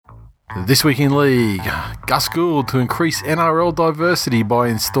This week in league, Gus Gould to increase NRL diversity by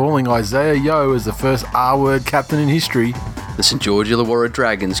installing Isaiah Yeo as the first R-word captain in history. The St George Illawarra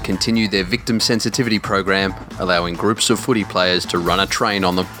Dragons continue their victim sensitivity program, allowing groups of footy players to run a train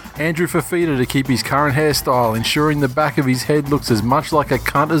on them. Andrew Fafita to keep his current hairstyle, ensuring the back of his head looks as much like a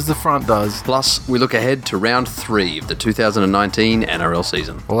cunt as the front does. Plus, we look ahead to round 3 of the 2019 NRL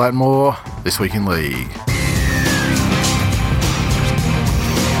season. All that and more this week in league.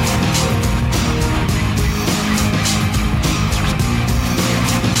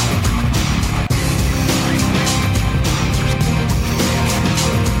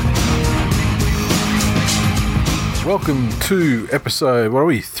 Welcome to episode,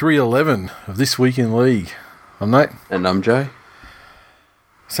 311 of This Week in League. I'm Nate. And I'm Joe.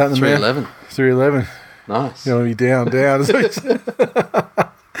 Something 311. 311. Nice. You want to be down.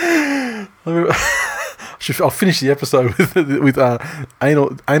 I'll finish the episode with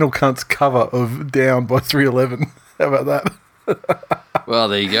Anal Cunt's cover of Down by 311. How about that? Well,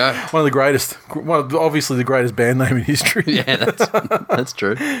 there you go. Obviously the greatest band name in history. Yeah, that's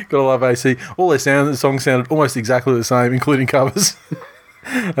true. Gotta love AC. All their songs sounded almost exactly the same, including covers,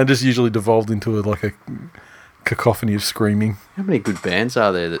 and just usually devolved into a cacophony of screaming. How many good bands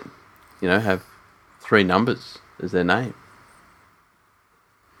are there that, have 3 numbers as their name?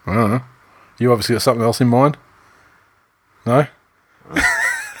 I don't know. You obviously got something else in mind? No?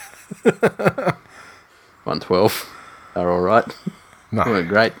 112 are all right. No. They weren't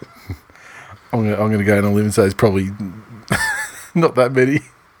great. I'm gonna go on a limb and say it's probably not that many.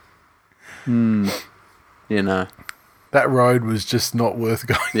 That road was just not worth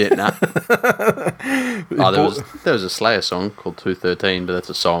going. Yeah, nah. There was a Slayer song called 213, but that's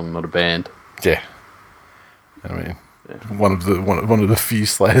a song, not a band. Yeah. I mean, one of the few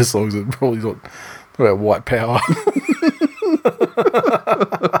Slayer songs that probably not about white power.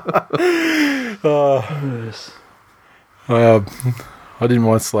 Yes. I didn't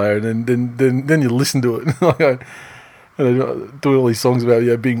mind Slayer, and then you listen to it, and doing all these songs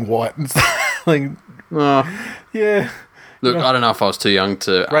about being white and stuff. Yeah. Look, I don't know if I was too young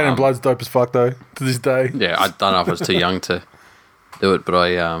to. Rain and Blood's dope as fuck though. To this day. Yeah, I don't know if I was too young to do it, but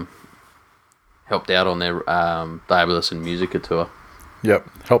I helped out on their Fabulous and Musica tour. Yep,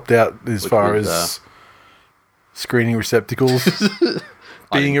 helped out as far as screening receptacles.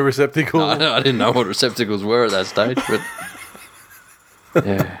 Being a receptacle. No, I didn't know what receptacles were at that stage, but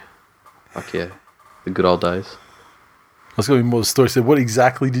yeah, fuck yeah, the good old days. I was going to be more the story. So, what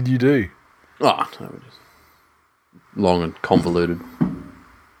exactly did you do? Oh, no, just long and convoluted.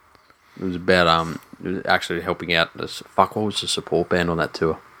 It was about it was actually helping out. What was the support band on that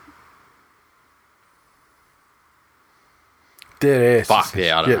tour? Dead ass. Fuck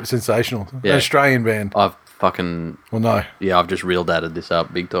yeah, I don't know. Sensational. Yeah. An Australian band. I've fucking. Well, no. Yeah, I've just real dated this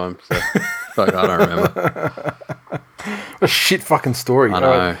up big time. So fuck, I don't remember. A shit fucking story. I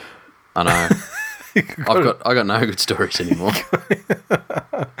know. I got no good stories anymore.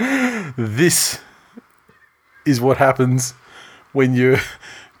 This is what happens when you're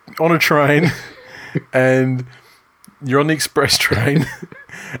on a train and you're on the express train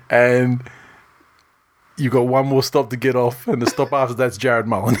and you've got one more stop to get off, and the stop after that's Jared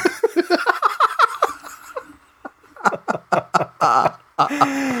Mullen.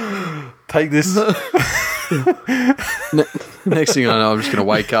 Take this. Next thing I know, I'm just going to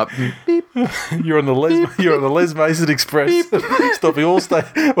wake up. Beep. You're on the Les Mason Express, stopping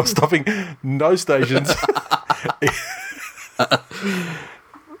no stations.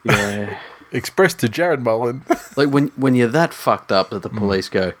 Yeah. Express to Jared Mullen. Like when you're that fucked up that the police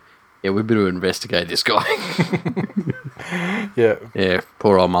go, yeah, we better investigate this guy. Yeah. Yeah,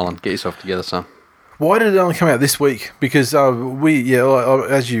 poor old Mullen. Get yourself together, son. Why did it only come out this week? Because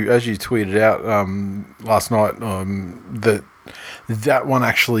as you tweeted out last night, that one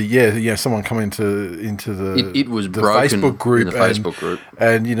actually, someone come into the it was the broken Facebook group, in the Facebook group,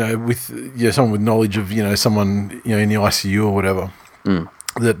 and with someone with knowledge of someone in the ICU or whatever,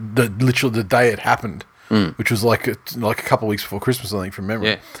 that literally the day it happened, which was like a couple of weeks before Christmas, I think, from memory.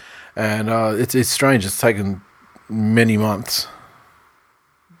 Yeah. And it's strange. It's taken many months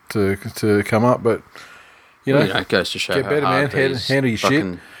to come up, but it goes to show get better, man. Handle your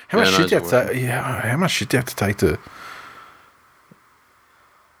shit. How much shit do you have to? How much shit do you have to take to?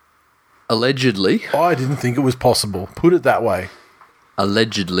 Allegedly, I didn't think it was possible. Put it that way.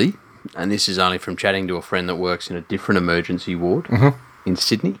 Allegedly, and this is only from chatting to a friend that works in a different emergency ward in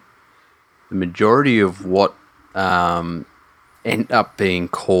Sydney. The majority of what end up being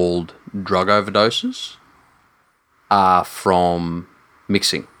called drug overdoses are from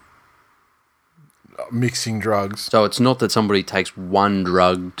mixing. mixing drugs. So it's not that somebody takes one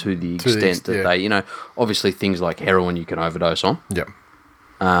drug to the extent that they, obviously things like heroin you can overdose on. Yep.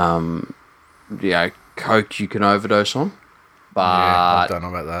 Coke you can overdose on. But I don't know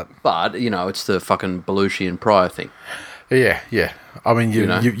about that. But, it's the fucking Belushi and Pryor thing. Yeah. I mean,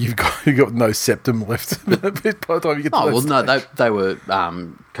 you've got no septum left by the time you get to that stage. They were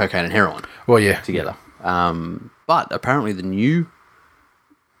cocaine and heroin. Well, yeah. Together. But apparently the new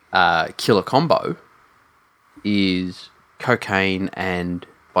killer combo is cocaine and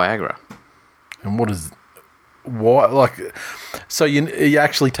Viagra. And why? Like, so you're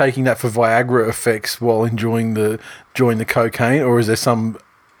actually taking that for Viagra effects while enjoying the cocaine, or is there some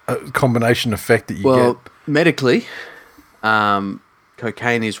combination effect that you get? Well, medically,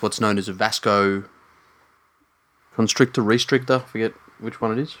 cocaine is what's known as a vasoconstrictor, restrictor. Forget which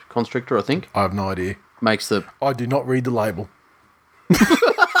one it is. Constrictor, I think. I have no idea. I do not read the label.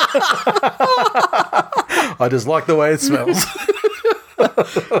 I just like the way it smells.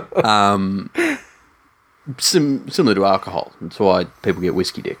 Similar to alcohol. That's why people get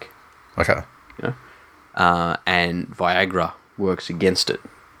whiskey dick. Okay. And Viagra works against it.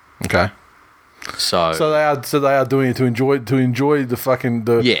 Okay. So they are doing it to enjoy the fucking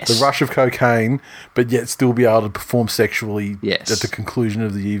the rush of cocaine, but yet still be able to perform sexually at the conclusion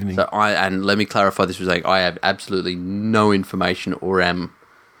of the evening. So and let me clarify this with saying I have absolutely no information or am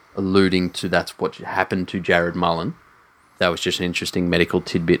alluding to that's what happened to Jared Mullen. That was just an interesting medical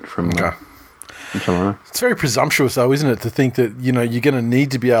tidbit from someone. It's very presumptuous, though, isn't it, to think that you're going to need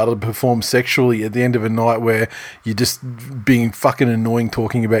to be able to perform sexually at the end of a night where you're just being fucking annoying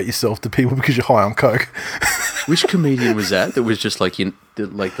talking about yourself to people because you're high on coke. Which comedian was that? That was just like the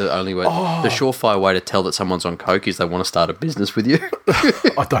only way, the surefire way to tell that someone's on coke is they want to start a business with you.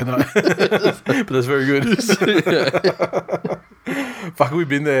 I don't know, but that's very good. Fuck, we've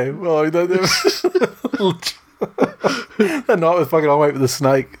been there. Well, that night was fucking on wait with the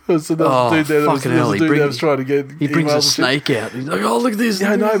snake. There was a dude there that was trying to get. He brings a snake out. He's like, "Oh, look at this."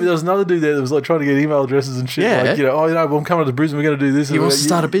 Yeah, I know, but there was another dude there that was like trying to get email addresses and shit. Yeah. Like, well, I'm coming to Brisbane. We're going to do this. He wants to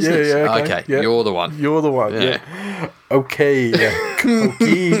start a business. Yeah, okay. Yeah. You're the one. You're the one. Yeah. Okay. Yeah.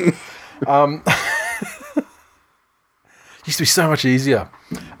 Okay. Used to be so much easier.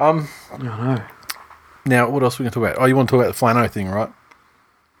 I know. Now, what else are we going to talk about? Oh, you want to talk about the Flanno thing, right?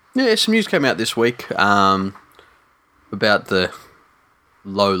 Yeah, some news came out this week about the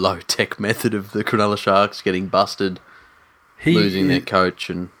low-tech method of the Cronulla Sharks getting busted, losing their coach,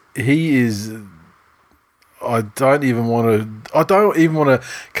 and he is. I don't even want to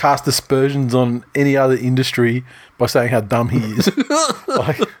cast aspersions on any other industry by saying how dumb he is.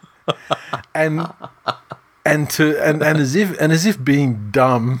 And as if being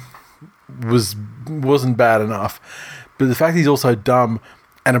dumb wasn't bad enough, but the fact he's also dumb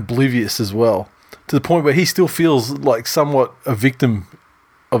and oblivious as well, to the point where he still feels like somewhat a victim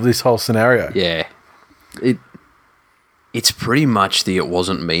of this whole scenario. Yeah, it's pretty much the "it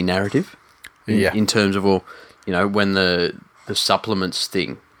wasn't me" narrative. In terms of when the supplements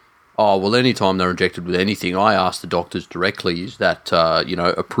thing. Oh, well, anytime they're injected with anything, I ask the doctors directly, is that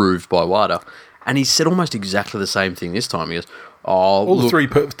approved by WADA? And he said almost exactly the same thing this time. He goes, all the three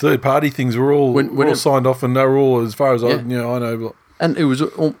third-party things were all signed off, and they were all, as far as I know. And it was,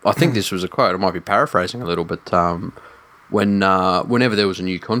 I think this was a quote, I might be paraphrasing a little, but whenever there was a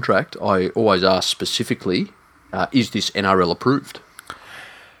new contract, I always asked specifically, is this NRL approved?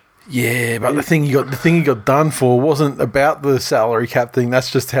 Yeah, but the thing he got done for wasn't about the salary cap thing.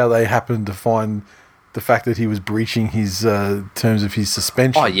 That's just how they happened to find the fact that he was breaching his terms of his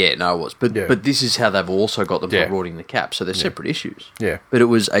suspension. Oh, yeah, no, it was. But this is how they've also got them rorting the cap, so they're separate issues. Yeah. But it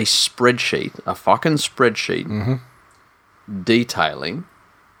was a spreadsheet, a fucking spreadsheet, detailing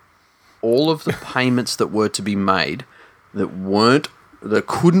all of the payments that were to be made that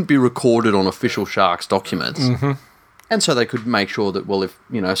couldn't be recorded on official Sharks documents. And so they could make sure that, well, if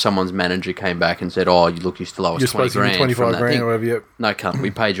someone's manager came back and said, "Oh, you still owe us 20 grand, 25 grand thing. or whatever." Yep. No, cunt. We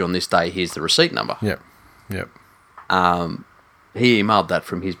paid you on this day. Here's the receipt number. Yep. He emailed that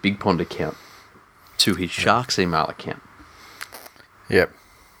from his Big Pond account to his Sharks email account. Yep.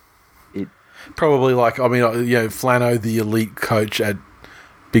 Probably Flanno, the elite coach at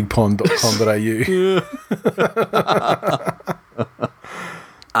bigpond.com.au.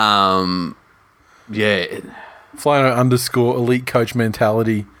 Yeah. Flanno _ elite coach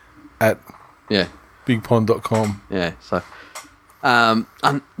mentality at bigpond.com. Yeah. So,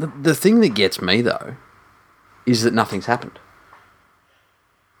 the thing that gets me though is that nothing's happened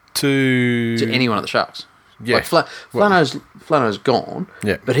to anyone at the Sharks. Yeah, Flanno's gone.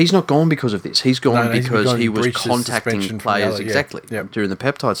 Yeah, but he's not gone because of this. He's gone because he was contacting players during the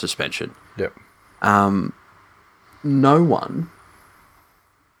peptide suspension. Yep. no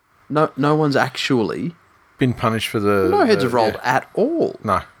one's actually Been punished for the... no heads have rolled at all.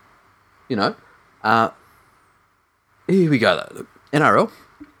 No. You know, here we go though. Look, NRL,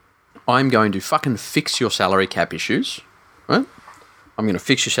 I'm going to fucking fix your salary cap issues, right? I'm going to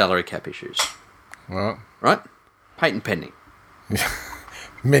fix your salary cap issues, Right. right? Patent pending.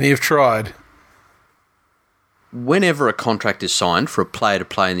 Many have tried. Whenever a contract is signed for a player to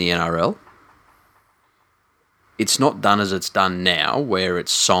play in the NRL, it's not done as it's done now, where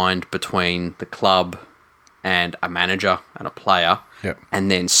it's signed between the club and a manager and a player, Yep. and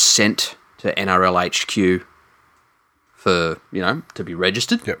then sent to NRL HQ for, to be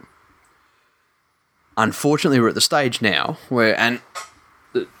registered. Yep. Unfortunately, we're at the stage now where,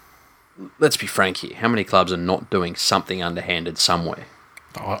 let's be frank here, how many clubs are not doing something underhanded somewhere?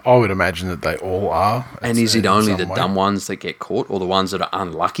 I would imagine that they all are. And is it only the dumb ones that get caught, or the ones that are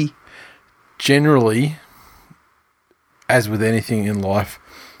unlucky? Generally, as with anything in life,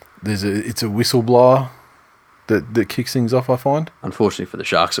 it's a whistleblower that kicks things off, I find. Unfortunately for the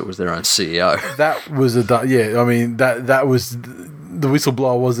Sharks, it was their own CEO. That was that was the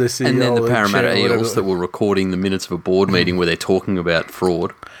whistleblower was their CEO. And then the Parramatta Eels that were recording the minutes of a board meeting where they're talking about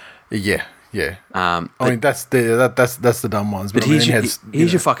fraud. Yeah. That's the dumb ones. But here's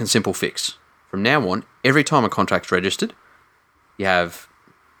your fucking simple fix. From now on, every time a contract's registered, you have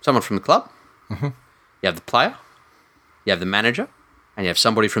someone from the club, you have the player, you have the manager, and you have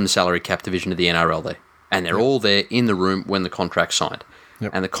somebody from the salary cap division of the NRL there. And they're all there in the room when the contract's signed.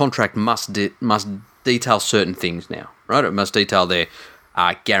 Yep. And the contract must detail certain things now, right? It must detail their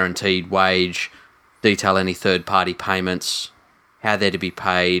guaranteed wage, detail any third-party payments, how they're to be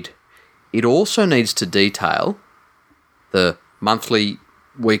paid. It also needs to detail the monthly,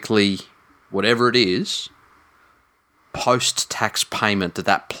 weekly, whatever it is, post-tax payment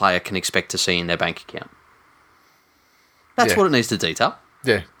that player can expect to see in their bank account. That's what it needs to detail.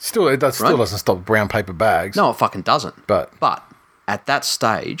 Yeah, still doesn't stop brown paper bags. No, it fucking doesn't. But at that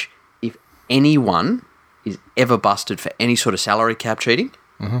stage, if anyone is ever busted for any sort of salary cap cheating,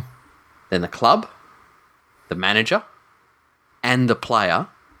 then the club, the manager, and the player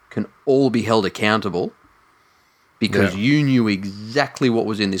can all be held accountable because you knew exactly what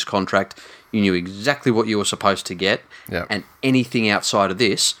was in this contract, you knew exactly what you were supposed to get, and anything outside of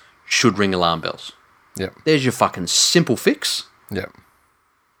this should ring alarm bells. Yep. There's your fucking simple fix. Yep.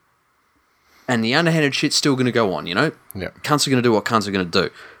 And the underhanded shit's still going to go on, Yep. Cunts are going to do what cunts are going to do.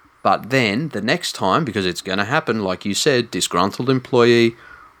 But then, the next time, because it's going to happen, like you said, disgruntled employee,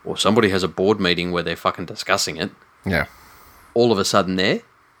 or somebody has a board meeting where they're fucking discussing it. Yeah. All of a sudden the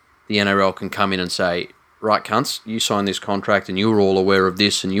NRL can come in and say, right, cunts, you signed this contract and you were all aware of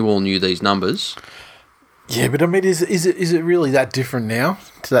this and you all knew these numbers. Yeah, but I mean, is it really that different now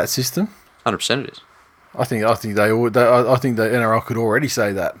to that system? 100% it is. I think the NRL could already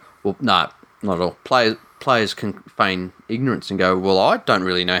say that. Well, no, not at all. Players can feign ignorance and go, well, I don't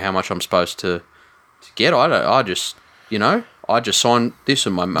really know how much I'm supposed to get. I just signed this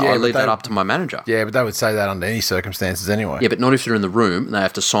and I leave that up to my manager. Yeah, but they would say that under any circumstances anyway. Yeah, but not if they're in the room and they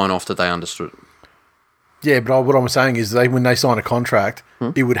have to sign off that they understood it. Yeah, but what I'm saying is when they sign a contract,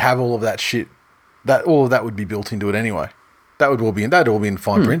 it would have all of that shit. All of that would be built into it anyway. That'd all be in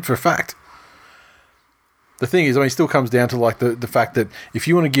fine print for a fact. The thing is, it still comes down to like the fact that if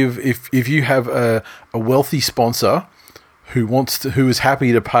you want to give, if you have a wealthy sponsor who is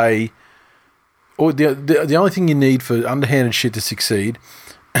happy to pay, or the only thing you need for underhanded shit to succeed,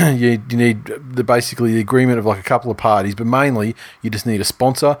 you need basically the agreement of like a couple of parties, but mainly you just need a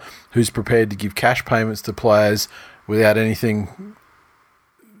sponsor who's prepared to give cash payments to players without anything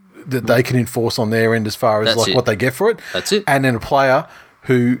that they can enforce on their end as far as what they get for it. That's it. And then a player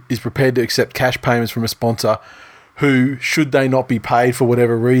who is prepared to accept cash payments from a sponsor who, should they not be paid for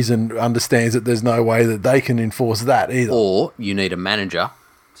whatever reason, understands that there's no way that they can enforce that either. Or you need a manager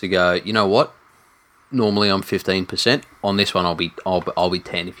to go, you know what? Normally I'm 15%. On this one I'll be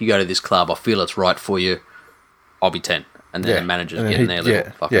 10. If you go to this club, I feel it's right for you, I'll be 10. And then the manager's getting their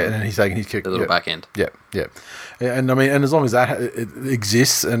little and then he's taking his kick. The little back end. Yeah. And I mean, and as long as that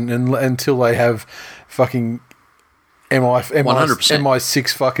exists and until they have fucking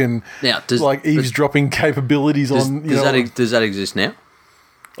MI6 fucking eavesdropping capabilities does that exist now?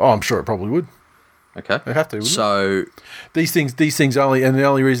 Oh, I'm sure it probably would. Okay. They have to, wouldn't so it? These things only, and the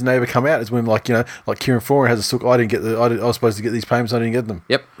only reason they ever come out is when like Kieran Foran has a sook. I was supposed to get these payments, I didn't get them.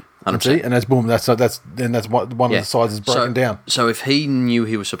 Yep. 100%. And that's boom. That's one of the sides is broken down. So if he knew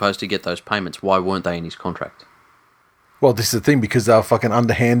he was supposed to get those payments, why weren't they in his contract? Well, this is the thing, because they were fucking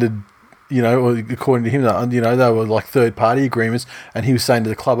underhanded. Or according to him, they were like third party agreements, and he was saying to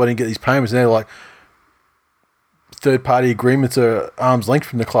the club, "I didn't get these payments," and they're like, third party agreements are arm's length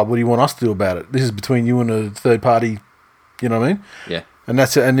from the club. What do you want us to do about it? This is between you and a third party. You know what I mean? Yeah. And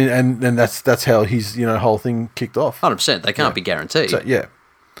that's how his whole thing kicked off. 100%. They can't be guaranteed. So, yeah.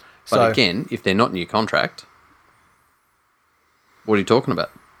 But again, if they're not in your contract, what are you talking about?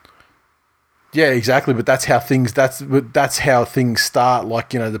 Yeah, exactly. But that's how things. That's how things start. Like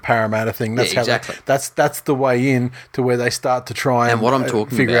the Parramatta thing. That's exactly. That's the way in to where they start to try and what I'm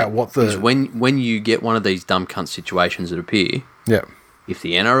talking figure about out what the is when you get one of these dumb cunt situations that appear. Yeah. If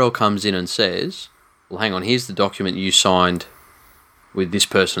the NRL comes in and says, "Well, hang on, here's the document you signed with this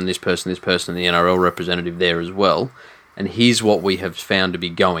person, this person, this person, and the NRL representative there as well, and here's what we have found to be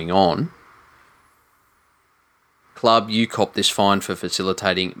going on." Club, you cop this fine for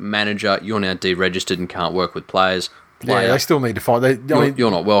facilitating. Manager, you're now deregistered and can't work with players. Player, yeah, they still need to find. You're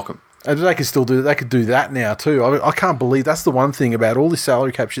not welcome. And they could still do. They could do that now too. I can't believe that's the one thing about all this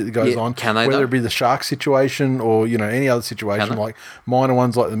salary cap shit that goes on. Can they, whether though? it be the Shark situation or any other situation, like minor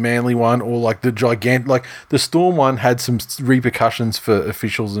ones like the Manly one or like the gigantic, like the Storm one had some repercussions for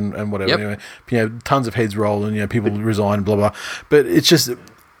officials and whatever. Yep. Anyway, tons of heads roll and people resign, blah blah. But it's just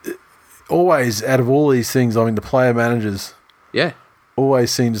always out of all these things. I mean, the player managers,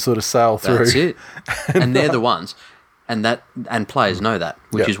 always seem to sort of sail through. That's it, and they're the ones. And players know that,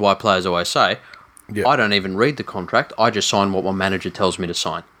 which is why players always say, I don't even read the contract. I just sign what my manager tells me to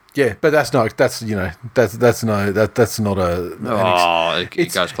sign. Yeah, but that's not a.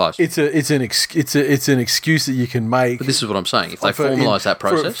 It goes close. It's an excuse that you can make. But this is what I'm saying. If they formalise that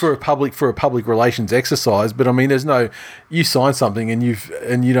process for a public relations exercise, but I mean, there's no. You sign something and you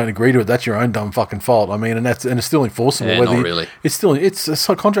don't agree to it. That's your own dumb fucking fault. I mean, and it's still enforceable. Yeah, not really. It's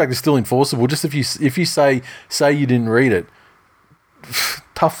a contract is still enforceable. Just if you say you didn't read it,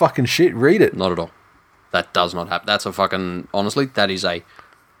 tough fucking shit. Read it. Not at all. That does not happen. That's a fucking honestly.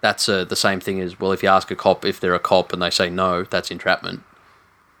 That's the same thing as, well, if you ask a cop if they're a cop and they say no, that's entrapment.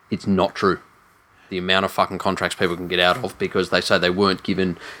 It's not true. The amount of fucking contracts people can get out of because they say they weren't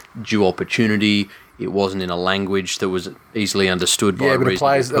given due opportunity, it wasn't in a language that was easily understood by a reasonable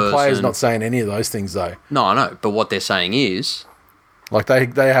person. The player's not saying any of those things, though. No, I know. But what they're saying is... Like, they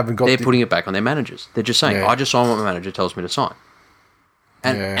haven't got... They're putting it back on their managers. They're just saying, I just sign what my manager tells me to sign.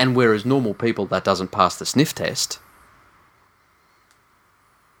 And whereas normal people, that doesn't pass the sniff test...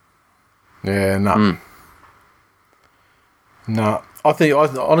 Yeah, no. No. I think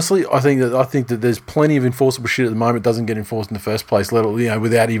that there's plenty of enforceable shit at the moment that doesn't get enforced in the first place,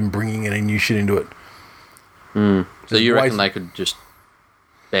 without even bringing any new shit into it. So you reckon they could just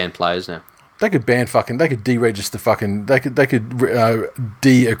ban players now? They could ban they could deregister they could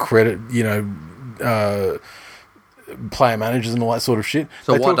de-accredit, player managers and all that sort of shit.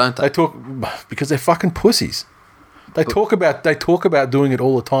 So why don't they? They talk because they're fucking pussies. They talk about doing it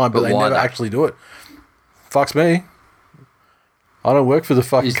all the time, but they never actually do it. Fucks me. I don't work for the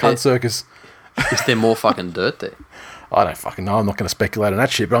fucking cunt circus. Is there more fucking dirt there? I don't fucking know. I'm not going to speculate on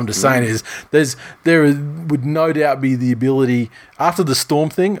that shit, but I'm just saying there would no doubt be the ability after the Storm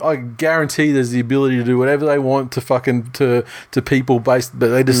thing. I guarantee there's the ability to do whatever they want to fucking to people based, but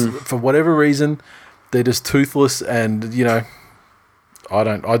they just for whatever reason they're just toothless, and I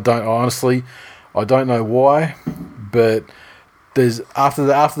don't honestly. I don't know why, but there's after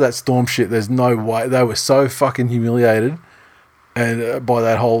that Storm shit, there's no way they were so fucking humiliated, and by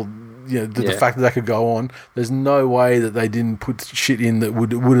that whole the fact that could go on, there's no way that they didn't put shit in that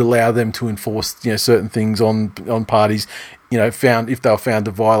would allow them to enforce certain things on parties, found if they were found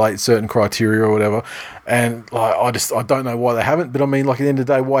to violate certain criteria or whatever, and I don't know why they haven't. But I mean, like at the end of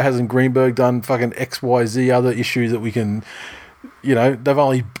the day, why hasn't Greenberg done fucking XYZ other issues that we can. They've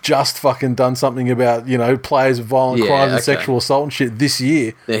only just fucking done something about, players with violent crimes and sexual assault and shit this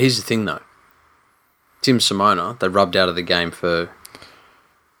year. Now, here's the thing, though. Tim Simona, they rubbed out of the game for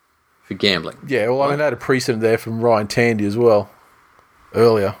gambling. Yeah, well, I mean, they had a precedent there from Ryan Tandy as well,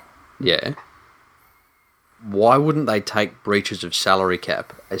 earlier. Yeah. Why wouldn't they take breaches of salary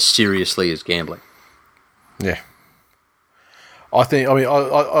cap as seriously as gambling? Yeah.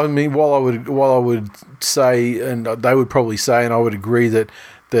 I mean, while I would say, and they would probably say, and I would agree that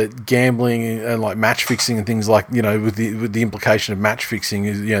gambling and like match fixing and things like with the implication of match fixing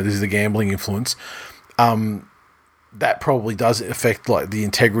is this is the gambling influence, that probably does affect like the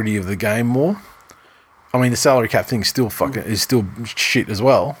integrity of the game more. I mean, the salary cap thing is still shit as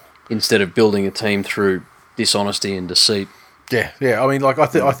well. Instead of building a team through dishonesty and deceit. Yeah. I mean, like I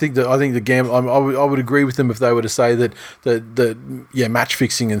think the gamble. I would agree with them if they were to say that match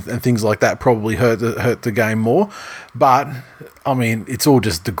fixing and things like that probably hurt the game more. But I mean, it's all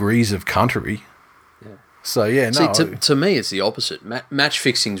just degrees of country. Yeah. So yeah, no. See, to me, it's the opposite. Match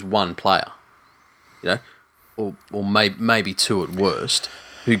fixing's one player. or maybe two at worst,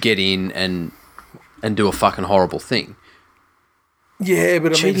 who get in and do a fucking horrible thing. Yeah,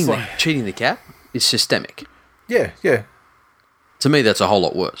 but Cheating the cap is systemic. Yeah. To me, that's a whole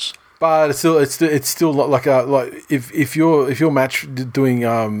lot worse. But it's still like if you're match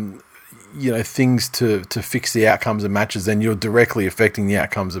doing things to fix the outcomes of matches, then you're directly affecting the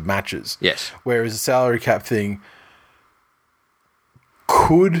outcomes of matches. Yes. Whereas a salary cap thing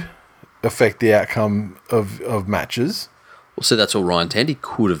could affect the outcome of matches. Well, so that's all Ryan Tandy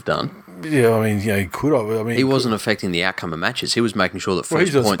could have done. Yeah, I mean, he could have. I mean, he wasn't affecting the outcome of matches. He was making sure that he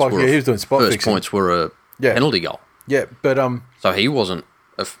was doing spot points were a penalty goal. Yeah, but so he wasn't,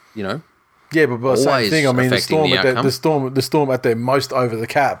 Yeah, but same thing. I mean, the Storm at their most over the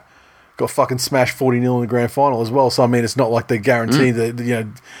cap got fucking smashed 40-0 in the grand final as well. So I mean, it's not like they're guaranteed that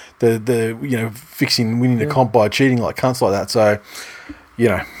the fixing winning the comp by cheating like cunts like that. So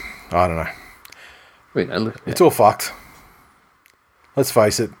I don't know. It's all fucked. Let's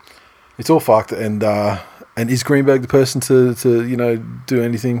face it, it's all fucked. And is Greenberg the person to do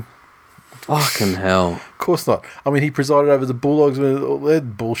anything? Fucking hell! Of course not. I mean, he presided over the Bulldogs with all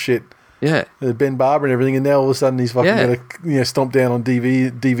that bullshit. Yeah, Ben Barber and everything, and now all of a sudden he's fucking going to stomp down on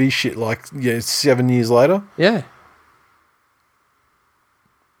DV shit 7 years later. Yeah.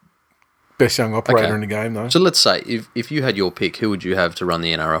 Best young operator in the game, though. So let's say if you had your pick, who would you have to run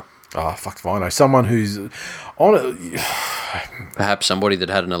the NRL? Oh, fuck if I know. Someone who's on it. Perhaps somebody that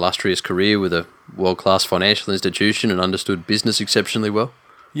had an illustrious career with a world-class financial institution and understood business exceptionally well.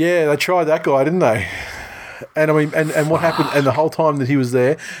 Yeah, they tried that guy, didn't they? And I mean, and what happened? And the whole time that he was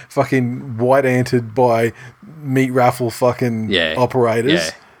there, fucking white-anted by meat raffle fucking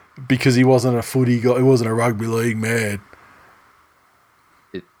operators because he wasn't a footy guy, he wasn't a rugby league man.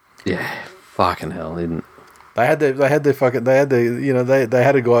 Fucking hell, didn't. They had a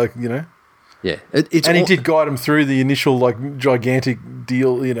guy, Yeah, he did guide him through the initial gigantic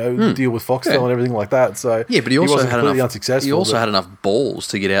deal, deal with Foxtel and everything like that. So yeah, but he also wasn't completely unsuccessful. He also had enough balls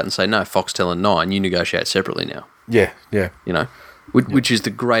to get out and say, "No, Foxtel and Nine, you negotiate separately now." Yeah. Which is the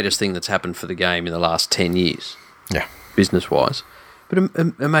greatest thing that's happened for the game in the last 10 years. Yeah, business-wise. But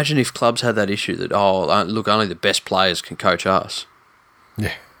imagine if clubs had that issue that look, only the best players can coach us.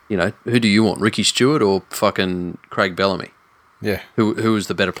 Yeah. Who do you want, Ricky Stewart or fucking Craig Bellamy? Yeah. Who is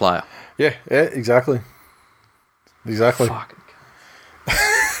the better player? Yeah, exactly. Fucking.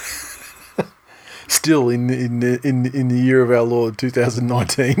 Still in the year of our Lord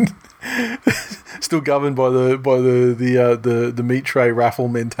 2019, still governed by the meat tray raffle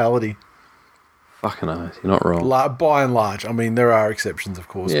mentality. Fucking oath, you're not wrong. By and large, I mean there are exceptions, of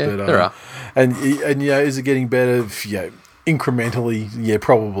course. Yeah, but, there are. And is it getting better? Incrementally,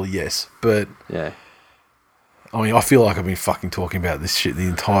 probably yes. But yeah, I mean, I feel like I've been fucking talking about this shit the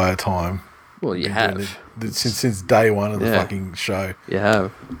entire time. Well, you have since day one of the fucking show. You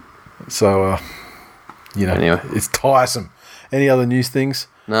have. So, anyway, it's tiresome. Any other news things?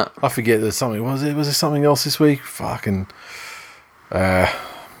 No, I forget. There's something. Was there something else this week? Fucking, I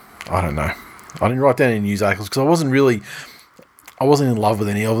don't know. I didn't write down any news articles because I wasn't in love with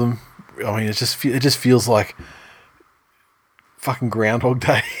any of them. I mean, it just feels like fucking Groundhog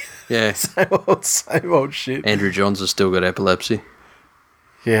Day. Yeah. same old shit. Andrew Johns has still got epilepsy.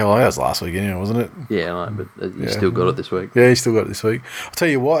 Yeah, well, that was last week anyway, wasn't it? Yeah, I know, but you still got it this week. Yeah, he still got it this week. I'll tell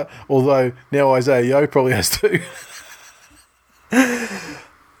you what, although now Isaiah Yeo probably has too.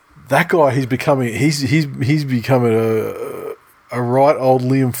 That guy, he's becoming a right old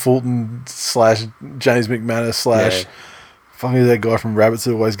Liam Fulton / James McManus / fucking that guy from Rabbits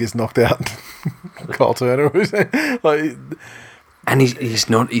who always gets knocked out. Kyle Turner. And he's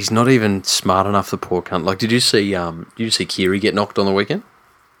not even smart enough, the poor cunt. Like, did you see Kiri get knocked on the weekend?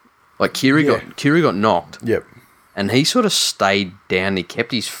 Like Kiri got knocked. Yep. And he sort of stayed down. He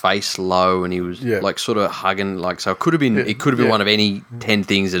kept his face low, and he was like sort of hugging. Like, so it could have been one of any 10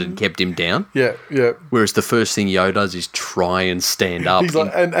 things that had kept him down. Yeah, yeah. Whereas the first thing Yo does is try and stand up. He's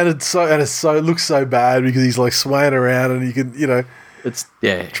like, and it looks so bad because he's like swaying around, and you can it's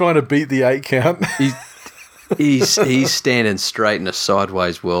trying to beat the 8 count. He's standing straight in a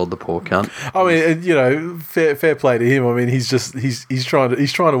sideways world, the poor cunt. I mean, fair play to him. I mean, he's trying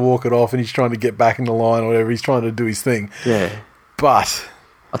to walk it off, and he's trying to get back in the line or whatever. He's trying to do his thing. Yeah. But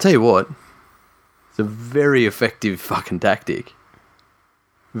I'll tell you what, it's a very effective fucking tactic.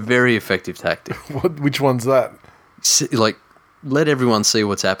 Very effective tactic. Which one's that? Like, let everyone see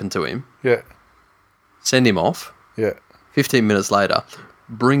what's happened to him. Yeah. Send him off. Yeah. 15 minutes later,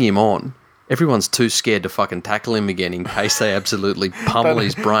 bring him on. Everyone's too scared to fucking tackle him again in case they absolutely pummel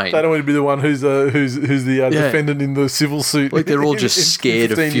his brain. They don't want to be the one who's the defendant in the civil suit. Like they're all just in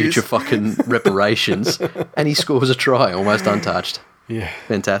scared of 15 future years. fucking reparations, and he scores a try almost untouched. Yeah,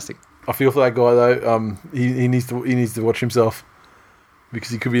 Fantastic. I feel for that guy though. He needs to watch himself because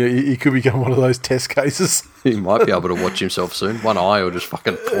he could become one of those test cases. He might be able to watch himself soon. One eye or just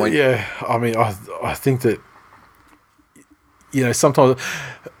fucking point. Yeah, I mean, I think that sometimes.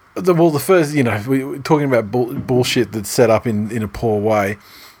 The first, we're talking about bullshit that's set up in a poor way.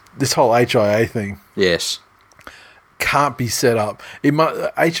 This whole HIA thing Yes. can't be set up.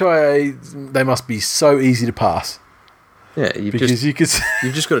 HIA, they must be so easy to pass. Yeah, You could,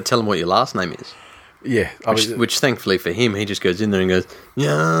 you've just got to tell him what your last name is. yeah. Which thankfully for him, he just goes in there and goes,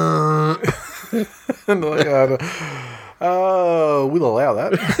 yeah. And like, we'll allow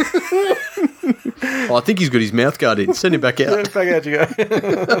that. Oh, I think he's got his mouth guard in. Send him back out. Yeah, back out you go.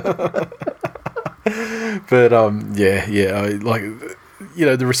 But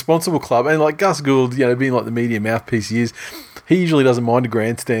the responsible club, and like Gus Gould, being like the media mouthpiece he is, he usually doesn't mind a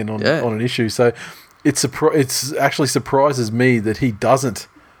grandstand on an issue. So it's actually surprises me that he doesn't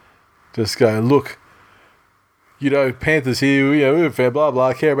just go, look, Panthers here, we're fair, blah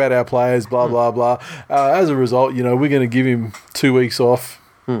blah, care about our players, blah blah blah. As a result, we're going to give him 2 weeks off.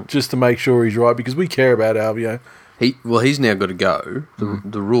 Just to make sure he's right, because we care about our, He's now got to go.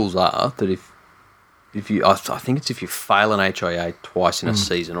 The rules are that if you, I think it's if you fail an HIA twice in a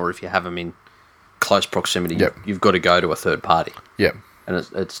season, or if you have them in close proximity, you've got to go to a third party. Yeah, and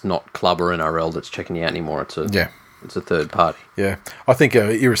it's not club or NRL that's checking you out anymore. It's a third party. Yeah, I think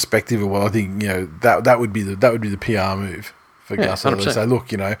irrespective of what I think, that would be the PR move for Gus. To say,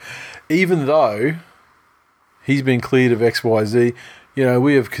 look, even though he's been cleared of XYZ.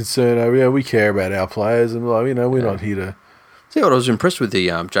 We have concern over. We care about our players, and we're not here to. See what I was impressed with the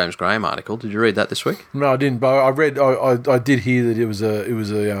James Graham article. Did you read that this week? No, I didn't. But I read. I did hear that it was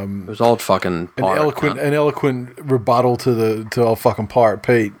old fucking pirate an eloquent rebuttal to old fucking Pirate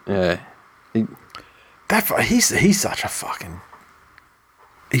Pete. Yeah, he's such a fucking.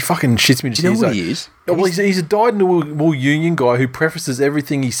 He fucking shits me to tears. Do you know what he is? Well, he's a dyed-in-the-wool union guy who prefaces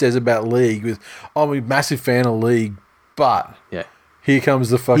everything he says about league with, "I'm a massive fan of league, but yeah." Here comes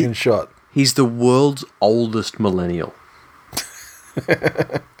the fucking shot. He's the world's oldest millennial.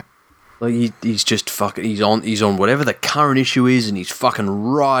 Like he's just fucking. He's on whatever the current issue is, and he's fucking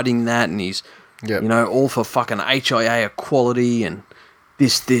riding that, and he's all for fucking HIA equality and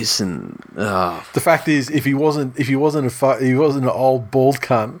this and. The fact is, if he wasn't an old bald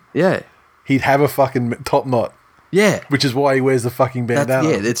cunt, he'd have a fucking top knot. Yeah. Which is why he wears the fucking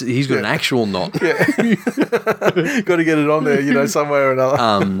bandana. He's got an actual knot. Yeah. Got to get it on there, somewhere or another.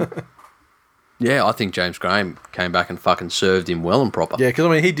 I think James Graham came back and fucking served him well and proper. Yeah, because, I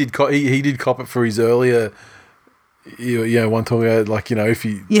mean, he did cop it for his earlier, one talking about, like, if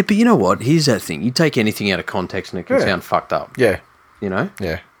he... Yeah, but you know what? Here's that thing. You take anything out of context and it can sound fucked up. Yeah.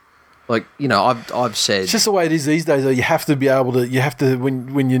 Yeah. Like, I've said... It's just the way it is these days, though. You have to be able to... You have to...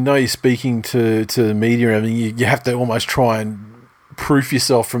 When you're speaking to the media and everything, you have to almost try and proof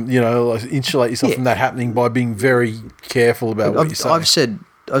yourself from... like insulate yourself from that happening by being very careful about what you say. I've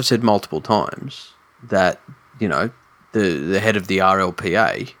said multiple times that, the head of the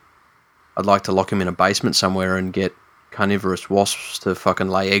RLPA, I'd like to lock him in a basement somewhere and get carnivorous wasps to fucking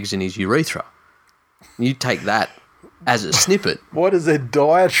lay eggs in his urethra. You take that as a snippet. Why does their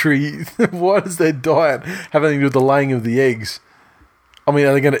diet have anything to do with the laying of the eggs? I mean,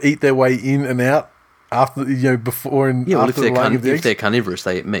 are they going to eat their way in and out after, before and after the laying of the eggs? If they're carnivorous,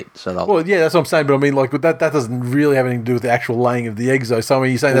 they eat meat. So that's what I'm saying. But I mean, but that doesn't really have anything to do with the actual laying of the eggs, though. So I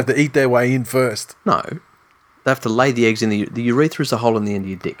mean, you're saying they have to eat their way in first? No. They have to lay the eggs in the urethra is the hole in the end of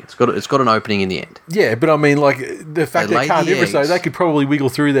your dick. It's got an opening in the end. Yeah, but I mean, like, the fact they carnivorous, though, they could probably wiggle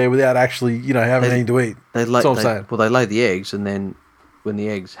through there without actually, having anything to eat. That's what I'm saying. Well, they lay the eggs, and then when the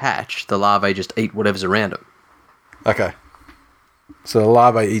eggs hatch, the larvae just eat whatever's around them. Okay. So the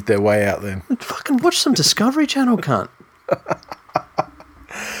larvae eat their way out then. Fucking watch some Discovery Channel, cunt.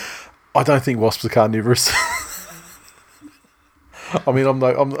 I don't think wasps are carnivorous. I mean,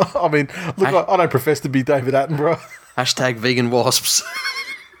 look, I don't profess to be David Attenborough. Hashtag vegan wasps.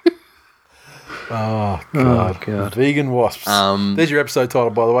 Oh God. Vegan wasps. There's your episode title,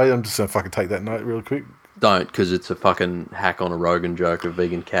 by the way. I'm just going to fucking take that note real quick. Don't, because it's a fucking hack on a Rogan joke of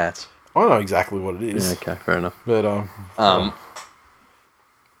vegan cats. I know exactly what it is. Yeah, okay, fair enough. But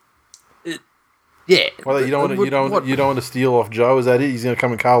yeah. Well, you don't want to steal off Joe. Is that it? He's going to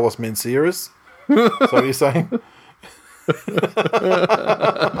come and Carlos Mencieras. Is that what you're saying?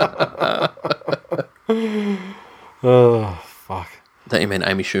 Oh fuck! Don't you mean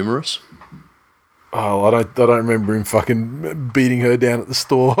Amy Schumerus? Oh, I don't remember him fucking beating her down at the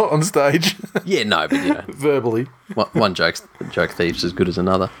store on stage. Yeah, no, but you know, verbally. One joke thief's as good as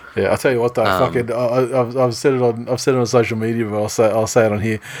another. Yeah, I'll tell you what though, I've said it on social media, but I'll say it on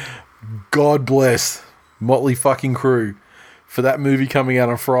here. God bless Motley fucking Crue for that movie coming out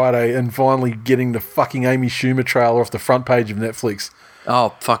on Friday and finally getting the fucking Amy Schumer trailer off the front page of Netflix.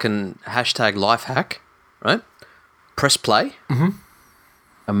 Oh, fucking hashtag life hack, right? Press play,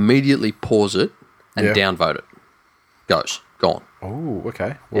 immediately pause it, and downvote it. Gone. Oh,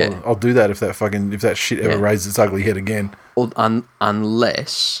 okay. Well, I'll do that if that shit ever raises its ugly head again. Or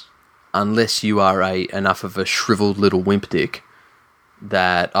unless you are enough of a shriveled little wimp dick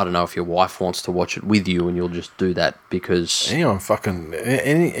that, I don't know, if your wife wants to watch it with you and you'll just do that because... Anyone,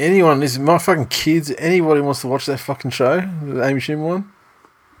 this is my fucking kids, anybody wants to watch that fucking show, the Amy Schumer one,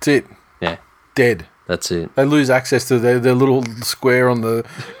 that's it. Yeah. Dead. That's it. They lose access to their little square on the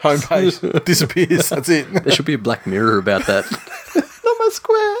homepage. Disappears. That's it. There should be a Black Mirror about that. Not my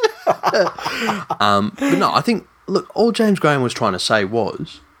square. But no, I think, look, all James Graham was trying to say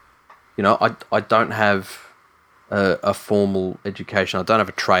was, you know, I don't have a formal education. I don't have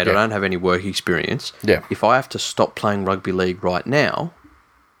a trade. I don't have any work experience. Yeah. If I have to stop playing rugby league right now...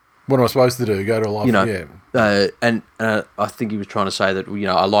 What am I supposed to do? Go to a life... You know, and I think he was trying to say that, you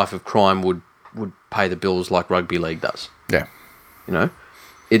know, a life of crime would pay the bills like rugby league does. Yeah. You know?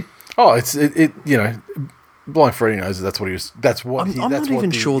 You know, Blind Freddy knows that's what he was... I'm not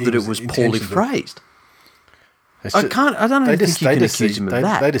even sure that it was poorly phrased. I don't think you can accuse him of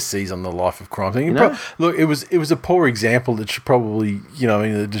that. They just seize on the life of crime thing. Look, it was a poor example that should probably, you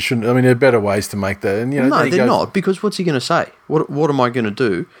know, there are better ways to make that. And, you know, no, they're not, because what's he going to say? What am I going to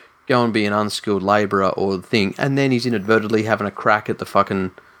do? Go and be an unskilled labourer or thing, and then he's inadvertently having a crack at the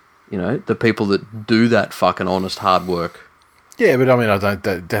fucking, you know, the people that do that fucking honest hard work. Yeah, but I mean,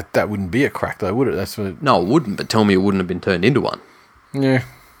 that wouldn't be a crack though, would it? No, it wouldn't. But tell me, it wouldn't have been turned into one. Yeah.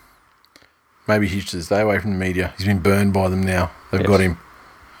 Maybe he should stay away from the media. He's been burned by them now. They've got him.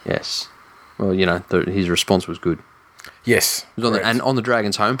 Yes. Well, you know, his response was good. Yes. It was on the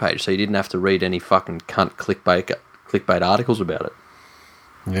Dragons homepage, so you didn't have to read any fucking cunt clickbait articles about it.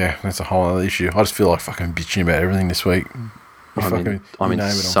 Yeah, that's a whole other issue. I just feel like fucking bitching about everything this week. I'm in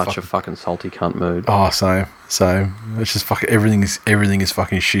such a fucking salty cunt mood. Oh, same. It's just fucking everything is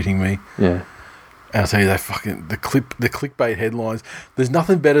fucking shitting me. Yeah. And I'll tell you that fucking the clickbait headlines. There's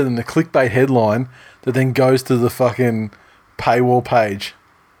nothing better than the clickbait headline that then goes to the fucking paywall page.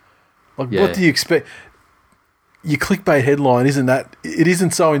 Like, what do you expect? Your clickbait headline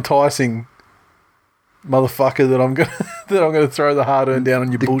isn't so enticing, motherfucker, that I'm gonna throw the hard earned down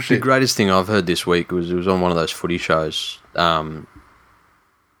on your bullshit. The greatest thing I've heard this week was it was on one of those footy shows. It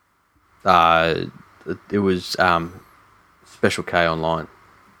was Special K Online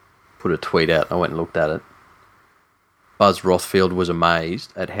put a tweet out. I went and looked at it. Buzz Rothfield was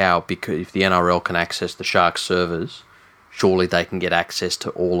amazed at how, because if the NRL can access the Sharks servers, surely they can get access to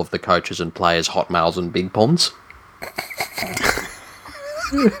all of the coaches and players' hotmails and big ponds.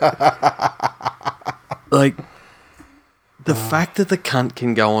 Like, the fact that the cunt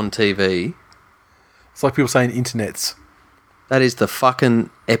can go on TV... It's like people saying internets. That is the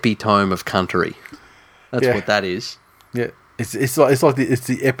fucking epitome of country. That's what that is. Yeah. It's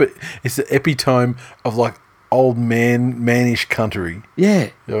the epitome of like old manish country. Yeah.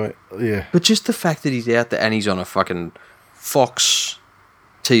 Yeah. But just the fact that he's out there and he's on a fucking Fox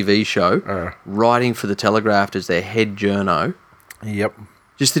TV show, writing for the Telegraph as their head journo. Yep.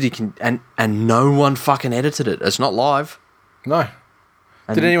 Just that he can, and no one fucking edited it. It's not live. No.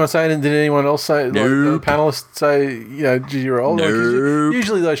 Did anyone say it? Did anyone else say? No. Like, the panelists say, you know, you're old. Nope. Like,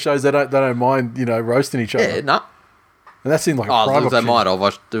 usually those shows they don't mind, you know, roasting each other. Yeah, no. And that seemed like a prime they might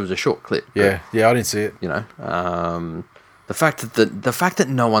have. There was a short clip. Yeah, I didn't see it. You know, the fact that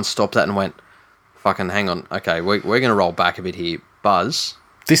no one stopped that and went, fucking hang on, okay, we're going to roll back a bit here, Buzz.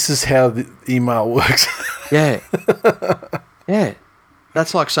 This is how the email works. Yeah, yeah.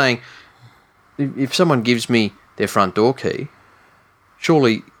 That's like saying, if someone gives me their front door key,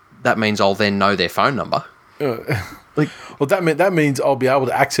 surely that means I'll then know their phone number. Well, that means I'll be able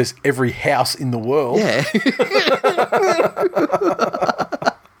to access every house in the world. Yeah.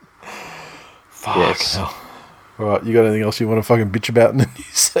 Fuck. Yes. All right, you got anything else you want to fucking bitch about in the news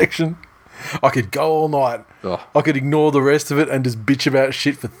section? I could go all night. Oh. I could ignore the rest of it and just bitch about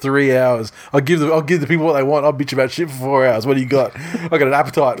shit for 3 hours. I'll give the people what they want. I'll bitch about shit for 4 hours. What do you got? I got an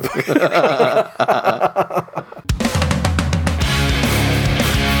appetite.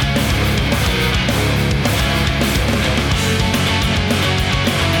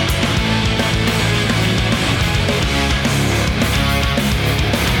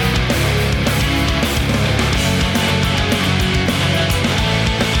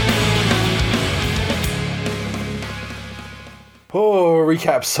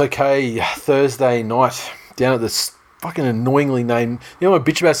 recaps. Okay, Thursday night down at this fucking annoyingly named. You know, I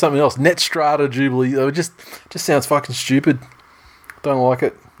bitch about something else. Net Strata Jubilee. It just sounds fucking stupid. Don't like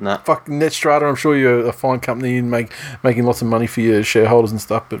it. Nah. Fuck Net Strata. I'm sure you're a fine company and making lots of money for your shareholders and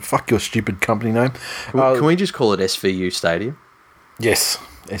stuff. But fuck your stupid company name. Can we just call it SVU Stadium? Yes,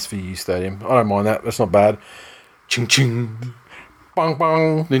 SVU Stadium. I don't mind that. That's not bad. Ching ching. Bang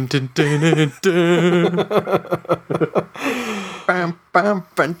bang. Bam, bam,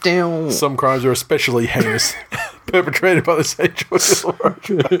 bam, down. Some crimes are especially heinous, perpetrated by the St. George's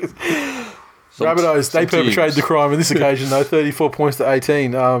Warriors. Rabbitohs, they perpetrated the crime on this occasion, though. 34 points to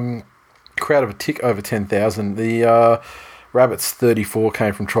 18. Crowd of a tick over 10,000. The Rabbits 34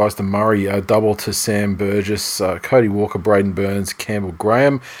 came from tries to Murray, a double to Sam Burgess, Cody Walker, Braden Burns, Campbell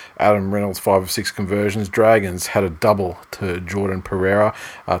Graham, Adam Reynolds 5 of 6 conversions. Dragons had a double to Jordan Pereira.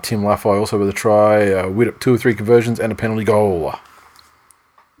 Tim Laffey also with a try. Widdop 2 of 3 conversions and a penalty goal.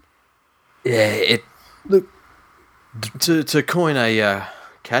 Yeah, look, to coin a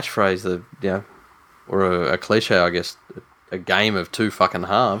catchphrase, or a cliche, I guess. A game of two fucking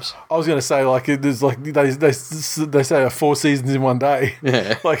halves. I was going to say, like, there's like they say 4 seasons in one day.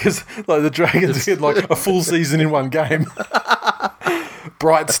 Yeah, it's like the Dragons had like a full season in one game.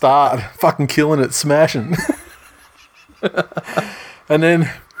 Bright start, fucking killing it, smashing, and then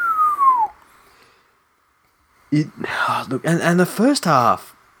look, and the first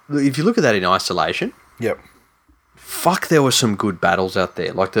half. Look, if you look at that in isolation, yep, fuck, there were some good battles out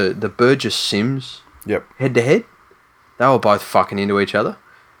there, like the Burgess Sims, yep, head to head. They were both fucking into each other.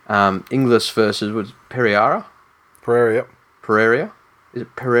 Inglis versus was Pereira. Pereira, yep. Pereira? Is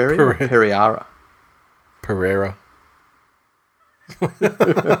it Pereira? Pereira. Pereira.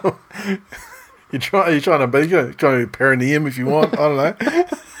 You're trying to perineum if you want. I don't know.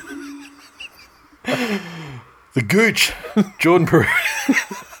 The Gooch, Jordan Pereira.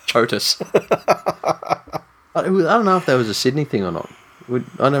 Chotus. I don't know if that was a Sydney thing or not.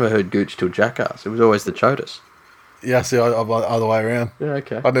 I never heard Gooch till Jackass. It was always the Chotus. Yeah, see, I'm other way around. Yeah,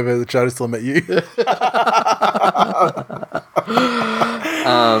 okay. I never heard the Chotus till I met you.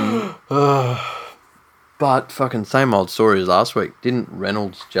 But fucking same old story as last week. Didn't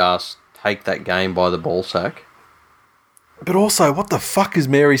Reynolds just take that game by the ball sack? But also, what the fuck is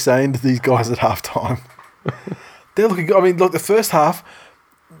Mary saying to these guys at halftime? They're looking. I mean, look, the first half,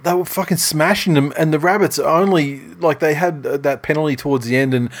 they were fucking smashing them, and the Rabbits only they had that penalty towards the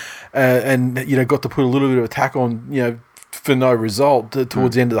end, and got to put a little bit of attack on, for no result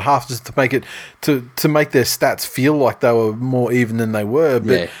towards the end of the half, just to make it to make their stats feel like they were more even than they were.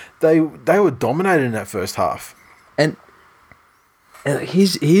 But they were dominated in that first half. And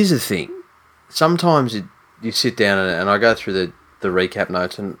here's the thing: sometimes you sit down and I go through the recap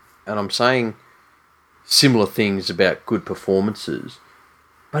notes, and I'm saying similar things about good performances.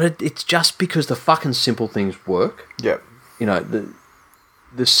 But it's just because the fucking simple things work. Yep. The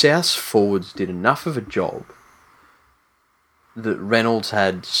South's forwards did enough of a job that Reynolds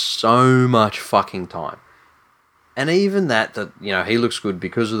had so much fucking time. And even that he looks good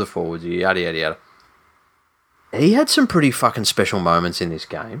because of the forwards, yada, yada, yada. He had some pretty fucking special moments in this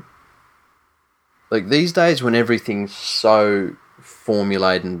game. Like, these days when everything's so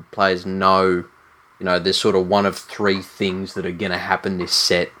formulated and players know... there's sort of one of 3 things that are going to happen this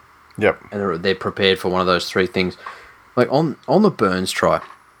set. Yep. And they're prepared for one of those 3 things. Like, on the Burns try,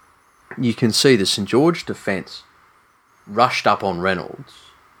 you can see the St. George defence rushed up on Reynolds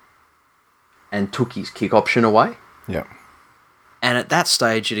and took his kick option away. Yep. And at that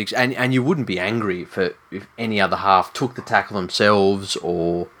stage, and you wouldn't be angry if any other half took the tackle themselves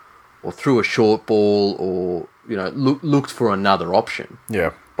or threw a short ball or, looked for another option.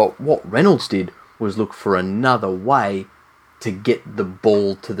 Yeah. But what Reynolds did was look for another way to get the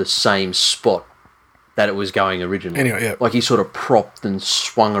ball to the same spot that it was going originally. Anyway, yeah. Like, he sort of propped and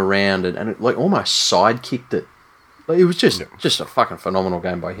swung around and it, like, almost side-kicked it. Like, it was just a fucking phenomenal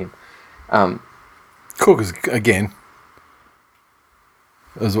game by him. Cook is, again,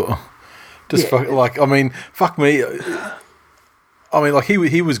 as well. Just fuck me. I mean, like,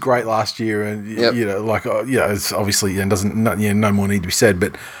 he was great last year and, it's obviously, and doesn't, no more need to be said,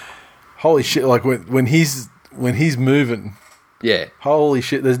 but holy shit, like, when he's moving, yeah, holy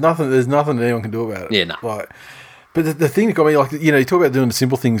shit, there's nothing that anyone can do about it. Yeah, no. Like, but the thing that got me, like, you talk about doing the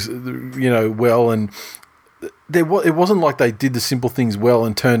simple things, well, and it wasn't like they did the simple things well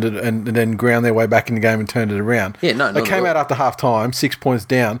and turned it and then ground their way back in the game and turned it around. Yeah, no, they came out after half time, 6 points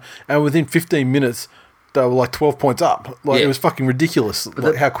down, and within 15 minutes they were like 12 points up. Like, it was fucking ridiculous,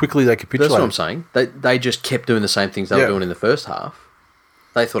 how quickly they capitulated. That's what I'm saying. They just kept doing the same things they were doing in the first half.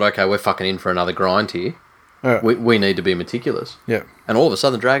 They thought, okay, we're fucking in for another grind here. We need to be meticulous. Yeah. And all of a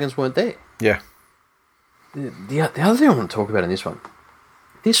sudden, the Dragons weren't there. Yeah. The other thing I want to talk about in this one,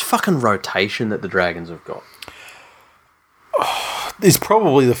 this fucking rotation that the Dragons have got. Is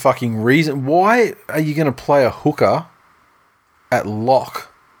probably the fucking reason. Why are you going to play a hooker at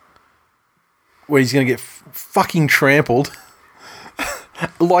lock where he's going to get fucking trampled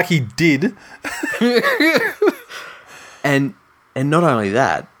like he did? And not only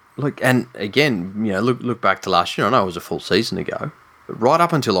that, and again, look back to last year. I know it was a full season ago, but right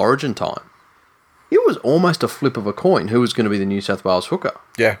up until Origin time, it was almost a flip of a coin who was going to be the New South Wales hooker.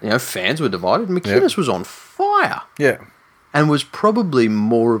 Yeah. Fans were divided. McInnes was on fire. Yeah. And was probably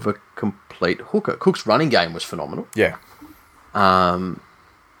more of a complete hooker. Cook's running game was phenomenal. Yeah.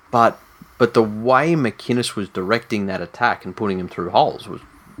 But the way McInnes was directing that attack and putting him through holes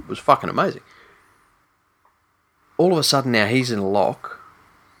was fucking amazing. All of a sudden now he's in lock.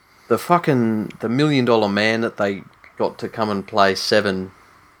 The $1 million man that they got to come and play 7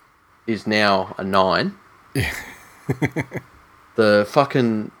 is now a 9. Yeah. The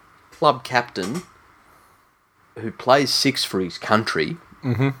fucking club captain who plays 6 for his country,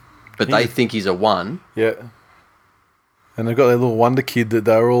 but they think he's a 1. Yeah. And they've got their little wonder kid that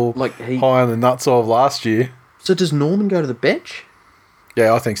they were all high on the nuts of last year. So does Norman go to the bench?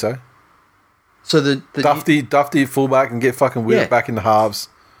 Yeah, I think so. So the Dufty at fullback and get fucking Witt back in the halves.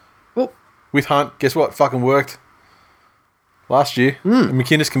 Well, with Hunt, guess what? Fucking worked last year. And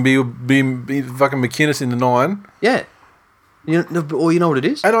McInnes can be fucking McInnes in the 9. Yeah. You know what it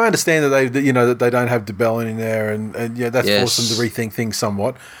is? And I understand that they don't have DeBell in there, and that's forced them to rethink things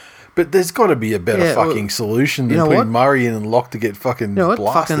somewhat. But there's got to be a better solution than putting Murray in and Lock to get fucking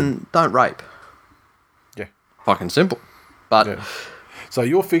blasted. Fucking don't rape. Yeah. Fucking simple. But so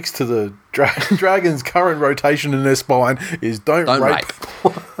your fix to the Dragons' current rotation in their spine is don't rape.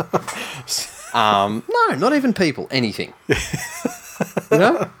 No, not even people. Anything.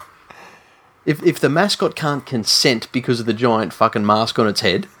 If the mascot can't consent because of the giant fucking mask on its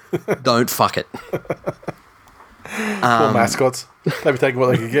head, don't fuck it. Poor mascots. They were taking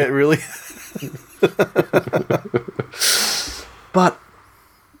what they could get, really. But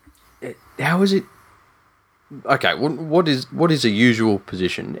how is it? Okay, what is a usual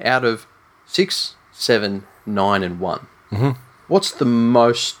position out of 6, 7, 9, and 1? Mm-hmm. What's the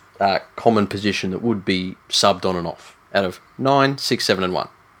most common position that would be subbed on and off out of 9, 6, 7, and 1?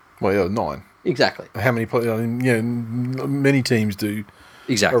 Well, yeah, 9. Exactly. How many players? Many teams do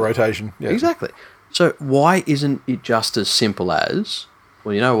a rotation. Yeah. Exactly. So why isn't it just as simple as,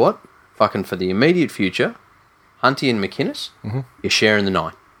 well, you know what? Fucking for the immediate future, Hunty and McInnes, you're sharing the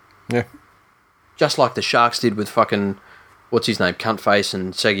 9. Yeah. Just like the Sharks did with fucking, what's his name, Cuntface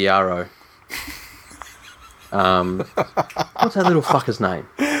and Seguiaro. What's that little fucker's name?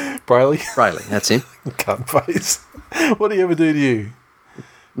 Brayley, that's him. Cuntface. What did he ever do to you?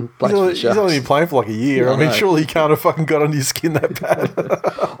 He's only been playing for like a year. I mean, surely he can't have fucking got under your skin that bad.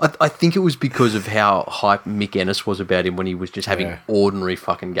 I think it was because of how hype Mick Ennis was about him when he was just having ordinary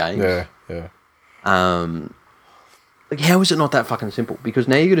fucking games. Yeah. How is it not that fucking simple? Because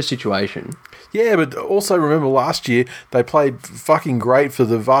now you got a situation. Yeah, but also remember last year they played fucking great for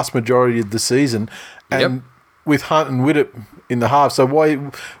the vast majority of the season, and with Hunt and Widdop in the half. So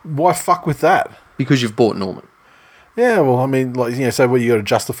why fuck with that? Because you've bought Norman. Yeah, well, I mean, so you got to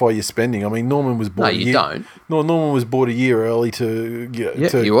justify your spending. I mean, Norman was bought. No, you don't. No, Norman was bought a year early to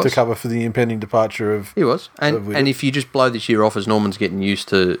cover for the impending departure of. He was, and if you just blow this year off as Norman's getting used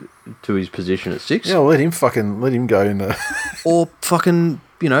to his position at 6, well, let him go in the. Or fucking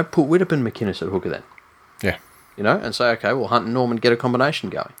put Widdop and McInnes at hooker then. Yeah. And say, okay, well, Hunt and Norman get a combination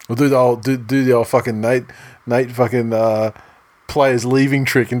going. We'll do the old fucking Nate fucking players leaving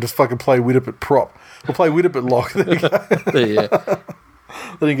trick and just fucking play Widdop at prop. We'll play Widdop at lock. There you go.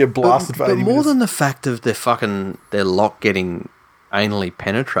 Let him get blasted for 80 minutes. But more than the fact of their lock getting anally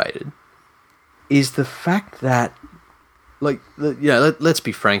penetrated is the fact that, let's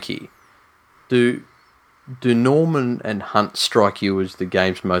be frank here. Do Norman and Hunt strike you as the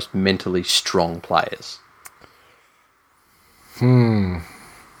game's most mentally strong players?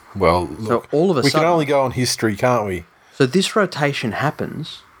 Well, look, so all of a sudden, we can only go on history, can't we? So this rotation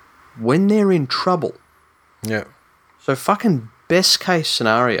happens when they're in trouble. Yeah. So fucking best case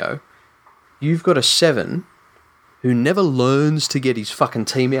scenario, you've got a 7 who never learns to get his fucking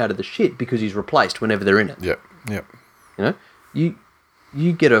team out of the shit because he's replaced whenever they're in it. Yep.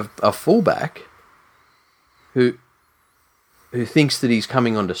 You get a fullback who thinks that he's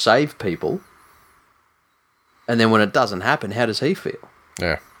coming on to save people, and then when it doesn't happen, how does he feel?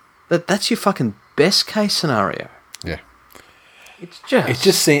 Yeah. That's your fucking best case scenario. Yeah. It's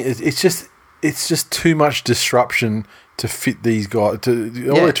just it's just too much disruption to fit these guys.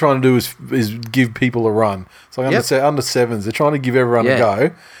 All they're trying to do is give people a run. It's like under sevens. They're trying to give everyone a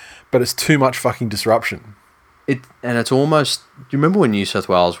go, but it's too much fucking disruption. And it's almost... Do you remember when New South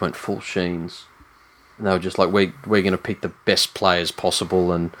Wales went full Sheens? And they were just like, we're going to pick the best players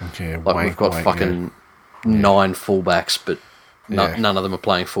possible, and we've got fucking 9 fullbacks, but none of them are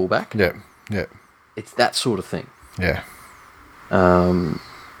playing fullback. Yeah, yeah. It's that sort of thing. Yeah.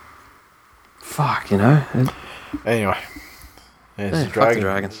 Fuck, you know. Anyway, fuck the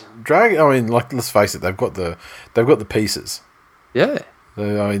Dragons. I mean, like, let's face it, they've got the pieces. Yeah. I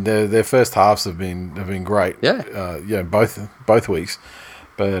mean, their first halves have been great. Yeah. Both weeks.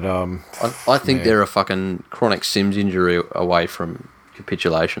 But I think they're a fucking chronic Sims injury away from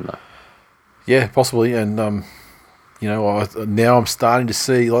capitulation, though. Yeah, possibly. And now I'm starting to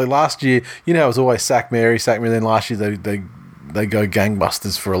see, like last year, it was always sack Mary. Then last year they go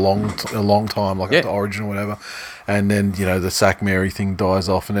gangbusters for a long time, like at the Origin or whatever. And then the sack Mary thing dies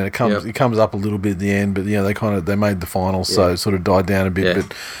off, and then it comes up a little bit at the end. But they made the finals, so it sort of died down a bit. Yeah.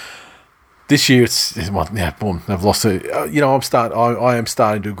 But this year boom, they've lost it. I am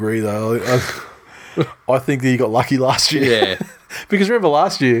starting to agree though. I think that you got lucky last year. Yeah, because remember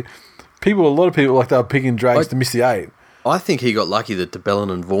last year, a lot of people they were picking Dragons to miss the 8. I think he got lucky that DeBellin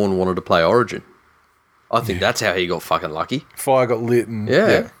and Vaughan wanted to play Origin. I think that's how he got fucking lucky. Fire got lit and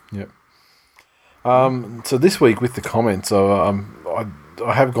yeah. So this week with the comments,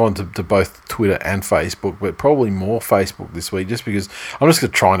 I have gone to both Twitter and Facebook, but probably more Facebook this week, just because I'm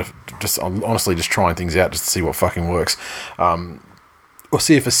I'm honestly just trying things out just to see what fucking works, or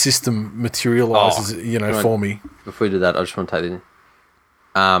see if a system materializes, for me. Before we do that, I just want to take this in.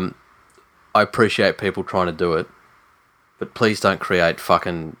 I appreciate people trying to do it, but please don't create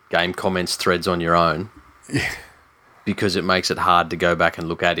fucking game comments threads on your own. Yeah. Because it makes it hard to go back and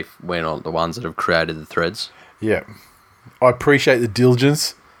look at if we're not the ones that have created the threads. Yeah. I appreciate the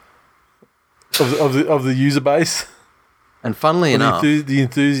diligence of the user base. And funnily enough... The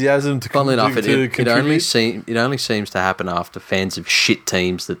enthusiasm to contribute. It only seems to happen after fans of shit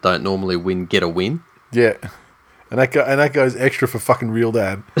teams that don't normally get a win. Yeah. And that goes extra for fucking Real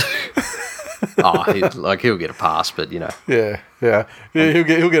Dad. He'll get a pass, but Yeah. He'll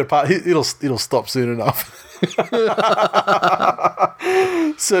get a pass. It'll stop soon enough.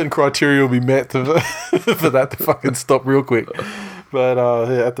 Certain criteria will be met for that to fucking stop real quick. But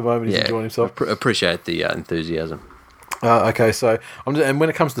at the moment he's enjoying himself. Appreciate the enthusiasm. Okay, so and when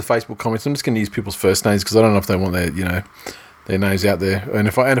it comes to Facebook comments, I'm just going to use people's first names because I don't know if they want their names out there. And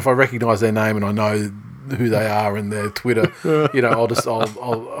if I recognise their name and I know who they are and their Twitter,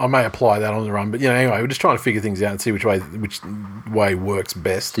 I may apply that on the run. But anyway, we're just trying to figure things out and see which way works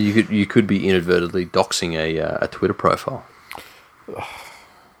best. So you could be inadvertently doxing a Twitter profile. I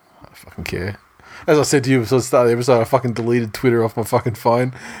don't fucking care. As I said to you at the start of the episode, I fucking deleted Twitter off my fucking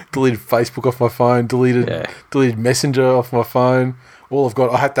phone, deleted Facebook off my phone, deleted Messenger off my phone.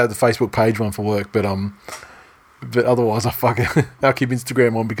 I had to have the Facebook page one for work, but otherwise I'll keep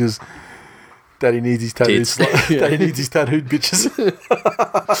Instagram on because Daddy needs his tattooed Daddy needs his tattooed bitches.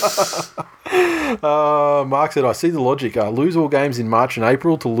 Mark said, I see the logic. Lose all games in March and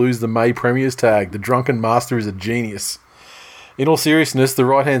April to lose the May Premiers tag. The drunken master is a genius. In all seriousness, the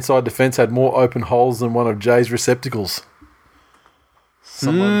right-hand side defence had more open holes than one of Jay's receptacles.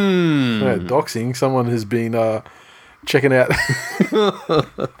 Doxing. Someone has been checking out.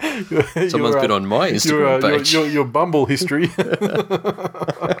 Someone's been on my Instagram page. Your Bumble history.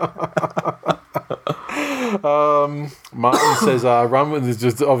 Martin says, run with... There's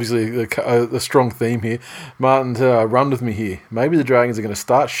just obviously a strong theme here. Martin said, run with me here. Maybe the Dragons are going to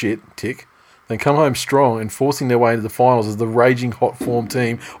start shit, tick, then come home strong and forcing their way into the finals as the raging hot form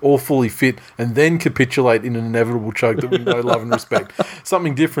team, all fully fit, and then capitulate in an inevitable choke that we know, love and respect.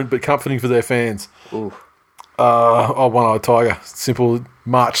 Something different but comforting for their fans. Ooh. One-eyed tiger. Simple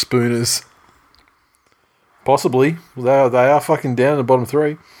March spooners. Possibly. They are fucking down in the bottom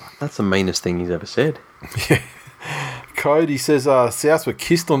 3. That's the meanest thing he's ever said. Yeah. Cody says, South were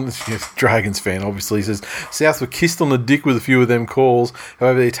kissed on... Dragons fan, obviously. He says, South were kissed on the dick with a few of them calls.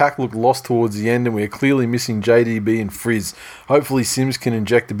 However, the attack looked lost towards the end and we are clearly missing JDB and Frizz. Hopefully Sims can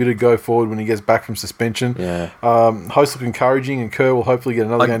inject a bit of go forward when he gets back from suspension. Yeah. Host look encouraging and Kerr will hopefully get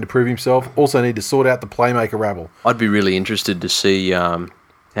another game to prove himself. Also need to sort out the playmaker rabble. I'd be really interested to see how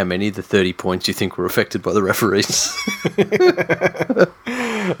many of the 30 points you think were affected by the referees.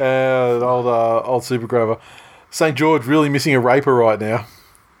 Old Super Grover. St. George really missing a raper right now.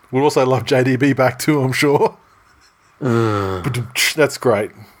 Would also love JDB back too, I'm sure. That's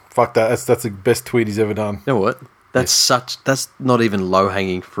great. Fuck that. That's the best tweet he's ever done. You know what? That's not even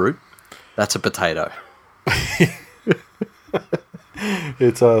low-hanging fruit. That's a potato.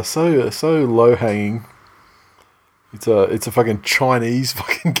 It's so low hanging. It's a fucking Chinese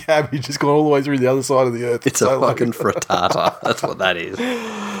fucking cabbage. It's gone all the way through the other side of the earth. It's a fucking frittata. That's what that is.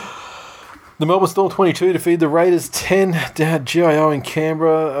 The Melbourne Storm 22 defeated the Raiders 10 down at GIO in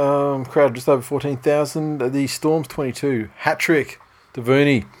Canberra. Crowd just over 14,000. The Storms 22 hat trick to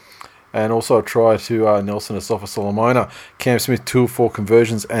Verney. And also a try to Nelson Asafa Solomona. Cam Smith 2 of 4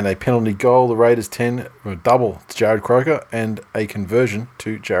 conversions and a penalty goal. The Raiders 10 were double to Jared Croker and a conversion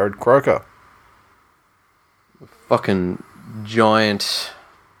to Jared Croker. Fucking giant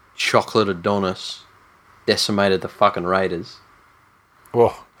chocolate Adonis decimated the fucking Raiders.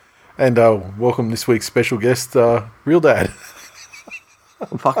 Well, and welcome this week's special guest, Real Dad.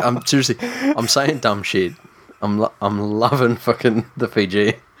 I'm seriously, I'm saying dumb shit. I'm loving fucking the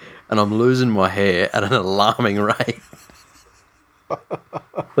Fiji. And I'm losing my hair at an alarming rate.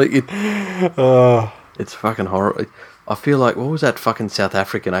 It's fucking horrible. I feel like, what was that fucking South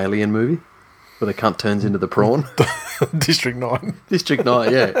African alien movie where the cunt turns into the prawn? District 9. District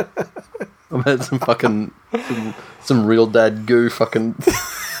 9, yeah. I've had some real dad goo fucking.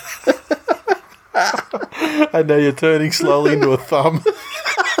 And now you're turning slowly into a thumb.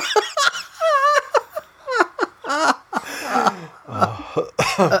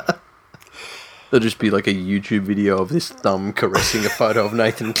 There'll just be like a YouTube video of this thumb caressing a photo of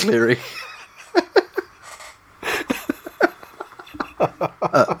Nathan Cleary.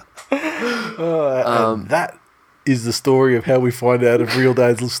 And that is the story of how we find out if Real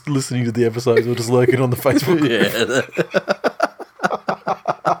Dad's listening to the episodes or just lurking on the Facebook group.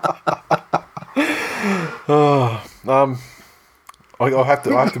 I have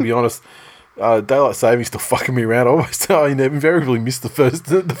to be honest. Daylight saving still fucking me around. I invariably miss the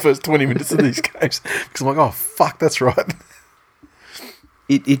first 20 minutes of these games because I'm like, oh fuck, that's right.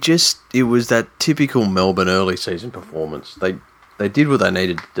 It was that typical Melbourne early season performance. They did what they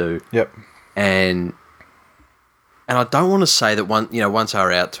needed to do. Yep. And I don't want to say that once they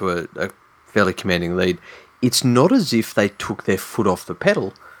were out to a fairly commanding lead, it's not as if they took their foot off the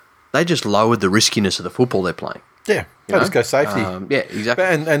pedal. They just lowered the riskiness of the football they're playing. Yeah, they just go safety. Yeah, exactly.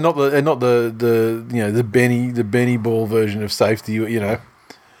 And not the Benny ball version of safety. Yeah.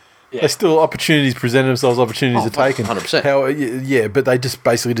 They still opportunities present themselves. Opportunities are taken. 100%. But they just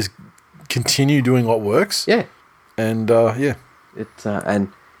basically just continue doing what works. Yeah, and It's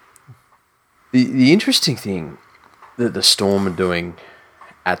and the interesting thing that the Storm are doing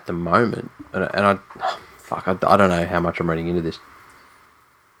at the moment, and I don't know how much I'm reading into this.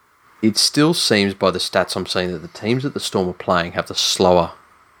 It still seems by the stats I'm seeing that the teams that the Storm are playing have the slower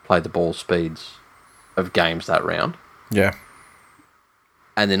play the ball speeds of games that round. Yeah.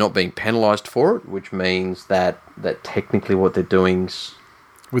 And they're not being penalised for it, which means that technically what they're doing's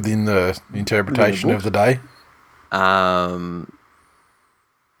within the interpretation of the day.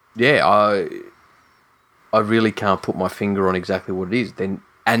 Yeah, I really can't put my finger on exactly what it is.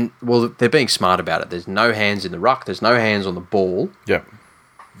 They're being smart about it. There's no hands in the ruck. There's no hands on the ball. Yep.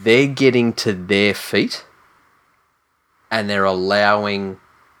 They're getting to their feet, and they're allowing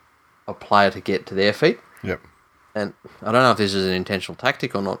a player to get to their feet. Yep. And I don't know if this is an intentional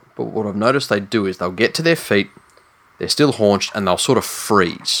tactic or not, but what I've noticed they do is they'll get to their feet, they're still haunched, and they'll sort of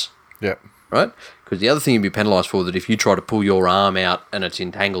freeze. Yep. Right? Because the other thing you'd be penalised for that if you try to pull your arm out and it's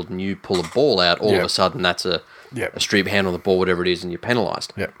entangled and you pull a ball out, all of a sudden that's a strip hand on the ball, whatever it is, and you're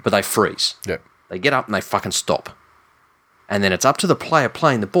penalised. Yep. But they freeze. Yep. They get up and they fucking stop. And then it's up to the player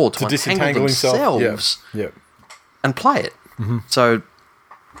playing the ball to untangle themselves and play it. Mm-hmm. So,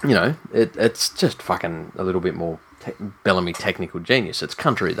 it's just fucking a little bit more Bellamy technical genius. It's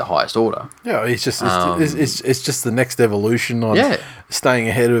country at the highest order. Yeah, it's just the next evolution on staying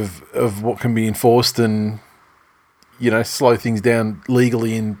ahead of what can be enforced and slow things down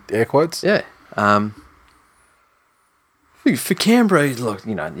legally in air quotes. Yeah. For Canberra, look,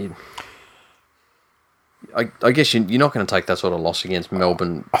 I guess you're not going to take that sort of loss against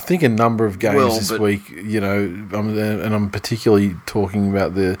Melbourne. I think a number of games this week, and I'm particularly talking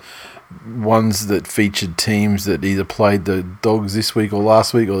about the ones that featured teams that either played the Dogs this week or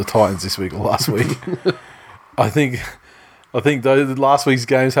last week or the Titans this week or last week. I think those last week's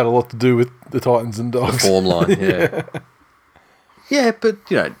games had a lot to do with the Titans and Dogs. The form line, yeah. Yeah, but,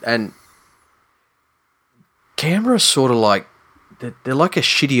 and Canberra's sort of like, they're like a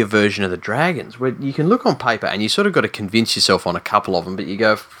shittier version of the Dragons, where you can look on paper and you sort of got to convince yourself on a couple of them, but you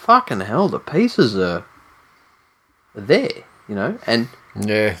go, fucking hell, the pieces are there, and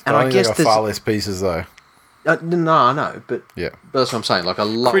yeah, and I guess there's far less pieces though. No, I know, but that's what I'm saying. Like a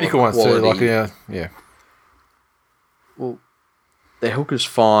lot critical of quality, ones too. Like yeah. Well, their hooker's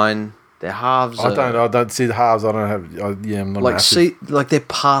fine. Their halves. I don't see the halves. I don't have. I'm not massive. They're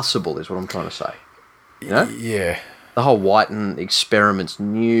passable, is what I'm trying to say. You know? Yeah. The whole Whiten experiment's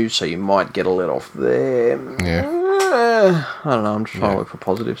new, so you might get a let off there. Yeah. I don't know. I'm just trying to look for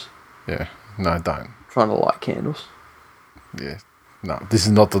positives. Yeah. No, don't. Trying to light candles. Yeah. No, this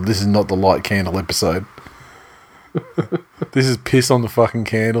is not the light candle episode. This is piss on the fucking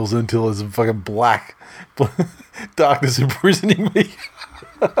candles until there's a fucking black darkness imprisoning me.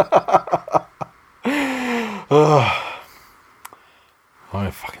 Oh, I'm in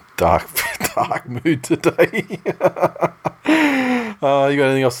a fucking dark mood today. You got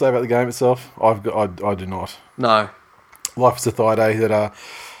anything else to say about the game itself? I do not. No. Life is a thigh day that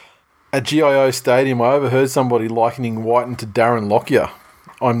at GIO Stadium, I overheard somebody likening Whiten to Darren Lockyer.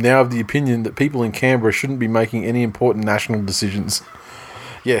 I'm now of the opinion that people in Canberra shouldn't be making any important national decisions.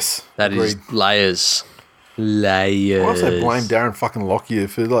 Yes, that agreed. Is layers. I also blame Darren fucking Lockyer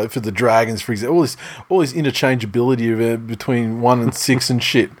for the Dragons, for example. All this interchangeability between 1 and 6 and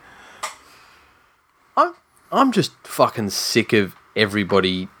shit. I'm just fucking sick of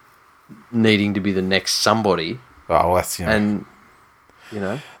everybody needing to be the next somebody. Oh, well, that's and. You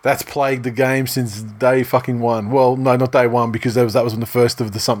know, that's plagued the game since day fucking 1. Well, no, not day 1 because that was when the first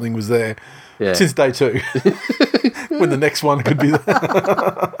of the something was there. Yeah. Since day 2, when the next one could be there.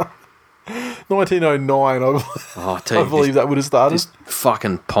 1909. I believe that would have started. This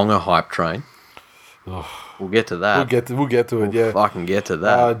fucking Ponga hype train. We'll get to that. We'll get to it. Yeah, fucking get to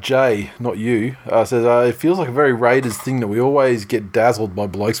that. Jay, not you, says it feels like a very Raiders thing that we always get dazzled by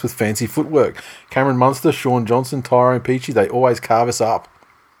blokes with fancy footwork. Cameron Munster, Sean Johnson, Tyrone Peachy, they always carve us up.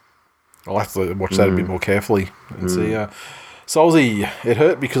 I'll have to watch that a bit more carefully and see. Solzy, it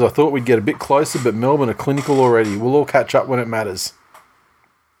hurt because I thought we'd get a bit closer, but Melbourne are clinical already. We'll all catch up when it matters.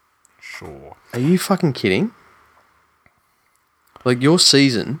 Sure. Are you fucking kidding? Like, your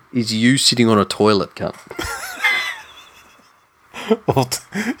season is you sitting on a toilet, cunt. Well,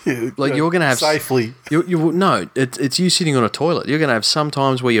 you're going to have... Safely. No, it's you sitting on a toilet. You're going to have some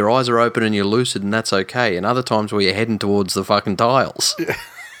times where your eyes are open and you're lucid and that's okay, and other times where you're heading towards the fucking tiles. Yeah.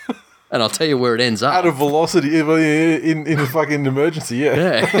 And I'll tell you where it ends up. Out of velocity in a fucking emergency,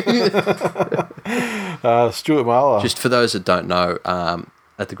 yeah. Stuart Marler. Just for those that don't know...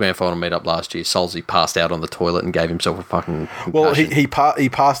 at the grand final meetup last year, Solzy passed out on the toilet and gave himself a fucking concussion. Well, he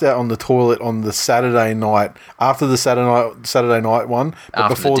passed out on the toilet on the Saturday night after the Saturday night one, but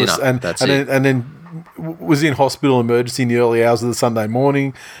after before the dinner, and then was in hospital emergency in the early hours of the Sunday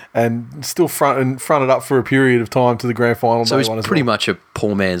morning, and still fronted up for a period of time to the grand final. So he's pretty much a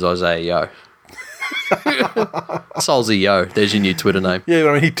poor man's Isaiah Yo. Solzy Yo, there's your new Twitter name. Yeah,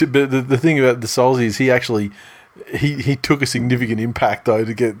 I mean, but the thing about the Solzy is he actually. He took a significant impact though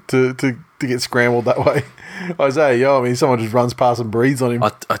to get scrambled that way. Isaiah Yo, I mean, someone just runs past and breathes on him.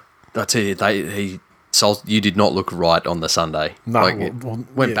 I tell you, you did not look right on the Sunday. No,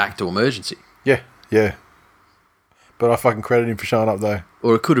 went back to emergency. Yeah. But I fucking credit him for showing up though.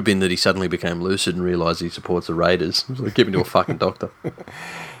 Or it could have been that he suddenly became lucid and realised he supports the Raiders. So keep him to a fucking doctor.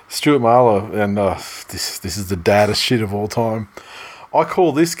 Stuart Marler, and this is the daddest shit of all time. I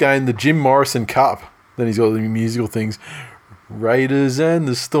call this game the Jim Morrison Cup. Then he's got the musical things. Raiders and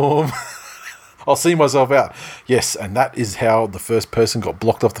the Storm. I'll see myself out. Yes, and that is how the first person got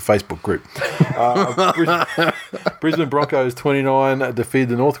blocked off the Facebook group. Brisbane Broncos 29 defeated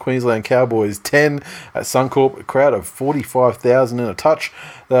the North Queensland Cowboys 10 at Suncorp. A crowd of 45,000 in a touch.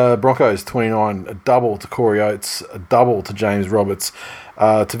 The Broncos 29, a double to Corey Oates, a double to James Roberts.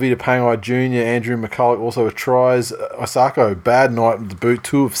 Tavita Pangai Jr., Andrew McCulloch also with tries. Osako, bad night with the boot,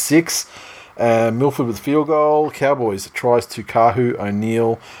 2 of 6. Milford with field goal. Cowboys tries to Kahu,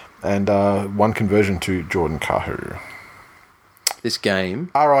 O'Neill, and 1 conversion to Jordan Kahu. This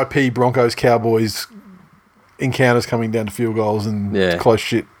game... R.I.P. Broncos Cowboys encounters coming down to field goals and close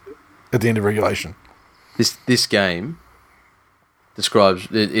shit at the end of regulation. This game describes...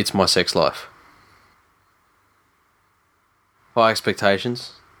 It's my sex life. High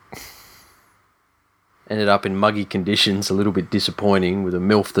expectations. Ended up in muggy conditions, a little bit disappointing, with a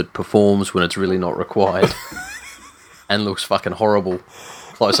MILF that performs when it's really not required and looks fucking horrible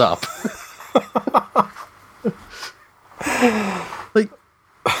close up. Like,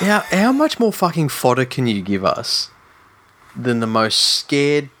 how much more fucking fodder can you give us than the most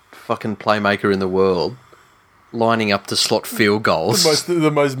scared fucking playmaker in the world lining up to slot field goals?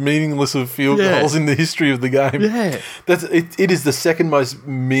 The most meaningless of field goals in the history of the game. Yeah. It is the second most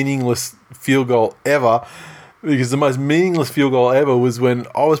meaningless field goal ever, because the most meaningless field goal ever was when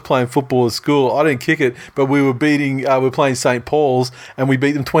I was playing football at school. I didn't kick it, but we were playing St. Paul's and we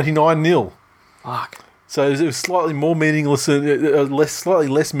beat them 29-0. Fuck. So it was slightly more meaningless and slightly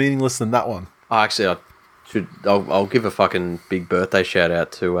less meaningless than that one. Actually, I'll give a fucking big birthday shout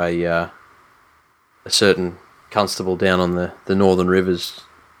out to a certain constable down on the Northern Rivers,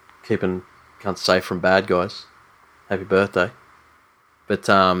 keeping cunts safe from bad guys. Happy birthday. But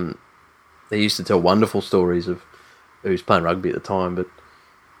they used to tell wonderful stories of who was playing rugby at the time, but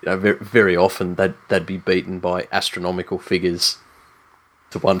very, very often they'd be beaten by astronomical figures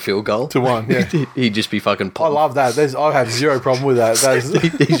to one field goal. To one, yeah. He'd just be fucking potting. I love that. I have zero problem with that.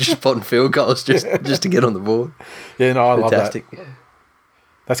 He's just potting field goals just to get on the board. Yeah, no, I Fantastic. love that.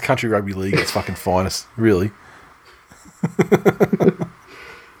 That's country rugby league at its fucking finest, really.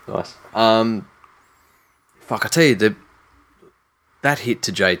 Nice. Fuck, I tell you, that hit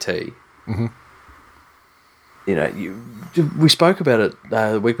to JT. Mm-hmm. We spoke about it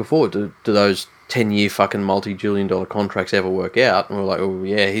the week before. Do those 10-year fucking multi-billion-dollar contracts ever work out? And we're like, oh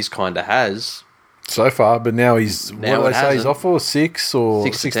yeah, he's kind of has so far, but now he's what do they say? He's off for 6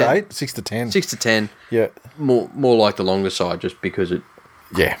 or 6 to 8, 6 to 10, 6 to 10. Yeah, more like the longer side, just because it.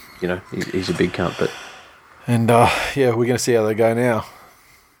 Yeah, he's a big cunt, but. And we're going to see how they go now.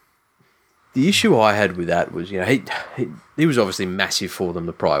 The issue I had with that was, he was obviously massive for them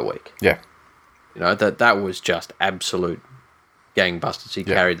the prior week. Yeah. That was just absolute gangbusters. He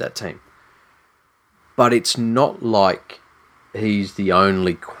carried that team. But it's not like he's the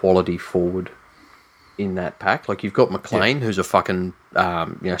only quality forward in that pack. Like, you've got McLean, who's a fucking,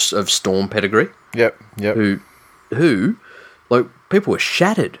 of Storm pedigree. Yep. Who, like, people were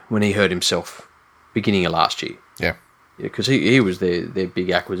shattered when he hurt himself beginning of last year. Yeah. Because he was their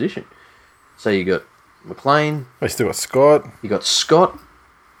big acquisition. So you got McLean. They still got Scott. You got Scott.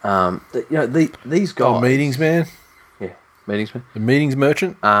 These guys. Oh, meetings man. Yeah, meetings man. The meetings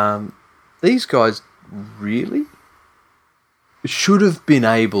merchant. These guys really should have been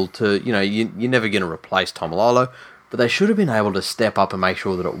able to. You're never going to replace TWiL, but they should have been able to step up and make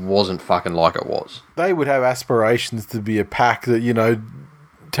sure that it wasn't fucking like it was. They would have aspirations to be a pack that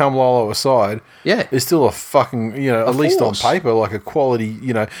TWiL aside, is still a fucking, at least force. on paper, like a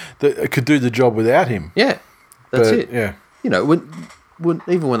quality, that could do the job without him. Yeah, that's it. Yeah.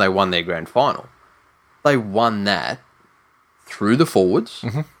 Even when they won their grand final, they won that through the forwards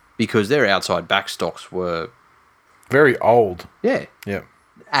because their outside backstocks were very old. Yeah. Yeah.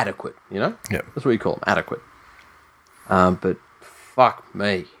 Adequate, Yeah. That's what you call them, adequate. But fuck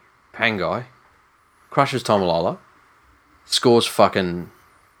me. Pangai crushes Tomololo, scores fucking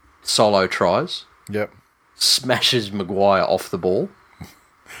solo tries. Yep. Smashes Maguire off the ball.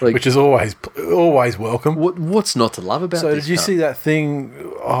 Which is always welcome. What's not to love about this? So did you see that thing?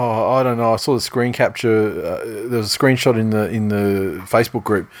 Oh, I don't know. I saw the screen capture. There was a screenshot in the Facebook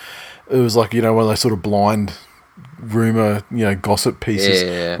group. It was like, one of those sort of blind rumor, gossip pieces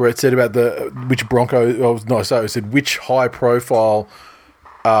where it said about which Bronco. It said which high profile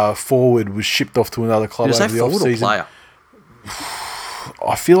forward was shipped off to another club over the off season. Player?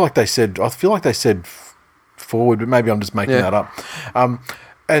 I feel like they said forward, but maybe I'm just making that up.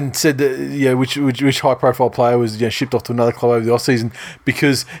 And said that which high profile player was shipped off to another club over the off season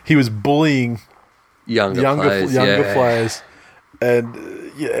because he was bullying younger players. And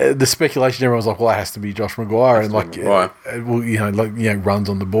the speculation, everyone was like, well, that has to be Josh Maguire. Runs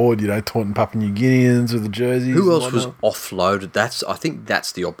on the board, taunting Papua New Guineans with the jerseys. Who else was offloaded? I think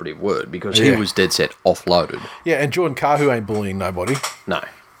that's the operative word because he was dead set offloaded. Yeah, and Jordan Kahu ain't bullying nobody. No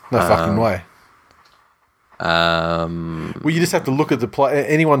fucking way. Well, you just have to look at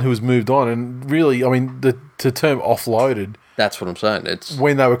anyone who has moved on, and really, I mean, the term offloaded. That's what I'm saying. It's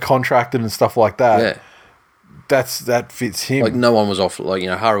when they were contracted and stuff like that. Yeah, that fits him. Like no one was off. Like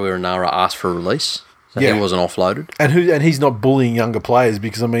Haruira Nara asked for a release, so he wasn't offloaded. And he's not bullying younger players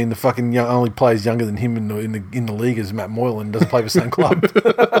because I mean the fucking only players younger than him in the league is Matt Moylan. Doesn't play for the same club.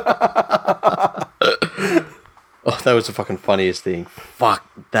 Oh, that was the fucking funniest thing. Fuck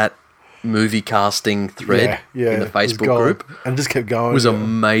that. Movie casting thread in the Facebook group and just kept going. It was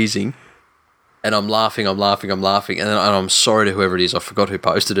amazing. And I'm laughing, and I'm sorry to whoever it is, I forgot who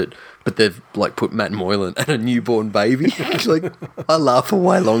posted it, but they've like put Matt Moylan and a newborn baby. Like I laughed for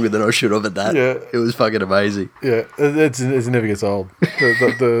way longer than I should have at that. Yeah. It was fucking amazing. Yeah, it never gets old.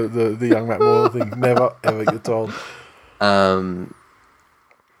 The young Matt Moylan thing never ever gets old.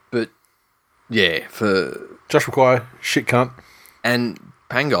 But yeah, for Josh McGuire, shit cunt. And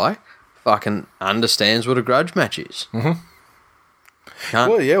Pangai fucking understands what a grudge match is. Mm-hmm.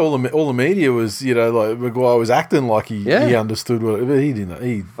 Well, yeah, all the media was, like Maguire was acting like he understood what, but he didn't.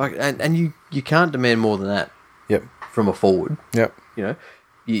 And you can't demand more than that. Yep. From a forward. Yep.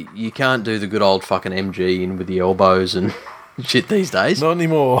 You can't do the good old fucking MG in with the elbows and shit these days. Not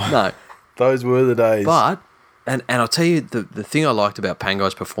anymore. No. Those were the days. But, and I'll tell you, the thing I liked about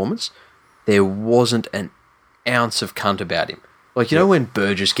Pangai's performance, there wasn't an ounce of cunt about him. Like, you know when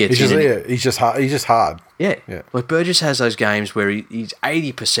Burgess gets he's just hard. He's just hard. Yeah. Yeah. Like, Burgess has those games where he's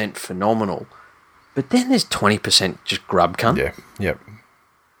 80% phenomenal, but then there's 20% just grub cunt. Yeah, yep.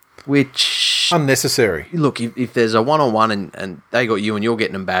 Which... Unnecessary. Look, if there's a one-on-one and they got you and you're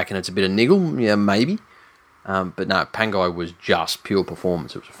getting them back and it's a bit of niggle, yeah, maybe. But no, Pangai was just pure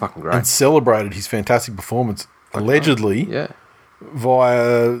performance. It was fucking great. And celebrated his fantastic performance, allegedly,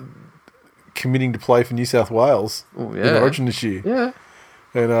 via committing to play for New South Wales in Origin this year. Yeah.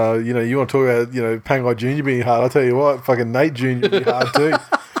 And, you want to talk about, Pangai Jr. being hard. I'll tell you what, fucking Nate Jr. being hard too.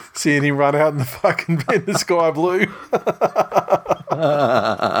 Seeing him run out in the sky blue.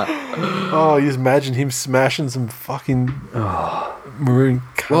 Oh, you just imagine him smashing some fucking maroon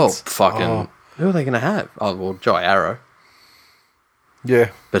cunts. Well, fucking... Who are they going to have? Oh, well, Jai Arrow.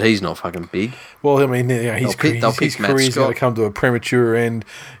 Yeah. But he's not fucking big. Well, I mean, his career's going to come to a premature end,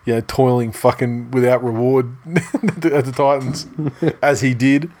 toiling fucking without reward at the Titans, as he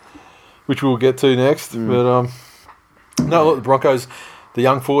did, which we'll get to next. But, no, look, the Broncos, the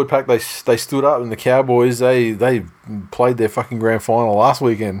young forward pack, they stood up, and the Cowboys, they played their fucking grand final last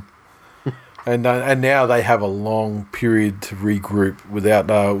weekend. And now they have a long period to regroup without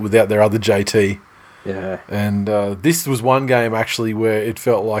their other JT. Yeah. And this was one game, actually, where it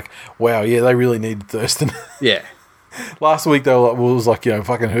felt like, wow, yeah, they really needed Thurston. Yeah. Last week, they were like, well, it was like,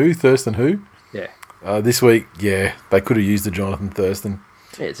 fucking who? Thurston who? Yeah. This week, yeah, they could have used the Jonathan Thurston.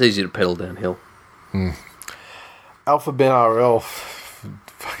 Yeah, it's easy to pedal downhill. Alpha Ben RL,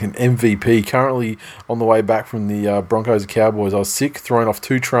 fucking MVP, currently on the way back from the Broncos and Cowboys. I was sick, thrown off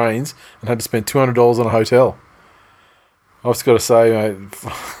 2 trains, and had to spend $200 on a hotel. I've just got to say,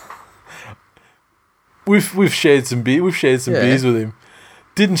 mate, we've shared some beers with him.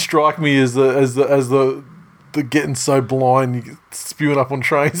 Didn't strike me as the getting so blind, spewing up on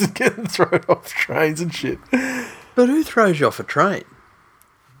trains and getting thrown off trains and shit. But who throws you off a train?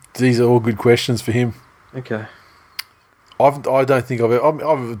 These are all good questions for him. Okay. I don't think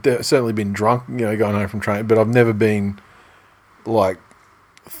I've certainly been drunk, going home from train, but I've never been like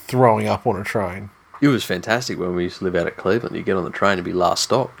throwing up on a train. It was fantastic when we used to live out at Cleveland. You get on the train and be last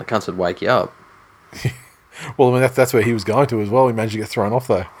stop. The cunts would wake you up. Well, I mean that's where he was going to as well. He managed to get thrown off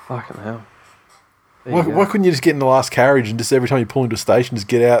though. Fucking hell. Why couldn't you just get in the last carriage and just every time you pull into a station, just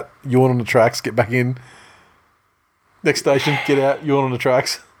get out, yawn on the tracks, get back in. Next station, get out, yawn on the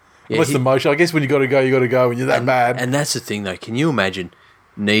tracks. Yeah, unless the motion. I guess when you got to go when you're that bad. And that's the thing, though. Can you imagine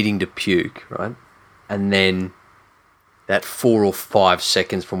needing to puke, right? And then that 4 or 5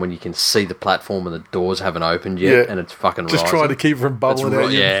 seconds from when you can see the platform and the doors haven't opened yet, and it's fucking just rising. Trying to keep it from bubbling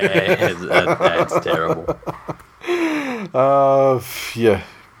out. Yeah, that's terrible. Yeah.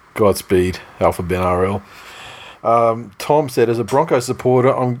 Godspeed, Alpha Ben RL. Tom said, as a Broncos supporter,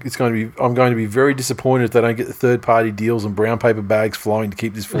 I'm going to be very disappointed if they don't get the third-party deals and brown paper bags flowing to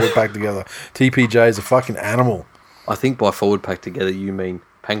keep this forward pack together. TPJ is a fucking animal. I think by forward pack together you mean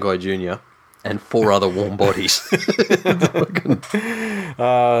Pangai Jr. and 4 other warm bodies.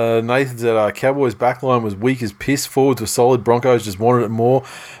 Nathan said, Cowboys' backline was weak as piss. Forwards were solid. Broncos just wanted it more.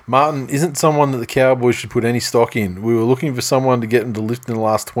 Martin isn't someone that the Cowboys should put any stock in. We were looking for someone to get them to lift in the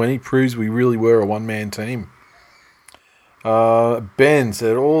last 20. Proves we really were a one-man team. Ben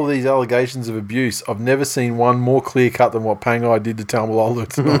said, all these allegations of abuse, I've never seen one more clear-cut than what Pangai did to Taumalola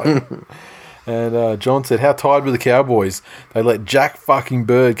tonight. And John said, how tired were the Cowboys? They let Jack fucking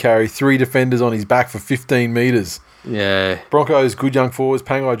Bird carry 3 defenders on his back for 15 metres. Yeah. Broncos, good young forwards,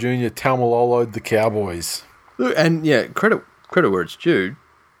 Pangai Jr., Taumalola, the Cowboys. Look, and yeah, credit where it's due.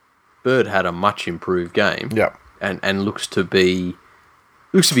 Bird had a much improved game. Yeah. And looks to be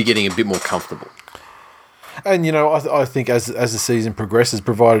getting a bit more comfortable. And, I think as the season progresses,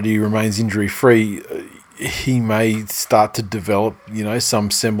 provided he remains injury-free, he may start to develop,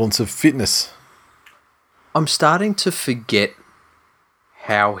 some semblance of fitness. I'm starting to forget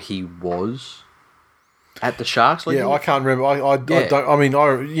how he was at the Sharks. Like, I can't remember. I don't. I mean,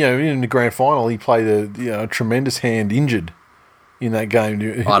 in the grand final, he played a tremendous hand injured in that game.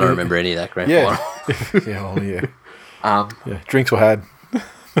 I don't remember any of that grand final. Yeah. Drinks were had.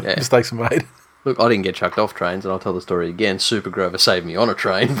 Mistakes were made. Look, I didn't get chucked off trains, and I'll tell the story again. Super Grover saved me on a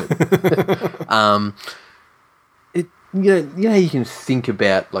train. But, you can think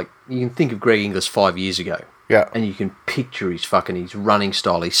about, you can think of Greg Inglis 5 years ago. Yeah. And you can picture his running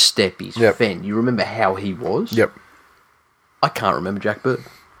style, his step, his fend. You remember how he was? Yep. I can't remember Jack Bird.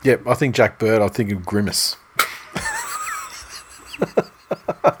 Yep, I think Jack Bird, I think of Grimace.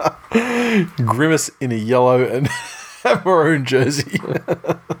 Grimace in a yellow and maroon jersey.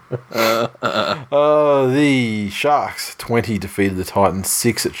 Sharks 20 defeated the Titans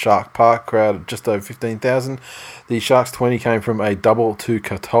 6 at Shark Park, crowd at just over 15,000. The Sharks 20 came from a double to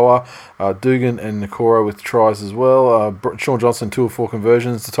Katoa, Dugan and Nakora with tries as well. Sean Johnson 2 of 4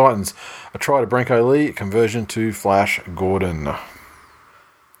 conversions. The Titans a try to Branko Lee, a conversion to Flash Gordon.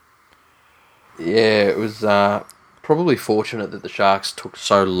 Yeah, it was probably fortunate that the Sharks took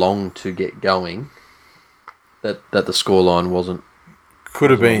so long to get going that the scoreline wasn't.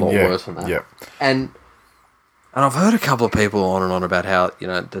 Could have been, a lot yeah. worse than that. Yeah. And I've heard a couple of people on and on about how, you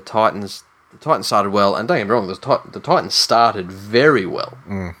know, the Titans started well, and don't get me wrong, the Titans started very well.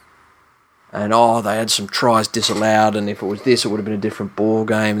 Mm. And they had some tries disallowed, and if it was this, it would have been a different ball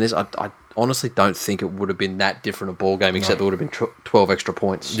game. I honestly don't think it would have been that different a ball game, except there would have been 12 extra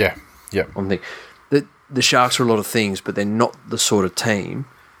points. Yeah, yeah. The Sharks are a lot of things, but they're not the sort of team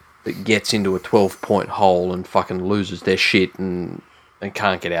that gets into a 12-point hole and fucking loses their shit and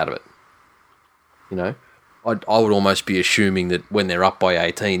can't get out of it. You know? I would almost be assuming that when they're up by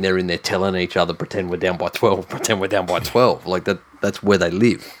 18, they're in there telling each other, pretend we're down by 12, pretend we're down by 12. Like, that's where they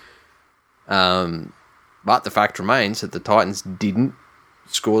live. But the fact remains that the Titans didn't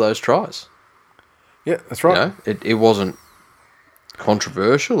score those tries. Yeah, that's right. You know? It wasn't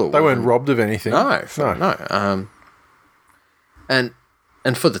controversial. They weren't robbed of anything. No. And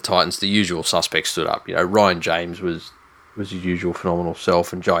for the Titans, the usual suspects stood up. You know, Ryan James was his usual phenomenal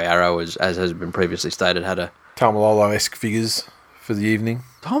self, and Jai Arrow, as has been previously stated, had a Tamalolo-esque figures for the evening.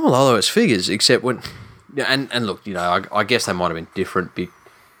 Tamalolo-esque figures, except when... And look, you know, I guess they might have been different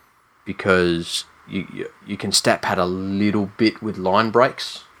because you can stat pad a little bit with line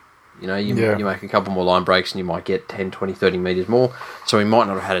breaks. You know, you make a couple more line breaks and you might get 10, 20, 30 metres more. So he might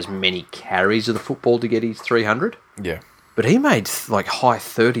not have had as many carries of the football to get his 300. Yeah. But he made like high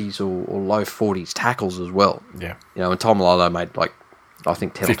 30s or low 40s tackles as well. Yeah. You know, and Tom Lolo made like, I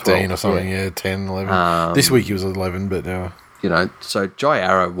think 10 15 or 12. or something, yeah 10, 11. This week he was 11, but... You know, so Jai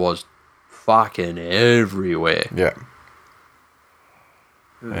Arrow was fucking everywhere. Yeah.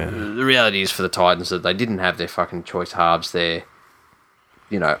 The reality is for the Titans that they didn't have their fucking choice halves there.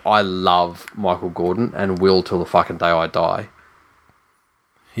 You know, I love Michael Gordon and will till the fucking day I die.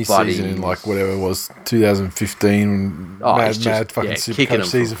 His season in like whatever it was 2015, mad fucking super coach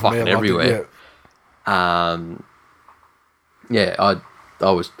season for fucking everywhere. I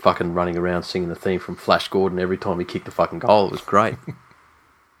was fucking running around singing the theme from Flash Gordon every time he kicked the fucking goal. It was great.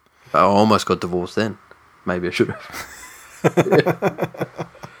 I almost got divorced then. Maybe I should have.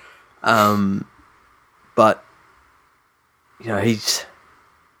 But you know, he's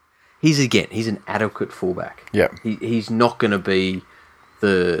an adequate fullback. Yeah, he's not going to be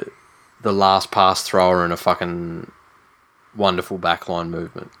the last pass thrower in a fucking wonderful backline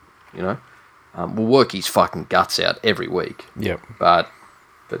movement. You know, we'll work his fucking guts out every week. Yeah, but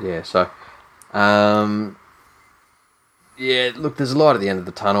yeah, so yeah. Look, there's a light at the end of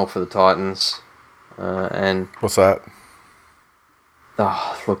the tunnel for the Titans, and what's that?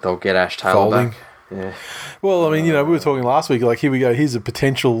 Oh, look, they'll get Ash Taylor Folding. back. Yeah. Well, I mean, you know, we were talking last week. Like, here we go. Here's a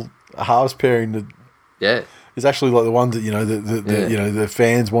potential halves pairing that. Yeah. Is actually like the ones that, you know, the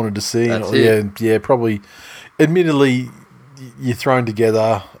fans wanted to see. That's it. Yeah, probably. Admittedly, you're thrown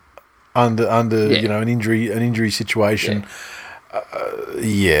together under you know, an injury situation.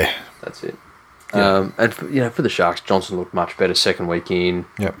 Yeah. That's it. Yeah. And for, you know, for the Sharks, Johnson looked much better second week in.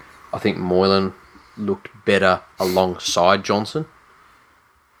 Yep. I think Moylan looked better alongside Johnson.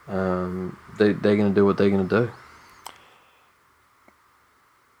 They're going to do what they're going to do.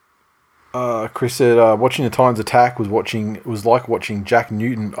 Chris said, watching the Titans attack was like watching Jack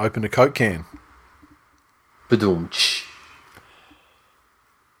Newton open a Coke can. Ba-doom-tsh.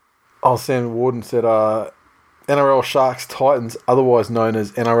 Sam Warden said, NRL Sharks Titans, otherwise known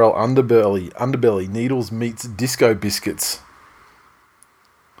as NRL Underbelly, Needles meets Disco Biscuits.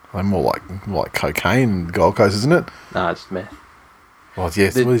 They're more like cocaine in Gold Coast, isn't it? No, it's meth. Well,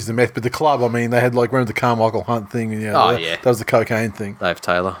 yes, it was the meth, but the club, I mean, they had like, remember the Carmichael Hunt thing? And, that was the cocaine thing. Dave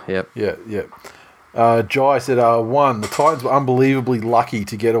Taylor, yep. Yeah. Jai said, 1, the Titans were unbelievably lucky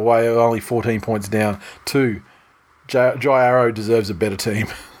to get away only 14 points down. 2, Jai Arrow deserves a better team.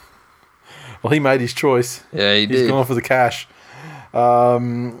 Well, he made his choice. Yeah, he did. He's gone for the cash.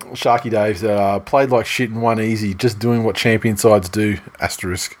 Sharky Dave said, played like shit and won easy, just doing what champion sides do,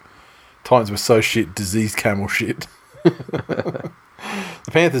 asterisk. Titans were so shit, diseased camel shit.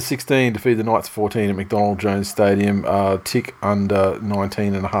 The Panthers 16 defeated the Knights 14 at McDonald Jones Stadium, tick under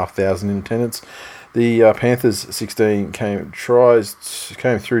 19,500 in attendance. The Panthers 16 came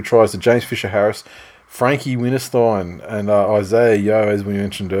through tries to James Fisher-Harris, Frankie Winterstein, and Isaiah Yeo, as we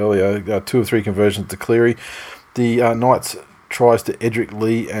mentioned earlier, 2 of 3 conversions to Cleary. The Knights tries to Edric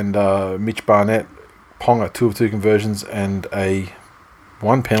Lee and Mitch Barnett Ponga, 2 of 2 conversions and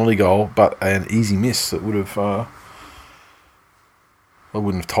one penalty goal, but an easy miss that would have... I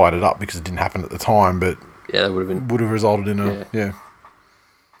wouldn't have tied it up because it didn't happen at the time, but yeah, that would have resulted in a... Yeah.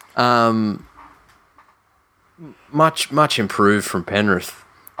 Much improved from Penrith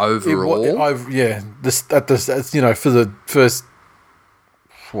overall. For the first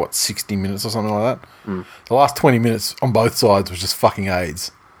 60 minutes or something like that. The last 20 minutes on both sides was just fucking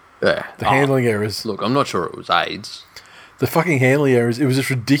AIDS. Yeah, the handling errors. Look, I'm not sure it was AIDS. The fucking handling errors. It was just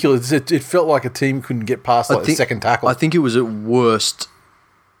ridiculous. It felt like a team couldn't get past the second tackle. I think it was at worst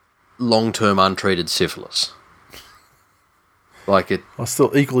long-term untreated syphilis. Like it. Well,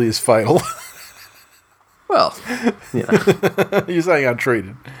 still equally as fatal. Well, You're saying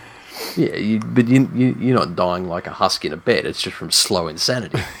untreated. Yeah, but you're not dying like a husk in a bed. It's just from slow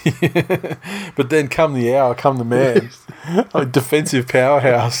insanity. But then come the man, a defensive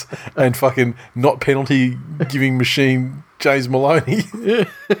powerhouse and fucking not penalty giving machine James Maloney.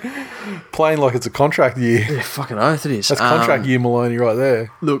 Playing like it's a contract year. Yeah, fucking oath it is. That's contract year Maloney right there.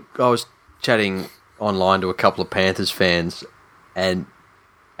 Look, I was chatting online to a couple of Panthers fans and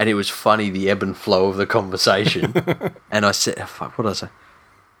it was funny the ebb and flow of the conversation. And I said, what did I say?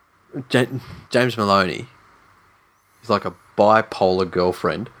 James Maloney is like a bipolar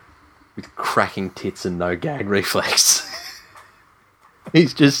girlfriend with cracking tits and no gag reflex.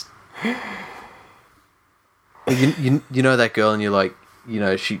 He's just... You know that girl and you're like,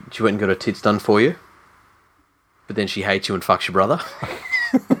 she went and got her tits done for you, but then she hates you and fucks your brother.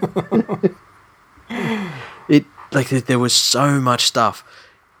 There was so much stuff.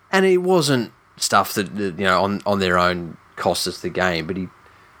 And it wasn't stuff that, on their own cost us the game, but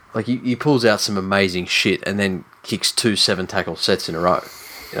he pulls out some amazing shit and then kicks 2 7-tackle sets in a row.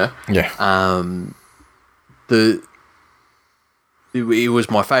 Yeah. It was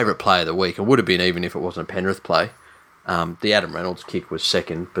my favourite play of the week. It would have been even if it wasn't a Penrith play. The Adam Reynolds kick was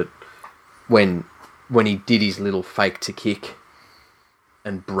second, but when he did his little fake to kick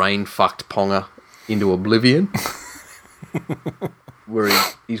and brain fucked Ponga into oblivion, where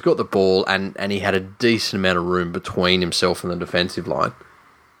he's got the ball and he had a decent amount of room between himself and the defensive line,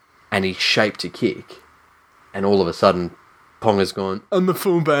 and he shaped a kick, and all of a sudden Ponga's gone, I'm the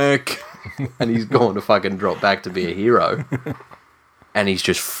fullback, and he's gone to fucking drop back to be a hero, and he's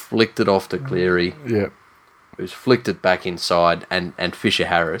just flicked it off to Cleary. Yeah, who's flicked it back inside, and Fisher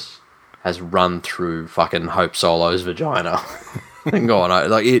Harris has run through fucking Hope Solo's vagina and gone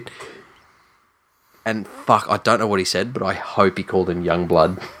like it. And fuck, I don't know what he said, but I hope he called him young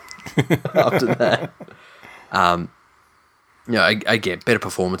blood after that. Again, better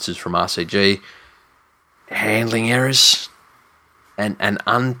performances from RCG, handling errors, and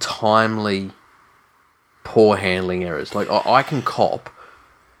untimely poor handling errors. Like I can cop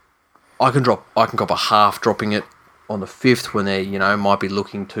a half dropping it on the 5th when they might be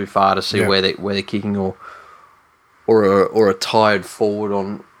looking too far to see where they're kicking, or a tired forward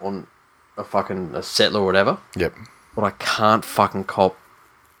on a settler or whatever. Yep. What I can't fucking cop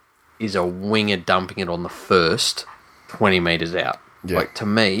is a winger dumping it on the first 20 metres out. Yep. Like, to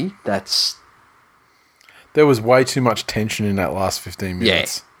me, that's... There was way too much tension in that last 15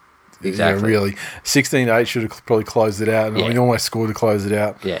 minutes. Yeah, exactly. Really. 16-8 should have probably closed it out. And he almost scored to close it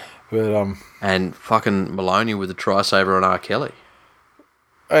out. Yeah. But, and fucking Maloney with the try saver on R. Kelly.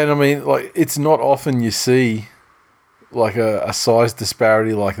 And, I mean, like, it's not often you see... like a size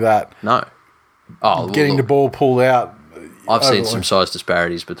disparity like that. No. Oh, getting the ball pulled out. I've seen some size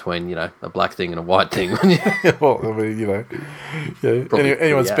disparities between, a black thing and a white thing. Well, I mean,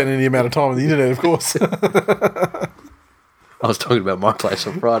 anyone spending any amount of time on the internet, of course. I was talking about my place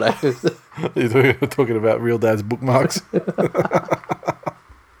on Friday. You're talking about Real Dad's bookmarks.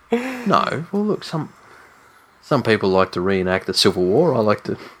 No. Well, look, some people like to reenact the Civil War. I like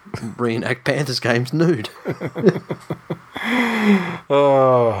to reenact Panthers games nude.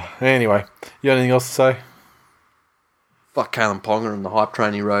 Anyway, you got anything else to say? Fuck Kalen Ponga and the hype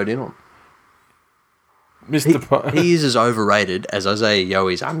train he rode in on. He is as overrated as Isaiah Yeo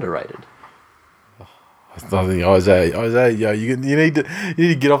is underrated. I think Isaiah Yeo. You need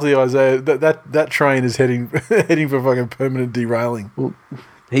to get off the Isaiah. That train is heading for fucking permanent derailing. Well,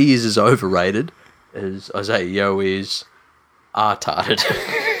 he is as overrated as Isaiah Yeo is retarded.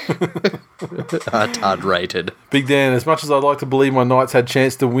 Retard rated. Big Dan, as much as I'd like to believe my Knights had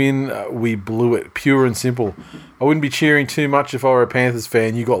chance to win, we blew it. Pure and simple. I wouldn't be cheering too much if I were a Panthers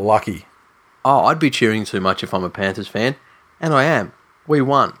fan. You got lucky. Oh, I'd be cheering too much if I'm a Panthers fan. And I am. We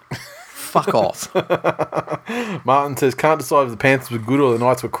won. Fuck off. Martin says, can't decide if the Panthers were good or the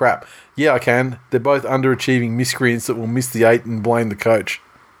Knights were crap. Yeah, I can. They're both underachieving miscreants that will miss the 8 and blame the coach.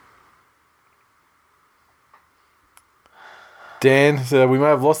 Dan, so we may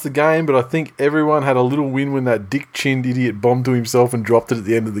have lost the game, but I think everyone had a little win when that dick-chinned idiot bombed to himself and dropped it at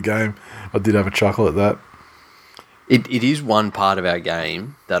the end of the game. I did have a chuckle at that. It is one part of our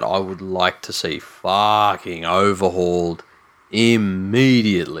game that I would like to see fucking overhauled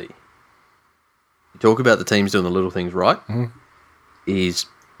immediately. You talk about the teams doing the little things right. Mm-hmm. Is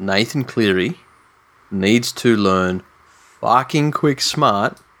Nathan Cleary needs to learn fucking quick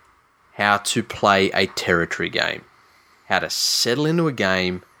smart how to play a territory game. How to settle into a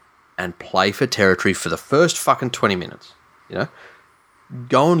game and play for territory for the first fucking 20 minutes. You know?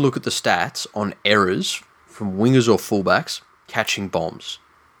 Go and look at the stats on errors from wingers or fullbacks catching bombs.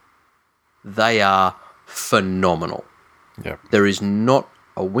 They are phenomenal. Yep. There is not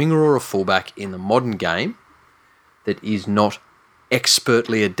a winger or a fullback in the modern game that is not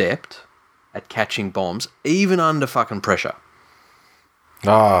expertly adept at catching bombs, even under fucking pressure.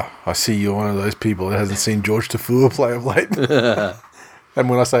 Ah, I see you're one of those people that hasn't seen George Tafua play of late. And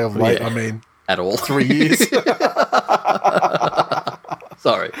when I say of late, Yeah. I mean... At all. 3 years.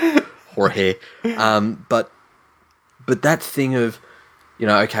 Sorry. Jorge. But that thing of, you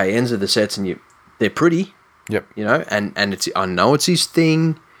know, okay, ends of the sets and they're pretty. Yep. You know, and it's, I know it's his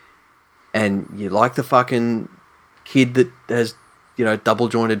thing, and you like the fucking kid that has, you know, double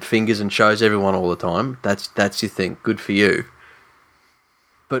jointed fingers and shows everyone all the time. That's your thing. Good for you.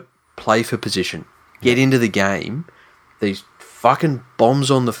 But play for position. Get into the game. These fucking bombs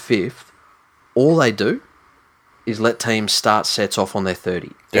on the fifth, all they do is let teams start sets off on their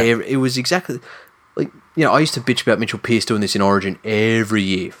 30. Yeah. It was exactly... Like, you know, I used to bitch about Mitchell Pearce doing this in Origin every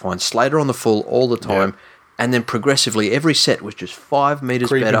year. Find Slater on the full all the time. Yeah. And then progressively, every set was just 5 metres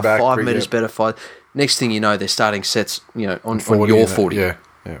Creeping better, back, 5 metres yep. better, 5... Next thing you know, they're starting sets, you know, on 40 your and 40. Yeah.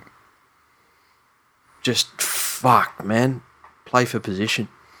 Just, fuck, man. Play for position.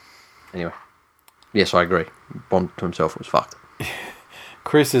 Anyway. Yes, I agree. Bomb to himself was fucked.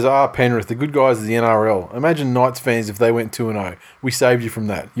 Chris says, Penrith, the good guys of the NRL. Imagine Knights fans if they went 2-0. We saved you from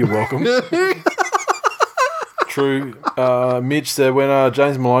that. You're welcome. True. Mitch said, when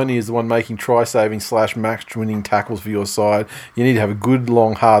James Maloney is the one making try-saving / match-winning tackles for your side, you need to have a good,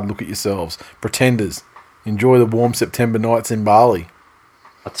 long, hard look at yourselves. Pretenders. Enjoy the warm September nights in Bali.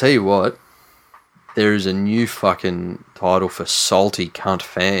 I'll tell you what. There is a new fucking title for salty cunt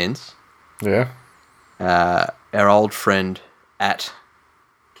fans. Yeah. Our old friend at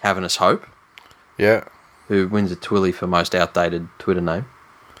Cavernous Hope, Yeah. who wins a TWiL for most outdated Twitter name.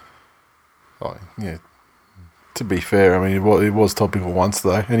 Oh, yeah. To be fair, I mean, it was topical once,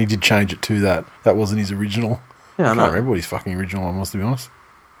 though, and he did change it to that. That wasn't his original. Yeah, I can't know. remember what his fucking original one was, to be honest.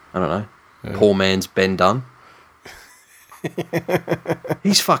 I don't know. Yeah. Poor man's Ben Dunn.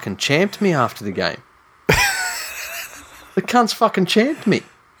 He's fucking champed me after the game. The cunt's fucking champed me.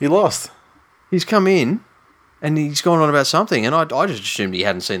 He lost. He's come in and he's gone on about something, and I just assumed he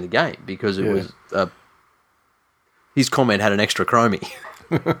hadn't seen the game because it was his comment had an extra chromie.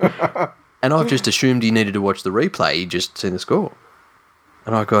 And I've just assumed he needed to watch the replay. He'd just seen the score.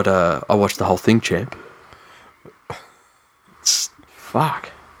 And I watched the whole thing, champ. Fuck.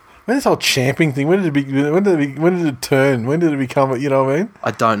 When this whole champing thing, when did it turn? When did it become, you know what I mean?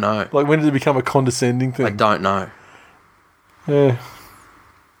 I don't know. Like, when did it become a condescending thing? I don't know. Yeah.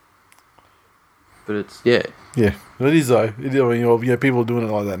 But it's, yeah. Yeah, it is, though. I mean, people are doing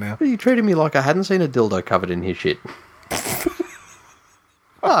it like that now. But he treated me like I hadn't seen a dildo covered in his shit.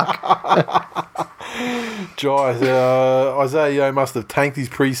 Guys, Isaiah Yeo must have tanked his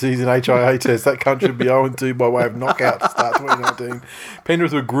pre-season HIA test. That cunt should be 0-2 by way of knockout to start 2019.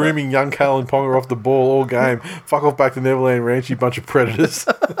 Penrith were grooming young Kalen Ponga off the ball all game. Fuck off back to Neverland Ranch, you bunch of predators.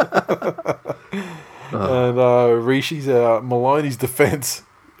 And Rishi's Maloney's defence,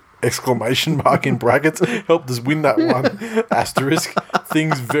 exclamation mark in brackets, helped us win that one. Asterisk.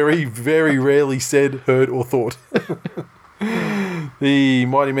 Things very, very rarely said, heard or thought. The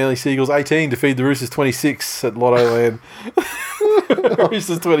Mighty Manly Seagulls 18 defeat the Roosters 26 at Lotto Land.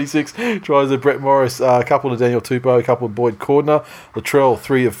 Roosters 26 tries of Brett Morris, a couple to Daniel Tupou, a couple of Boyd Cordner. Latrell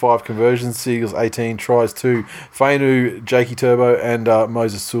 3 of 5 conversions. Seagulls 18 tries to Flanno, Jakey Turbo, and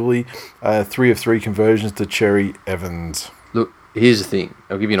Moses Sully. 3 of 3 conversions to Cherry Evans. Look, here's the thing.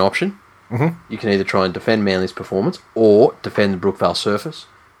 I'll give you an option. Mm-hmm. You can either try and defend Manly's performance or defend the Brookvale surface,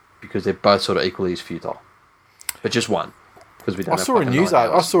 because they're both sort of equally as futile. But just one. Because we don't I saw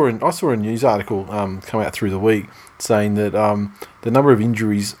a news article come out through the week saying that the number of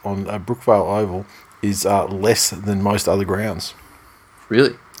injuries on Brookvale Oval is less than most other grounds.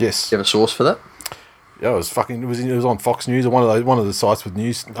 Really? Yes. Do you have a source for that? Yeah, it was on Fox News or one of the sites with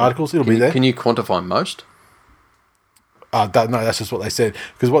news articles. It'll be there. Can you quantify most? No, that's just what they said.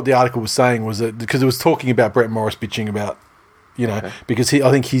 Because what the article was saying was that because it was talking about Brett Morris bitching about because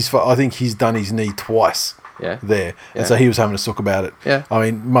I think he's done his knee twice. Yeah. There, and so he was having a sook about it. Yeah. I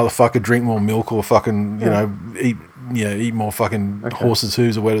mean, motherfucker, drink more milk or fucking, eat more fucking horses'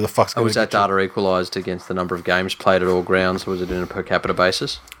 hooves or whatever the fuck's going on. Was that data equalised against the number of games played at all grounds, or was it in a per capita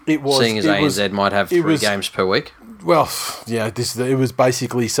basis? It was. Seeing as ANZ might have 3 games per week. Well, yeah, it was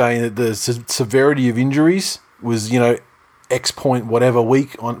basically saying that the severity of injuries was, X point whatever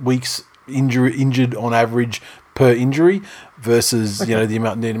weeks injured on average per injury versus the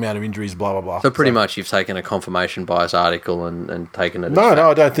amount of injuries, blah blah blah. So pretty much you've taken a confirmation bias article and taken it. No,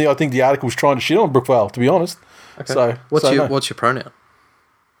 I don't think. I think the article was trying to shit on Brookvale, to be honest. Okay. So what's your pronoun?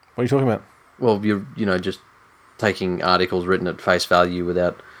 What are you talking about? Well, you're just taking articles written at face value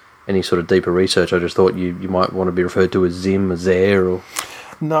without any sort of deeper research. I just thought you might want to be referred to as Zim, as Zare, or.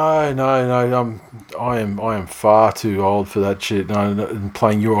 No. I am far too old for that shit. No,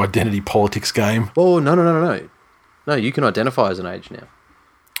 playing your identity politics game. Oh no. No, you can identify as an age now.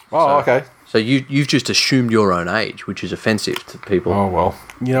 Oh, okay. So you've just assumed your own age, which is offensive to people. Oh well.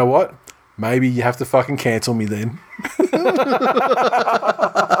 You know what? Maybe you have to fucking cancel me then.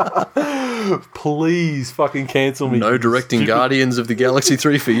 Please fucking cancel me. No directing Guardians of the Galaxy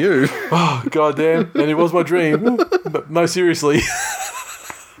 3 for you. Oh, goddamn. And it was my dream. But no, seriously.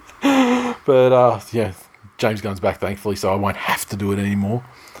 But, James Gunn's back, thankfully, so I won't have to do it anymore.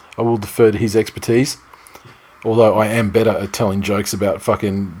 I will defer to his expertise. Although I am better at telling jokes about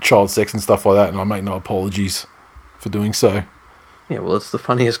fucking child sex and stuff like that, and I make no apologies for doing so. Yeah, well, it's the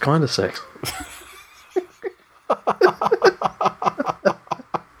funniest kind of sex.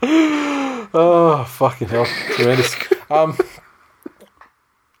 Oh, fucking hell. Tremendous.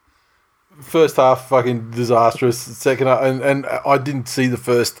 First half, fucking disastrous. Second half, and I didn't see the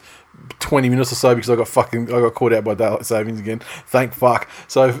first 20 minutes or so because I got caught out by daylight savings again. Thank fuck.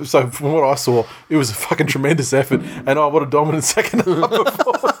 So from what I saw, it was a fucking tremendous effort, and what a dominant second half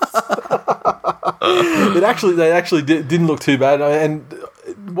performance. They actually didn't look too bad, and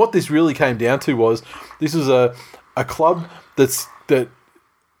what this really came down to was this was a club that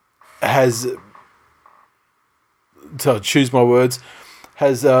has, to choose my words,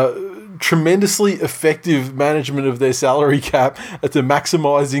 has tremendously effective management of their salary cap at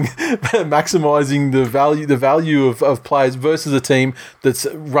maximising the value of players versus a team that's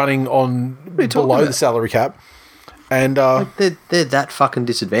running on below the salary cap. And they're that fucking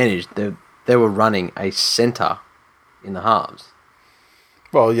disadvantaged. They were running a centre in the halves.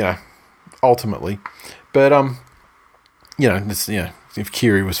 Well, ultimately, but if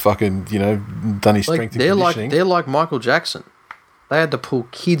Kiri was fucking done his strength and conditioning, they're like Michael Jackson. They had to pull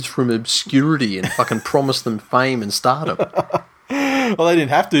kids from obscurity and fucking promise them fame and stardom. Well, they didn't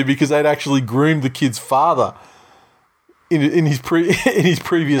have to because they'd actually groomed the kid's father in his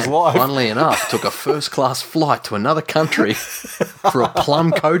previous life. Funnily enough, took a first-class flight to another country for a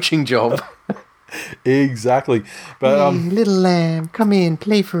plum coaching job. Exactly. But hey, little lamb, come in,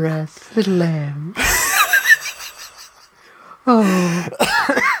 play for us, little lamb. Oh,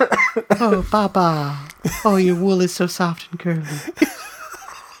 Baba. Oh, your wool is so soft and curly.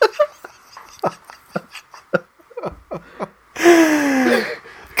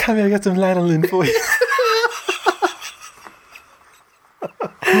 Come here, I got some lanolin for you.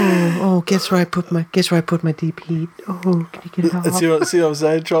 Oh, guess where I put my deep heat. Oh, can you get it off? See what I'm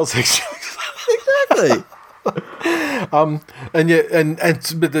saying? Child sex jokes. Exactly. But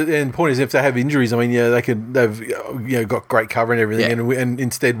the point is, if they have injuries, I mean, they've got great cover and everything, and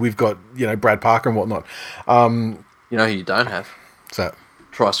instead we've got Brad Parker and whatnot. You know who you don't have? What's that?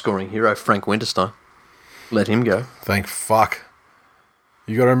 Try scoring hero Frank Winterstein. Let him go. Thank fuck.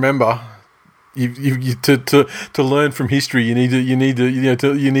 You got to remember, to learn from history, you need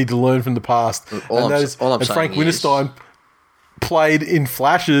to learn from the past. All I'm saying Frank Winterstein played in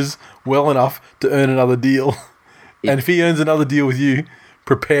flashes well enough to earn another deal. And if he earns another deal with you,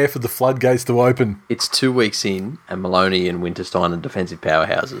 prepare for the floodgates to open. It's 2 weeks in, and Maloney and Winterstein are defensive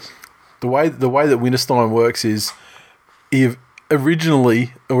powerhouses. The way that Winterstein works is,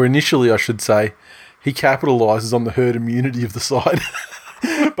 initially, I should say, he capitalises on the herd immunity of the side.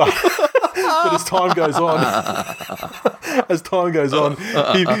 but as time goes on,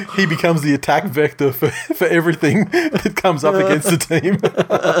 he becomes the attack vector for everything that comes up against the team.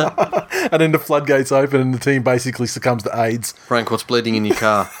 And then the floodgates open and the team basically succumbs to AIDS. Frank, what's bleeding in your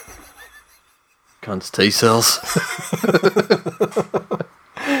car? Cunts T-cells.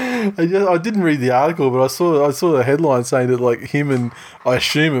 I didn't read the article, but I saw the headline saying that him and I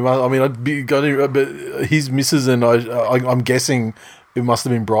assume but his missus and I'm guessing it must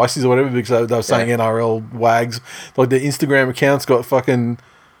have been Bryce's or whatever because they were saying NRL wags. Their Instagram accounts got fucking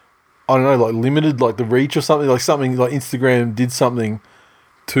I don't know, like limited, like the reach or something, like Instagram did something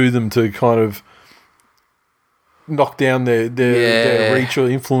to them to kind of knock down their reach or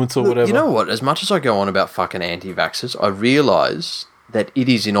influence or whatever. You know what? As much as I go on about fucking anti-vaxxers, I realise that it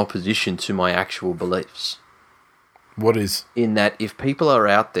is in opposition to my actual beliefs. What is? In that if people are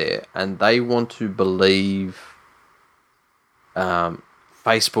out there and they want to believe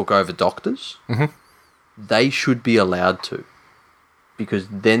Facebook over doctors, they should be allowed to. Because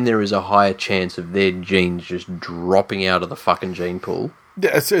then there is a higher chance of their genes just dropping out of the fucking gene pool.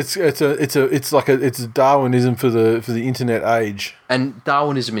 Yeah, it's Darwinism for the internet age. And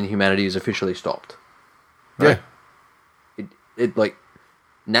Darwinism in humanity is officially stopped. Right? Yeah. It like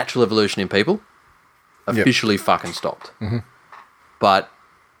natural evolution in people officially fucking stopped. But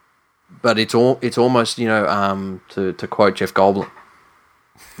it's almost, you know, to quote Jeff Goldblum,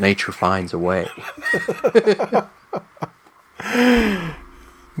 nature finds a way.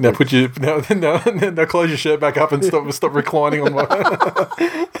 Now now close your shirt back up and stop reclining on my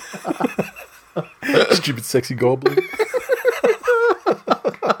stupid sexy goblin.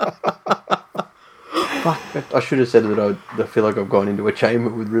 Fuck! I should have said that I feel like I've gone into a chamber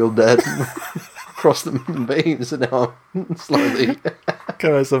with real dad across the beams, and now I'm slowly.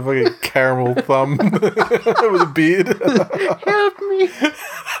 Kind of some fucking caramel thumb with a beard. Help me!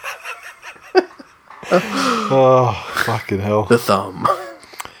 Oh, fucking hell! The thumb.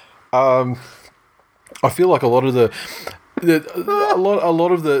 I feel like a lot of the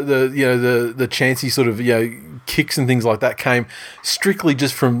you know the chancy sort of, you know, kicks and things like that came strictly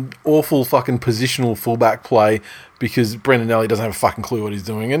just from awful fucking positional fullback play, because Brendan Elliott doesn't have a fucking clue what he's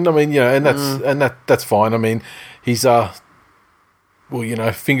doing, and I mean, you know, and that's fine. I mean, he's well, you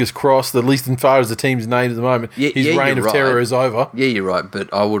know, fingers crossed, at least as far as the team's named at the moment, his reign of terror is over. Yeah, you're right,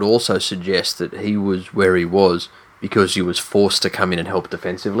 but I would also suggest that he was where he was because he was forced to come in and help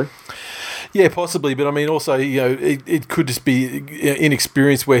defensively. Yeah, possibly, but I mean, also, you know, it could just be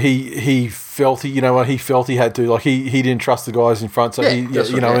inexperience where he felt he had to, like he didn't trust the guys in front, so you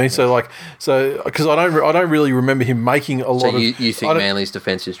know what I mean. So because I don't really remember him making a lot of. So you think Manly's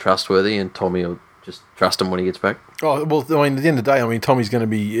defence is trustworthy, and Tommy will just trust him when he gets back? Oh well, I mean, at the end of the day, I mean, Tommy's going to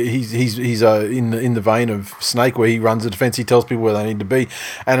be he's in the vein of Snake, where he runs the defence, he tells people where they need to be,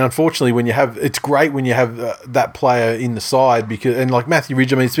 and unfortunately, it's great when you have that player in the side, because, and like Matthew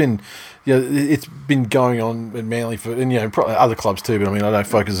Ridge, I mean, it's been going on in Manly for, and you know, probably other clubs too, but I mean, I don't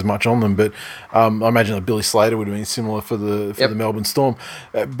focus as much on them, but I imagine that Billy Slater would have been similar for the Melbourne Storm,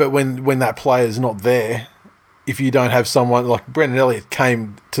 but when that player is not there, if you don't have someone like Brendan Elliott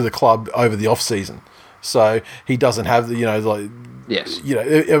came to the club over the off season, so he doesn't have the, you know, like, yes, you know,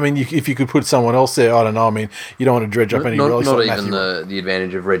 I mean, if you could put someone else there, I don't know. I mean, you don't want to dredge up any. Not even the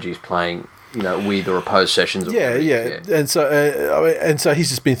advantage of Reggie's playing, you know, with or opposed sessions. Yeah, and so he's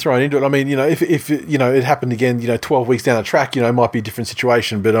just been thrown into it. I mean, you know, if you know, it happened again, you know, 12 weeks down the track, you know, it might be a different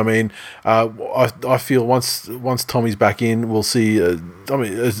situation. But I mean, I feel once Tommy's back in, we'll see.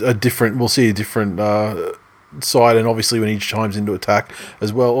 A different side, and obviously when he chimes into attack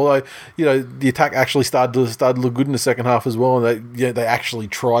as well. Although, you know, the attack actually started to look good in the second half as well, and they actually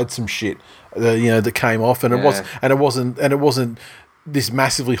tried some shit, you know, that came off, and it wasn't this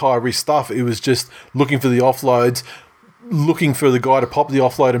massively high risk stuff. It was just looking for the offloads, looking for the guy to pop the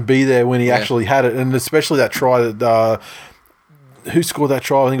offload and be there when he actually had it, and especially that try that. Who scored that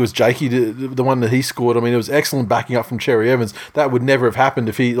try? I think it was Jakey, the one that he scored. I mean, it was excellent backing up from Cherry Evans. That would never have happened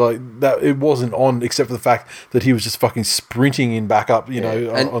if he, like, that. It wasn't on, except for the fact that he was just fucking sprinting in back up, you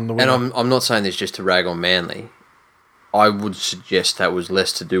know, on the winner. And I'm not saying this just to rag on Manly. I would suggest that was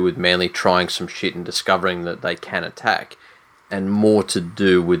less to do with Manly trying some shit and discovering that they can attack, and more to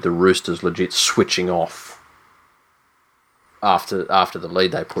do with the Roosters legit switching off after the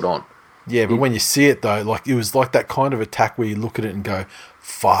lead they put on. Yeah, but when you see it, though, like, it was like that kind of attack where you look at it and go,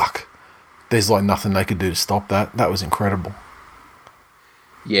 fuck, there's like nothing they could do to stop that. That was incredible.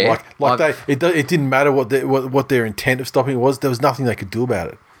 Yeah. It didn't matter what their intent of stopping it was. There was nothing they could do about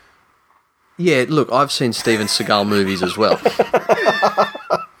it. Yeah, look, I've seen Steven Seagal movies as well.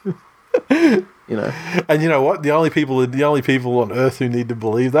 You know. And you know what? The only people on earth who need to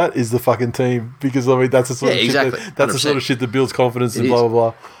believe that is the fucking team, because I mean, that's the sort of shit that's the sort of shit that builds confidence and blah blah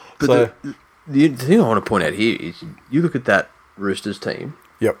blah. But the thing I want to point out here is you look at that Roosters team,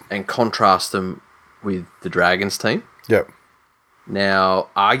 and contrast them with the Dragons team. Yep. Now,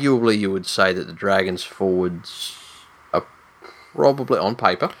 arguably, you would say that the Dragons forwards are probably on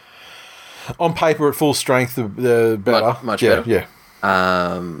paper. On paper, at full strength, the better, much better. Yeah.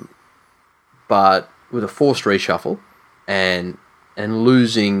 But with a forced reshuffle and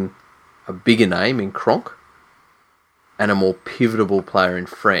losing a bigger name in Cronk, and a more pivotal player in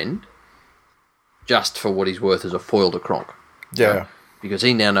Friend, just for what he's worth as a foil to Cronk. Yeah. Because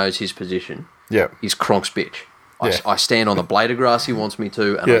he now knows his position. Yeah. He's Cronk's bitch. Yeah. I stand on the blade of grass he wants me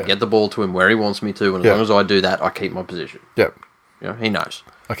to, and I get the ball to him where he wants me to, and as long as I do that, I keep my position. Yep. You know, he knows.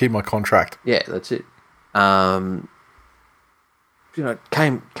 I keep my contract. Yeah, that's it. You know,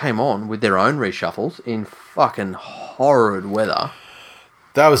 came on with their own reshuffles in fucking horrid weather.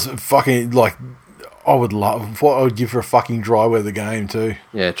 That was fucking, like, I would love, what I would give for a fucking dry weather game too.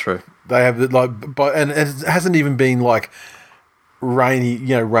 Yeah, true. They have, like, but and it hasn't even been, like,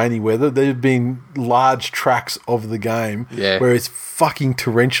 rainy weather. There have been large tracks of the game where it's fucking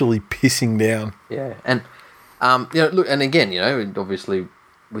torrentially pissing down. Yeah, and, you know, look, and again, you know, obviously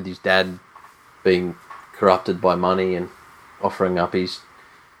with his dad being corrupted by money and offering up his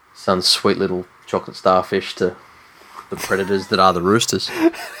son's sweet little chocolate starfish to the predators that are the Roosters.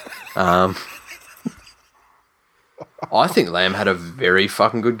 I think Lamb had a very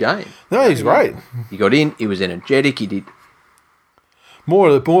fucking good game. No, he's great. He got in. He was energetic. He did.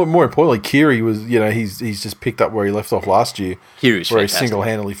 More importantly, Kiri was, you know, he's just picked up where he left off last year. Kiri's where fantastic. He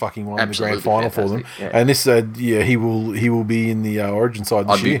single-handedly fucking won Absolutely the grand final fantastic, for them. yeah. And this, he will be in the Origin side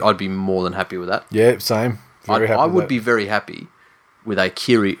this year. I'd be more than happy with that. Yeah, same. Very happy. I with would that. be very happy with a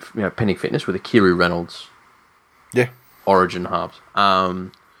Kiri, you know, Penny Fitness with a Kiri Reynolds. Yeah. Origin halves.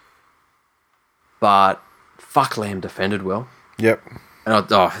 But fuck, Lamb defended well. Yep.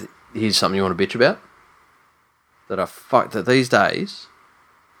 And here's something you want to bitch about. That these days,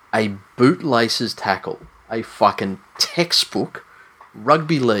 a bootlaces tackle, a fucking textbook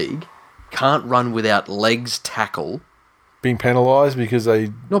rugby league, can't run without legs tackle. Being penalised because they...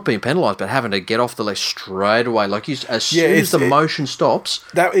 Not being penalised, but having to get off the leg straight away. Like, as soon as the motion stops...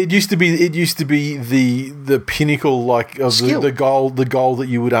 It used to be the pinnacle, like, of the goal that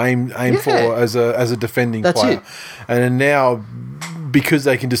you would aim for as a defending player. It. And then now, because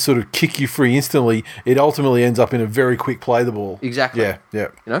they can just sort of kick you free instantly, it ultimately ends up in a very quick play the ball. Exactly. Yeah. You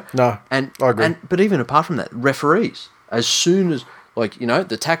know? No, I agree. But even apart from that, referees, as soon as... Like, you know,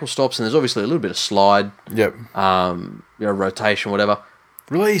 the tackle stops and there's obviously a little bit of slide. Yep. You know, rotation, whatever.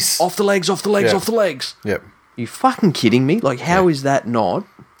 Release. Off the legs. Yep. You fucking kidding me? Like, how is that not?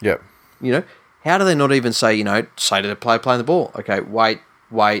 Yep. You know, how do they not even say, you know, say to the player playing the ball, okay, wait,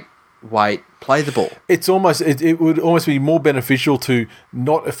 play the ball. It's almost it would almost be more beneficial to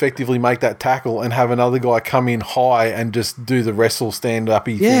not effectively make that tackle and have another guy come in high and just do the wrestle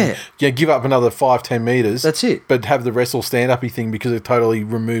stand-uppy thing. Yeah, give up another 5-10 metres. That's it. But have the wrestle stand-uppy thing because it totally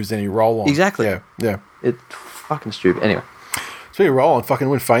removes any roll-on. Exactly. Yeah. It's fucking stupid. Anyway. Speaking of roll-on, fucking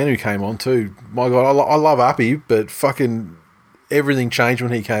when Flanno came on too, my God, I love Uppy, but fucking everything changed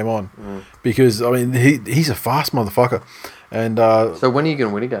when he came on. Because, I mean, he's a fast motherfucker. And so when are you going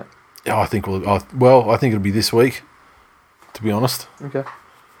to win a game? I think I think it'll be this week, to be honest. Okay.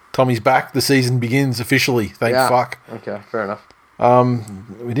 Tommy's back. The season begins officially. Thank fuck. Okay, fair enough.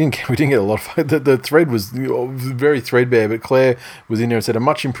 We didn't get a lot of the thread was very threadbare, but Claire was in there and said a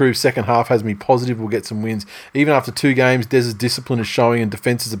much improved second half has me positive we'll get some wins. Even after 2 games, Dez's discipline is showing and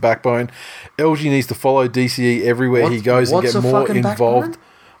defence is a backbone. LG needs to follow DCE everywhere he goes and get more involved. Backbone?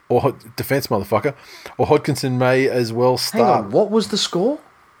 Or defence, motherfucker. Or Hodkinson may as well start. Hang on, what was the score?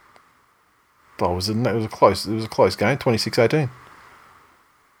 Oh, it was a close game, 26-18.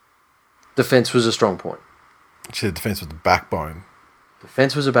 Defence was a strong point. She said defence was the backbone.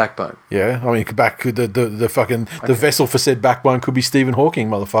 Defence was a backbone. Yeah, I mean, the fucking the vessel for said backbone could be Stephen Hawking,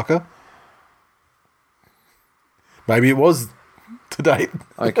 motherfucker. Maybe it was to date.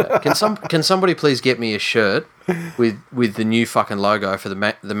 Okay, can somebody please get me a shirt with the new fucking logo for the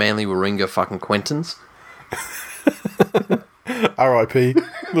Manly Warringah fucking Quentins? R.I.P.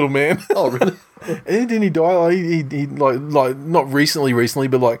 little man. Oh really? And didn't he die? Like, he like not recently,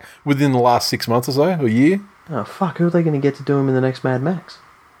 but like within the last 6 months or so, a year. Oh fuck! Who are they going to get to do him in the next Mad Max?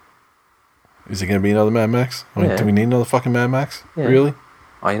 Is there going to be another Mad Max? I mean, do we need another fucking Mad Max? Yeah. Really?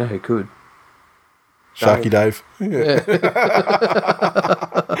 Oh, you know who could? Sharky Dave. Yeah.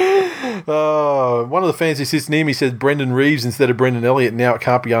 One of the fans who sits near me said Brendan Reeves instead of Brendan Elliott. Now it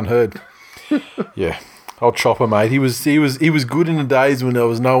can't be unheard. Yeah. Old Chopper, mate. He was good in the days when there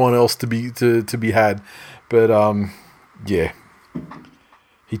was no one else to be had, but yeah,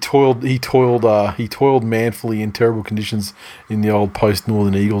 he toiled manfully in terrible conditions in the old post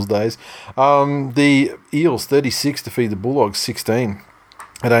Northern Eagles days. The Eels 36 defeat the Bulldogs 16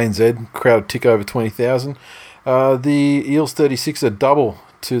 at ANZ. Crowd tick over 20,000. The Eels 36 a double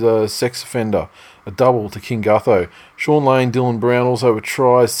to the sex offender. A double to King Gutho. Sean Lane, Dylan Brown also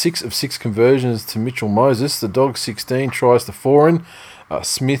tries 6 of 6 conversions to Mitchell Moses. The Dogs 16 tries to Foran,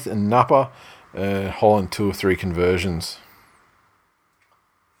 Smith and Napa. Holland 2 of 3 conversions.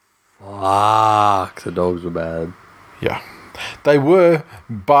 Fuck. Fuck, the dogs were bad. Yeah, they were,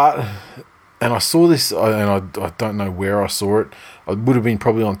 but and I saw this, and I don't know where I saw it. It would have been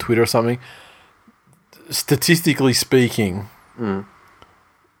probably on Twitter or something. Statistically speaking,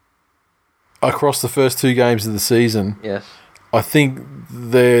 across the first 2 games of the season, Yes. I think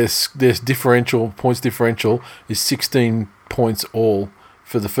there's points differential is 16 points all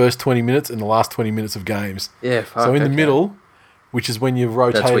for the first 20 minutes and the last 20 minutes of games. Yeah, fuck, So in the middle, which is when you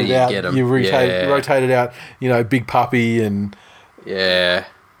rotate where it you out, get 'em. you rotate it out, Big Puppy, and Yeah.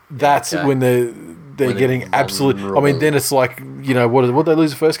 that's Okay. when they're When getting they're absolute. I vulnerable. mean, then it's like, what they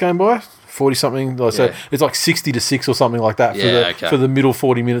lose the first game by? 40 something. So Yeah. it's like 60-6 or something like that for the middle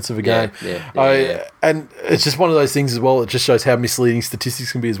 40 minutes of a game. Yeah. And it's just one of those things as well. It just shows how misleading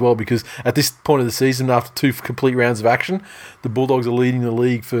statistics can be as well, because at this point of the season, after 2 complete rounds of action, the Bulldogs are leading the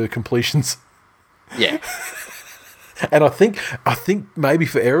league for completions. Yeah. And I think maybe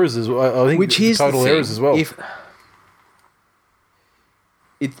for errors as well. I think Which is total the thing. errors as well.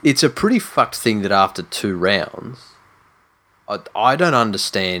 It's a pretty fucked thing that after 2 rounds, I don't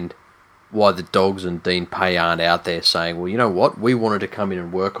understand why the Dogs and Dean Pay aren't out there saying, well, you know what, we wanted to come in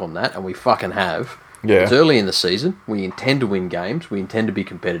and work on that, and we fucking have. Yeah. It's early in the season. We intend to win games. We intend to be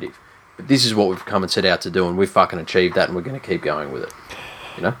competitive. But this is what we've come and set out to do, and we've fucking achieved that, and we're going to keep going with it.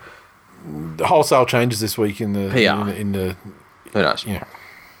 You know? The wholesale changes this week in the PR. in the Who knows? yeah.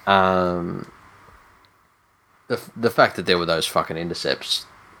 The fact that there were those fucking intercepts,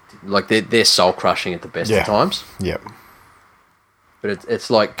 like they're soul crushing at the best Yeah. of times. Yeah. But it's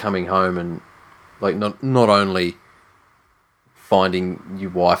like coming home and like not only finding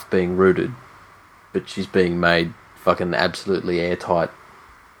your wife being rooted, but she's being made fucking absolutely airtight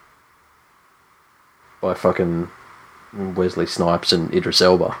by fucking Wesley Snipes and Idris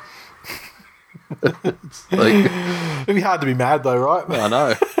Elba. It's like, It'd be hard to be mad though, right? I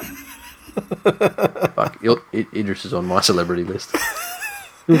know. Fuck, Idris is on my celebrity list.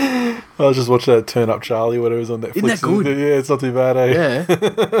 I was just watching that Turn Up Charlie, whatever's on Netflix. Isn't that good? Yeah, it's not too bad, eh?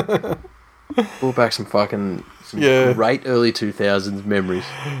 Yeah. Pull back some Yeah. great early 2000s memories.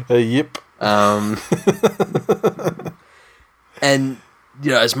 Yep. And,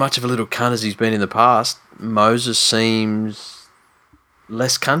 as much of a little cunt as he's been in the past, Moses seems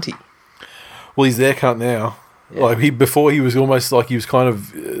less cunty. Well, he's their cunt now. Yeah. Like before he was almost like he was kind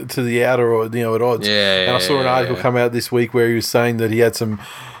of to the outer or at odds. Yeah, and I saw an article come out this week where he was saying that he had some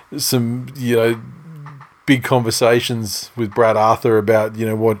big conversations with Brad Arthur about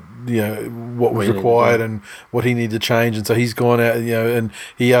what was required and what he needed to change, and so he's gone out and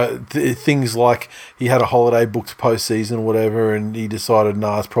he things like he had a holiday booked post season or whatever, and he decided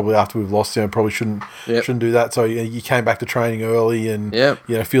it's probably after we've lost, probably shouldn't do that. So he came back to training early, and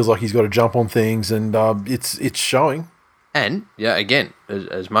feels like he's got to jump on things, and it's showing. And again,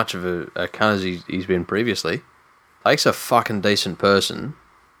 as much of a cunt as he's been previously, takes a fucking decent person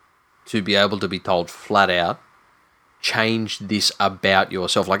to be able to be told flat out, change this about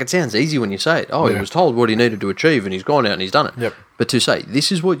yourself. Like, it sounds easy when you say it. He was told what he needed to achieve and he's gone out and he's done it. Yep. But to say,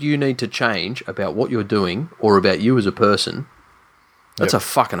 this is what you need to change about what you're doing or about you as a person, that's a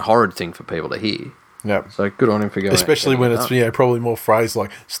fucking horrid thing for people to hear. Yeah. So good on him for going Especially out when and it's probably more phrased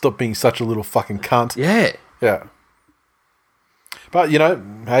like "stop being such a little fucking cunt." Yeah. Yeah. But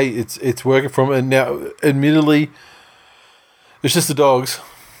hey, it's working from, and now admittedly, it's just the Dogs.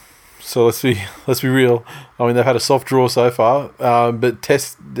 So let's be real. I mean, they've had a soft draw so far, but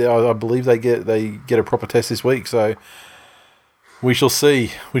I believe they get a proper test this week. So we shall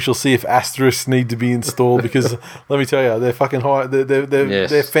see. We shall see if asterisks need to be installed, because let me tell you, they're fucking high.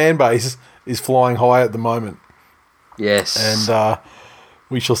 Their fan base is flying high at the moment. Yes. And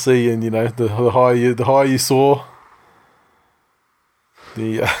we shall see. And the higher you soar.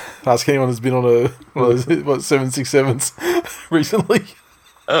 Ask anyone who's been on one of those 767s recently.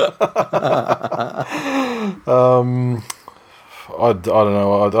 I don't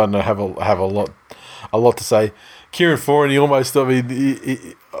know. I don't know. Have a lot to say. Kieran Foran,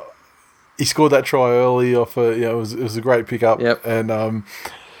 he scored that try early off. It was a great pickup. Yep. And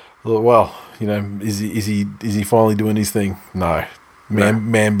is he finally doing his thing? No.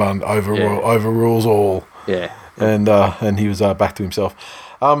 Man bun overrules all. Yeah. And he was back to himself.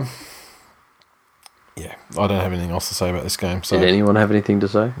 Yeah, I don't have anything else to say about this game. So did anyone have anything to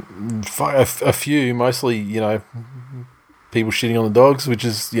say? A few, mostly, people shitting on the Dogs, which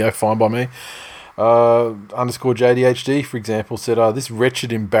is, fine by me. Underscore JDHD, for example, said, this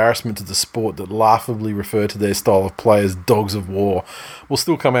wretched embarrassment to the sport that laughably refer to their style of play as dogs of war will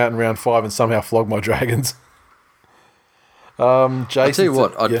still come out in round 5 and somehow flog my Dragons. Jason, I'll tell you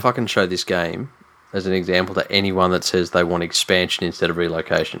what, I'd fucking show this game as an example to anyone that says they want expansion instead of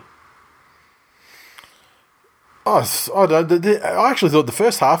relocation. I actually thought the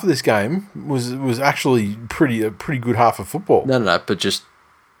first half of this game was actually a pretty good half of football. No, but just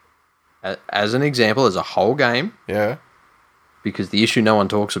as an example, as a whole game, Yeah. because the issue no one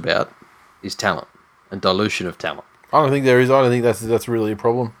talks about is talent and dilution of talent. I don't think there is. I don't think that's really a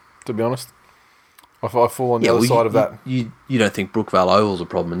problem, to be honest. I fall on the other side of that. You don't think Brookvale Oval's a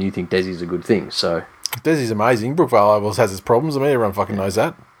problem, and you think Desi's a good thing. So Desi's amazing. Brookvale Ovals has its problems. I mean, everyone fucking knows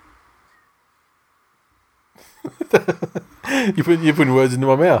that. You're putting words into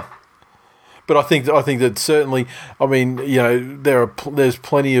my mouth. But I think that certainly, I mean, there's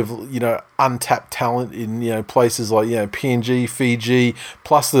plenty of untapped talent in places like PNG, Fiji,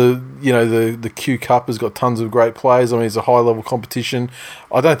 plus the Q Cup has got tons of great players. I mean, it's a high level competition.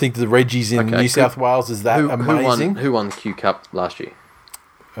 I don't think the Reggies in New South Wales is that amazing. Who won the Q Cup last year?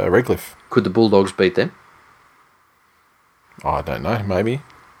 Redcliffe. Could the Bulldogs beat them? I don't know. Maybe.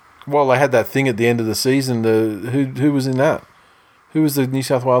 Well, they had that thing at the end of the season. Who was in that? Who was the New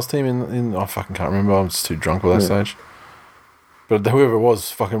South Wales team in I fucking can't remember. I'm just too drunk by that stage. But whoever it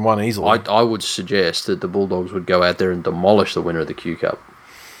was fucking won easily. I would suggest that the Bulldogs would go out there and demolish the winner of the Q Cup.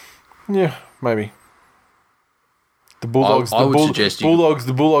 Yeah, maybe. The Bulldogs. I would suggest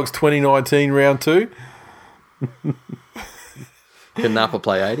the Bulldogs 2019 round 2. Can Napa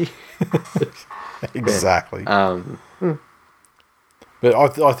play 80? Exactly. But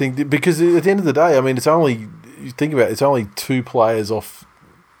I think because at the end of the day, I mean, it's only you think about it, it's only 2 players off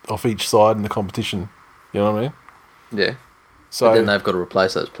each side in the competition. You know what I mean? Yeah. So but then they've got to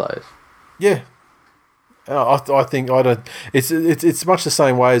replace those players. Yeah. I think I don't. It's much the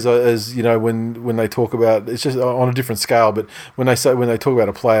same way as when they talk about, it's just on a different scale. But when they talk about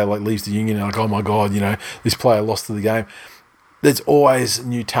a player like leaves the Union, like, oh my god, this player lost to the game. There's always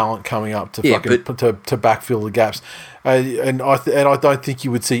new talent coming up to to backfill the gaps, and I don't think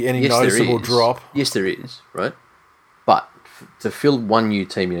you would see any noticeable drop. Yes, there is, right? But to fill one new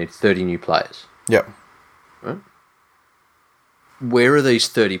team, you need 30 new players. Yep. Right. Where are these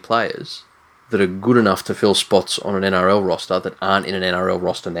 30 players that are good enough to fill spots on an NRL roster that aren't in an NRL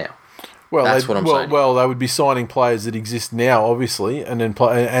roster now? Well, that's what I'm saying. Well, they would be signing players that exist now, obviously, and then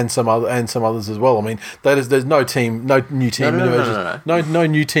and some others as well. I mean, there's no new team. No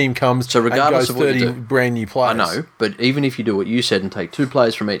new team comes. So regardless and goes of what 30 brand new players. I know, but even if you do what you said and take 2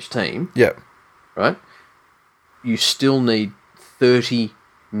 players from each team, yeah, right, you still need 30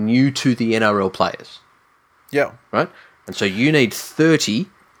 new to the NRL players. Yeah, right, and so you need 30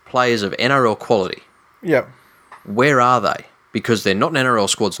 players of NRL quality. Yeah, where are they? Because they're not in NRL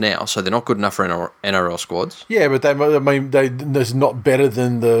squads now, so they're not good enough for NRL squads. Yeah, but they're not better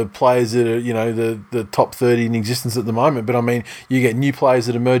than the players that are, the top 30 in existence at the moment. But I mean, you get new players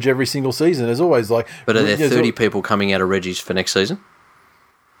that emerge every single season. There's always like. But are there 30 people coming out of Reggie's for next season?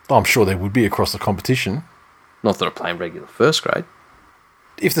 I'm sure there would be across the competition. Not that are playing regular first grade.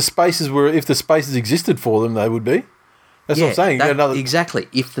 If the spaces existed for them, they would be. That's what I'm saying. Exactly.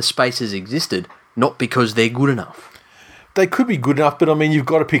 If the spaces existed, not because they're good enough. They could be good enough, but I mean, you've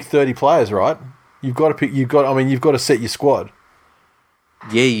got to pick 30 players, right? You've got to set your squad.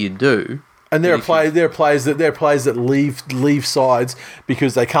 Yeah, you do. And there are players that leave sides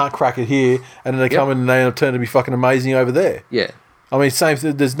because they can't crack it here, and then they come in and they turn to be fucking amazing over there. Yeah. I mean,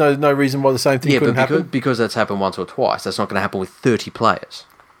 there's no reason why the same thing couldn't happen. Because that's happened once or twice. That's not going to happen with 30 players.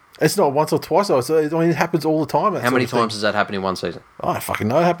 It's not once or twice. I mean, it happens all the time. How many times does that happen in one season? I don't fucking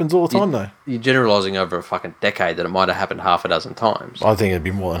know. It happens all the time, though. You're generalising over a fucking decade that it might have happened half a dozen times. I think it'd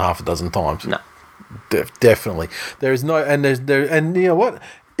be more than half a dozen times. No. Definitely. There is no... And you know what?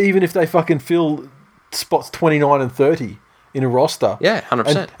 Even if they fucking fill spots 29 and 30 in a roster... Yeah,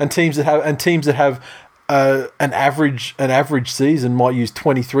 100%. And teams that have... an average season might use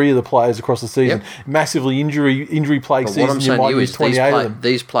 23 of the players across the season. Yep. Massively injury plagued season, you might use 28 of them.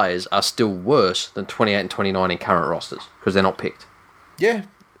 These players are still worse than 28 and 29 in current rosters because they're not picked. Yeah,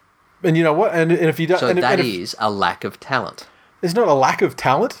 and you know what? And if you don't, so that is a lack of talent. There's not a lack of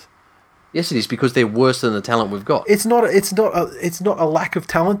talent. Yes, it is because they're worse than the talent we've got. It's not a lack of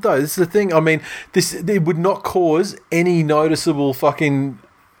talent though. This is the thing. I mean, it would not cause any noticeable fucking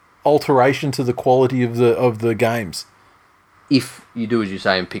alteration to the quality of the games. If you do as you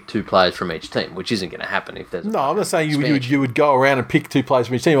say and pick 2 players from each team, which isn't going to happen if there's... No, I'm not saying you would go around and pick 2 players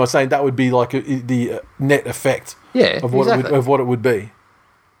from each team. I'm saying that would be like the net effect of what it would be.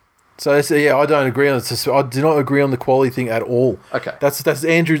 So I don't agree on it. I do not agree on the quality thing at all. Okay. That's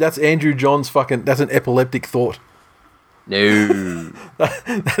Andrew John's fucking... That's an epileptic thought. No.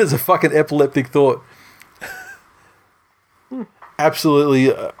 That is a fucking epileptic thought.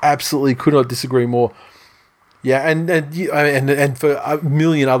 Absolutely could not disagree more. Yeah, and for a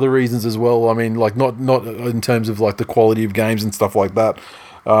million other reasons as well. I mean, like not in terms of like the quality of games and stuff like that.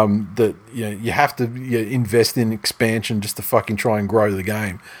 That you have to invest in expansion just to fucking try and grow the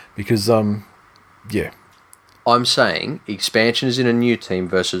game because yeah. I'm saying expansion is in a new team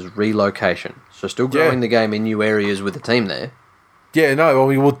versus relocation. So still growing the game in new areas with the team there. Yeah, no.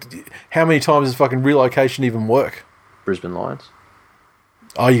 I mean, how many times does fucking relocation even work? Brisbane Lions.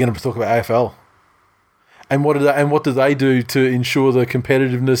 Oh, you're going to talk about AFL. And what do they do to ensure the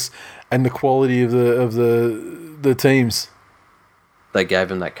competitiveness and the quality of the teams? They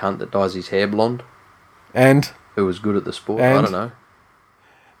gave him that cunt that dyes his hair blonde. And who was good at the sport. I don't know.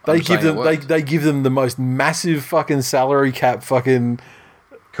 They give them the most massive fucking salary cap fucking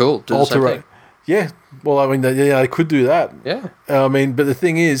cool. Do the same thing. Yeah. Well, I mean, they could do that. Yeah. I mean, but the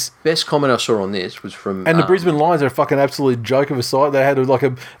thing is... Best comment I saw on this was from... And the Brisbane Lions are a fucking absolute joke of a site. They had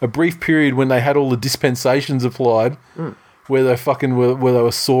a brief period when they had all the dispensations applied where they fucking where they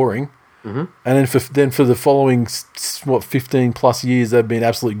were soaring. Mm-hmm. And then for the following, 15 plus years, they've been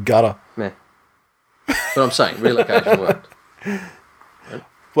absolute gutter. Yeah. But I'm saying, relocation worked.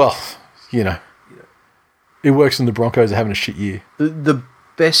 Well, it works when the Broncos are having a shit year. The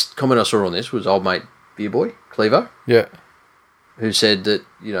best comment I saw on this was old mate Beer Boy, Clevo. Yeah. Who said that,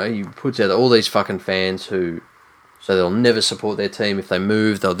 he puts out all these fucking fans who say they'll never support their team if they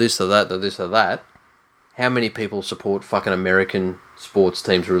move, they'll this or that, they'll this or that. How many people support fucking American sports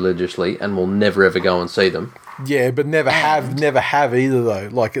teams religiously and will never ever go and see them? Yeah, but never have either though.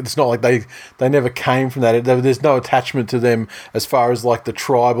 Like it's not like they never came from that. There's no attachment to them as far as like the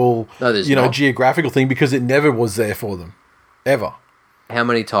tribal, geographical thing because it never was there for them, ever. How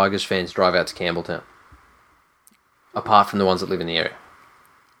many Tigers fans drive out to Campbelltown? Apart from the ones that live in the area.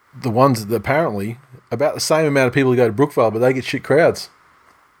 The ones that apparently about the same amount of people who go to Brookvale, but they get shit crowds.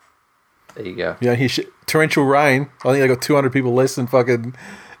 There you go. Hear torrential rain. I think they got 200 people less than fucking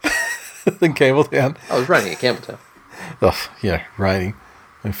than Campbelltown. I was raining at Campbelltown. Oh, raining.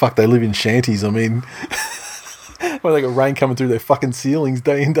 I mean, fuck, they live in shanties. I mean, well, they got rain coming through their fucking ceilings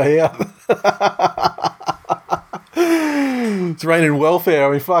day in, day out. It's raining welfare.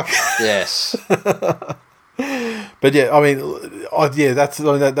 I mean, fuck. Yes. But yeah, I mean, that's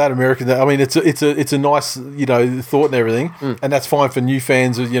that American. I mean, it's a nice thought and everything, and that's fine for new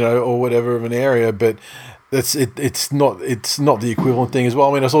fans, or whatever of an area. But it's not the equivalent thing as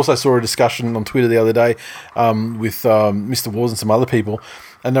well. I mean, I also saw a discussion on Twitter the other day with Mr. Wars and some other people,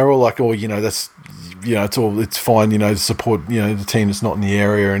 and they're all like, "Oh, that's it's fine, to support the team that's not in the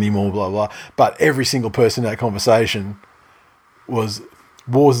area anymore, blah blah." But every single person in that conversation was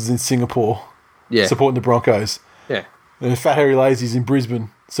Wars is in Singapore, supporting the Broncos. Yeah. And Fat Harry Lazy's in Brisbane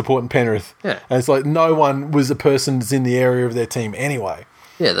supporting Penrith. Yeah. And it's like no one was a person that's in the area of their team anyway.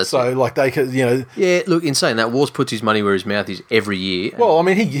 Yeah, that's so. Like they could, Yeah, look, in saying that, Wars puts his money where his mouth is every year. Well, I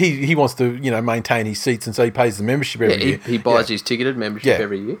mean, he wants to maintain his seats, and so he pays the membership every year. He buys his ticketed membership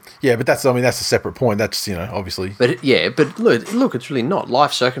every year. Yeah, but that's a separate point. That's obviously. But look, it's really not.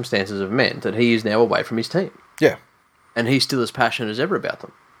 Life circumstances have meant that he is now away from his team. Yeah. And he's still as passionate as ever about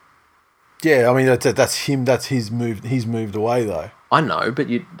them. Yeah, I mean that's him. That's his move. He's moved away though. I know, but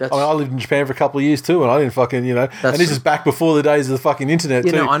I lived in Japan for a couple of years too, and I didn't fucking and this is back before the days of the fucking internet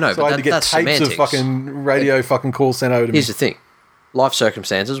too. No, I know, so but I had to get tapes semantics. of fucking radio fucking calls sent over to me. Here's the thing: life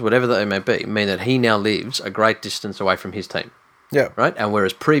circumstances, whatever they may be, mean that he now lives a great distance away from his team. Yeah. Right, and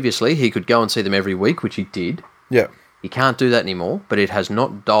whereas previously he could go and see them every week, which he did. Yeah. He can't do that anymore, but it has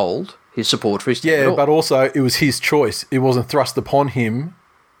not dulled his support for his team. Yeah, but also it was his choice. It wasn't thrust upon him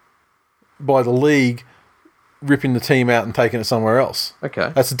by the league ripping the team out and taking it somewhere else.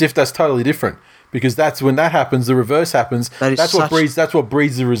 Okay. That's totally different. Because that's when that happens, the reverse happens. That's what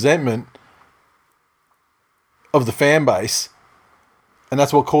breeds the resentment of the fan base. And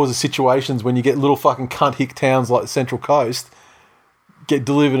that's what causes situations when you get little fucking cunt hick towns like the Central Coast get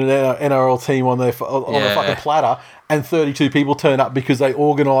delivered an NRL team on a fucking platter, and 32 people turn up because they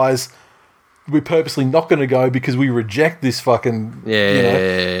organise. We're purposely not going to go because we reject this fucking.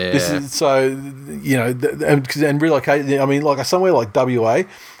 This is so and relocate. I mean, like somewhere like WA,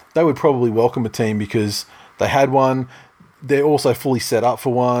 they would probably welcome a team because they had one. They're also fully set up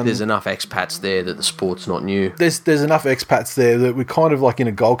for one. There's enough expats there that the sport's not new. There's enough expats there that we're kind of like in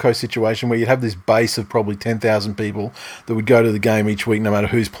a Gold Coast situation where you'd have this base of probably 10,000 people that would go to the game each week no matter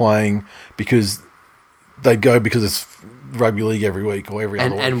who's playing because they go because it's rugby league every week or every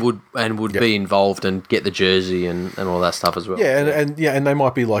other week. And would be involved and get the jersey and all that stuff as well. Yeah, and they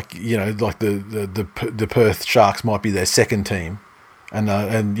might be like the Perth Sharks might be their second team, and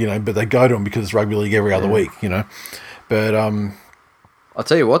but they go to them because it's rugby league every other week, But I'll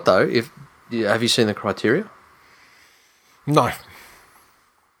tell you what though, have you seen the criteria? No.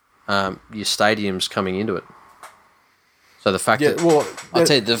 Your stadium's coming into it. So the fact Yeah, that well, I'd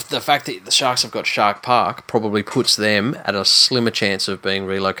say the fact that the Sharks have got Shark Park probably puts them at a slimmer chance of being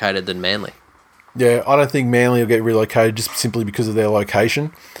relocated than Manly. Yeah, I don't think Manly will get relocated just simply because of their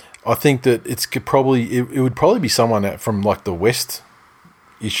location. I think that it would probably be someone from like the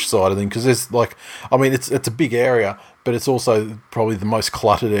west-ish side of things, because there's like, I mean, it's a big area, but it's also probably the most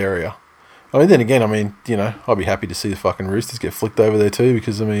cluttered area. I mean, then again, I mean, you know, I'd be happy to see the fucking Roosters get flicked over there too,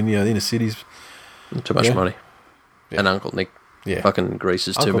 because I mean, you know, the inner cities, Too much money. Yeah. And Uncle Nick fucking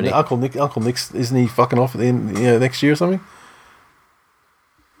greases too many. Uncle Nick's, isn't he fucking off at the end, next year or something?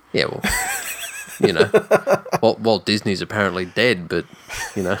 Yeah, well, you know, Walt Disney's apparently dead, but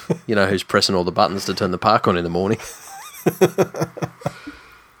you know who's pressing all the buttons to turn the park on in the morning.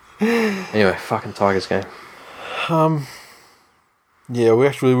 Anyway, fucking Tigers game. Yeah,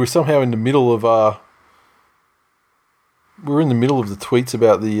 we're somehow in the middle of we're in the middle of the tweets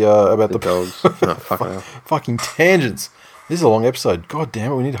about the dogs. Oh, fucking tangents. This is a long episode. God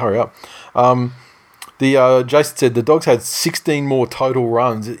damn it, we need to hurry up. Jason said the Dogs had 16 more total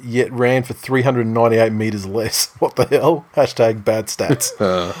runs, yet ran for 398 metres less. What the hell? Hashtag bad stats.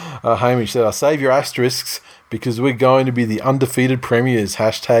 Hamish said, save your asterisks because we're going to be the undefeated premiers.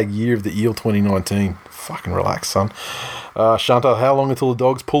 Hashtag year of the eel 2019. Fucking relax, son. Shanta, how long until the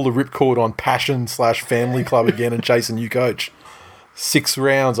Dogs pull the ripcord on Passion/Family Club again and chase a new coach? 6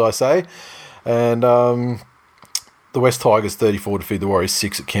 rounds, I say. And the West Tigers 34 defeat the Warriors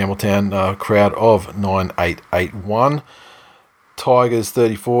 6 at Campbelltown. Crowd of 9881. Tigers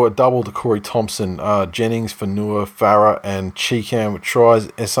 34, a double to Corey Thompson, Jennings, Fanua, Farah and Cheekham with tries.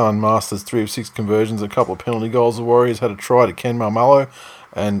 Ehsan Masters 3 of 6 conversions, a couple of penalty goals. The Warriors had a try to Ken Marmallo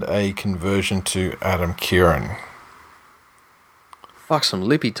and a conversion to Adam Kieran. Fuck, some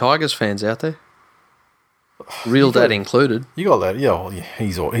lippy Tigers fans out there. Real dad included. You got that, yeah. Well,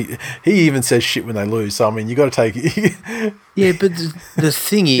 he even says shit when they lose. So I mean, you got to take it. Yeah, but the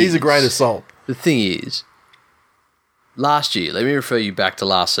thing is, he's a grain of salt. The thing is, last year, let me refer you back to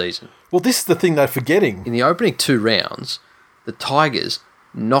last season. Well, this is the thing they're forgetting. In the opening 2 rounds, the Tigers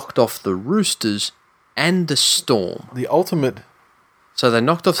knocked off the Roosters and the Storm. The ultimate. So they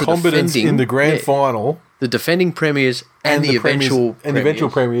knocked off the defending in the grand final. The defending premiers and the eventual premiers. And the eventual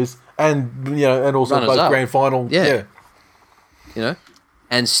premiers. And, you know, and also both grand final. Yeah. You know,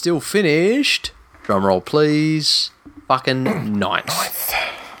 and still finished, drum roll please, fucking ninth.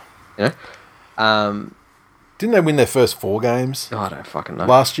 You know? Didn't they win their first 4 games? Oh, I don't fucking know.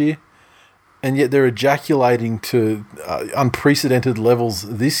 Last year? And yet they're ejaculating to unprecedented levels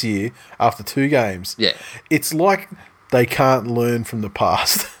this year after 2 games. Yeah. It's like they can't learn from the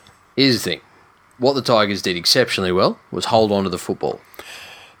past. Here's the thing. What the Tigers did exceptionally well was hold on to the football.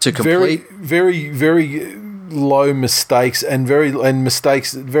 To complete very, very low mistakes and very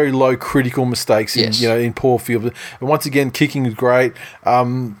low critical mistakes in poor field. And once again, kicking is great.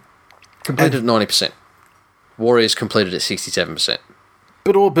 Completed at 90%. Warriors completed at 67%.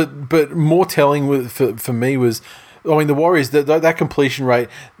 But more telling for me was, I mean, the Warriors that completion rate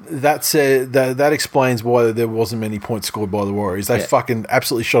that explains why there wasn't many points scored by the Warriors. They fucking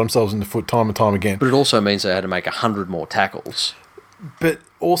absolutely shot themselves in the foot time and time again. But it also means they had to make 100 more tackles. But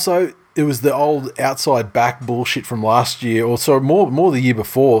also, it was the old outside back bullshit from last year, or so more the year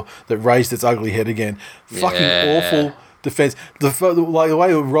before, that raised its ugly head again. Fucking awful defense. The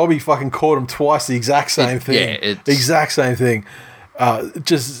way Robbie fucking caught him twice, the exact same thing. Exact same thing.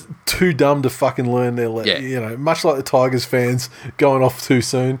 Just too dumb to fucking learn their lesson. You know, much like the Tigers fans going off too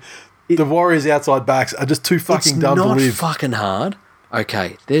soon. The Warriors outside backs are just too fucking dumb to live. It's not fucking hard.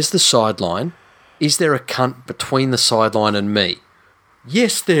 Okay, there's the sideline. Is there a cunt between the sideline and me?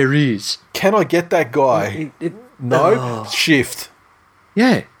 Yes, there is. Can I get that guy? No? Shift.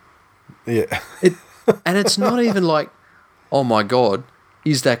 Yeah. Yeah. And it's not even like, oh my God,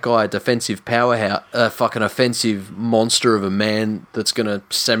 is that guy a defensive powerhouse, a fucking offensive monster of a man that's going to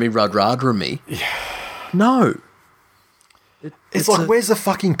semi-rud-radra me? Yeah. No. It's like, where's the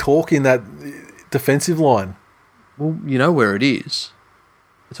fucking talk in that defensive line? Well, you know where it is.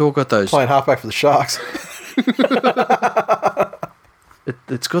 It's all got those... Playing halfback for the Sharks.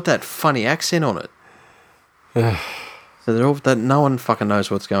 It's got that funny accent on it. So they're all that no one fucking knows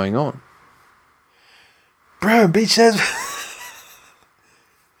what's going on. Bro, beach has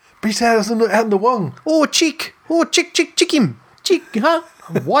us out in the wong. Oh, chick him. Chick, huh?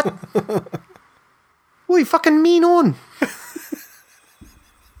 What? What you fucking mean on?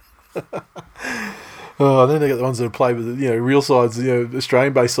 Oh, and then they got the ones that play with real sides,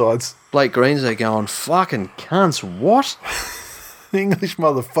 Australian-based sides. Blake Green's there going, fucking cunts, what? English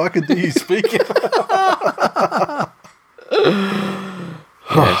motherfucker, do you speak?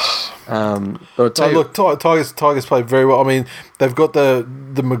 Yes. But I'll tell you, Look, Tigers played very well. I mean, they've got the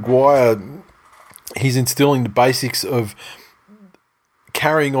Maguire. He's instilling the basics of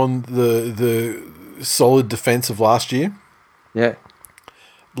carrying on the solid defense of last year. yeah.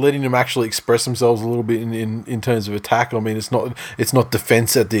 Letting them actually express themselves a little bit in terms of attack. I mean, it's not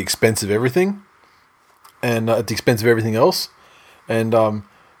defense at the expense of everything, and at the expense of everything else. And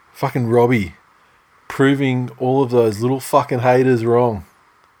fucking Robbie proving all of those little fucking haters wrong.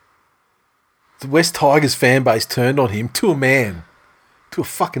 The West Tigers fan base turned on him to a man, to a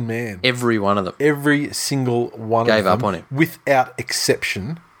fucking man. Every one of them. Every single one Gave of them up on him. without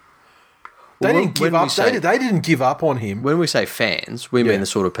exception. They Well, didn't give when we up. say- They didn't give up on him. When we say fans, we Yeah. mean the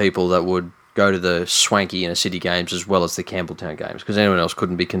sort of people that would go to the swanky inner city games as well as the Campbelltown games, because anyone else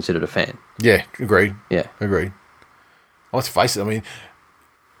couldn't be considered a fan. Yeah, agreed. Yeah. Agreed. Let's face it. I mean,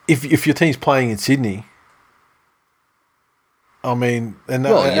 if your team's playing in Sydney, I mean, and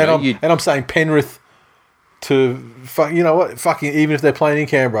I'm saying Penrith to fuck. You know what? Fucking even if they're playing in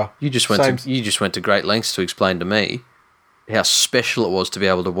Canberra, You just went to great lengths to explain to me how special it was to be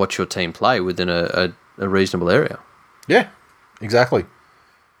able to watch your team play within a reasonable area. Yeah, exactly.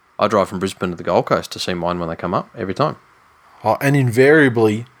 I drive from Brisbane to the Gold Coast to see mine when they come up every time. Oh, and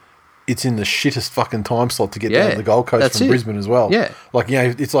invariably, it's in the shittest fucking time slot to get down Yeah, to the Gold Coast that's from it. Brisbane as well. Yeah. Like, you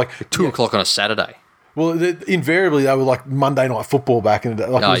know, it's like 2 o'clock on a Saturday. Well, invariably they were like Monday night football back in the day.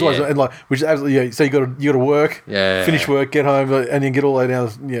 Like, it was always, yeah. and like, which is absolutely, so you got to work, Yeah. finish work, get home, and then get all the way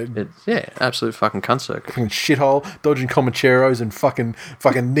down, you know, It's absolute fucking cunt circuit. fucking shithole, dodging comancheros and fucking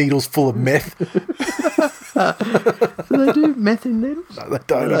needles full of meth. Do they do meth in needles? No, they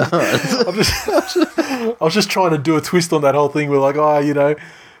don't. I was just trying to do a twist on that whole thing. We're like, oh, you know,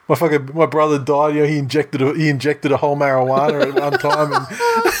 my brother died. You know, he injected a whole marijuana at one time. And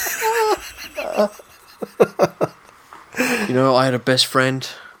You know, I had a best friend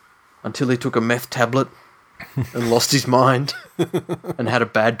until he took a meth tablet and lost his mind and had a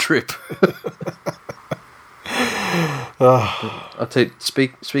bad trip. I'll tell you,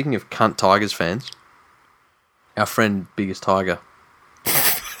 speaking of cunt Tigers fans, our friend Biggest Tiger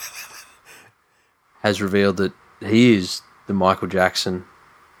has revealed that he is the Michael Jackson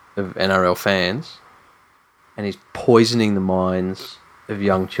of NRL fans, and he's poisoning the minds of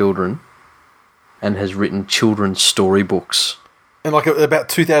young children and has written children's storybooks. and like about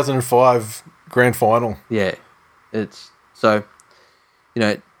 2005 grand final. Yeah. It's so, you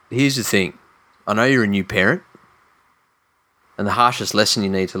know, here's the thing. I know you're a new parent, and the harshest lesson you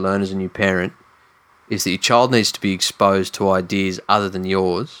need to learn as a new parent is that your child needs to be exposed to ideas other than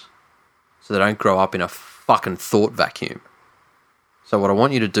yours so they don't grow up in a fucking thought vacuum. So what I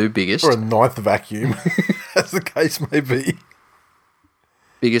want you to do, Biggest... Or a ninth vacuum, as the case may be.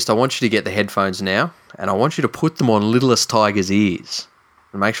 Biggest, I want you to get the headphones now, and I want you to put them on Littlest Tiger's ears.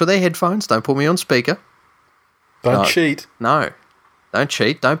 And make sure they're headphones. Don't put me on speaker. Don't cheat. No. Don't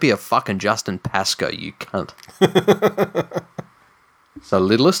cheat. Don't be a fucking Justin Pascoe, you cunt. So,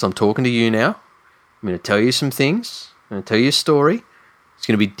 Littlest, I'm talking to you now. I'm going to tell you some things. I'm going to tell you a story. It's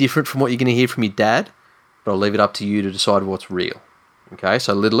going to be different from what you're going to hear from your dad, but I'll leave it up to you to decide what's real. Okay,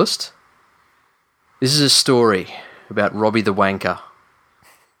 so Littlest, this is a story about Robbie the Wanker.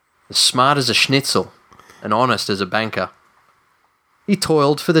 As smart as a schnitzel and honest as a banker. He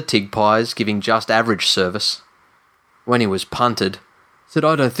toiled for the Tig Pies, giving just average service. When he was punted, said,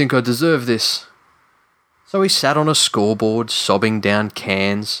 "I don't think I deserve this." So he sat on a scoreboard, sobbing down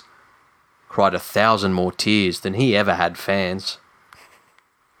cans, cried 1,000 more tears than he ever had fans.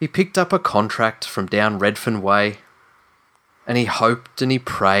 He picked up a contract from down Redfern Way, and he hoped and he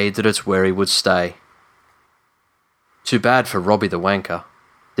prayed that it's where he would stay. Too bad for Robbie the Wanker,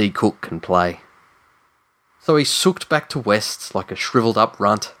 D Cook can play. So he sooked back to West like a shriveled up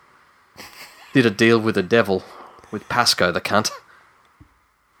runt. Did a deal with the devil, with Pascoe the cunt.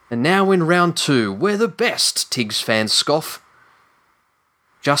 And now in round 2, we're the best, Tigs fans scoff.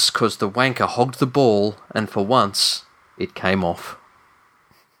 Just 'cause the Wanker hogged the ball, and for once, it came off.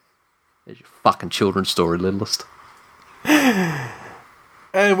 There's your fucking children's story, Littlest. And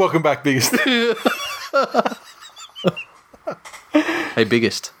welcome back, Biggest. Hey,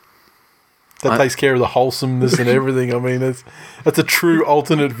 Biggest. That takes care of the wholesomeness and everything. I mean, that's a true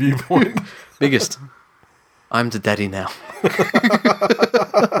alternate viewpoint. Biggest. I'm the daddy now.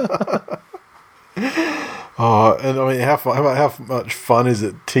 Oh, and I mean, how much fun is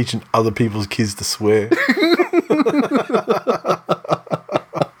it teaching other people's kids to swear?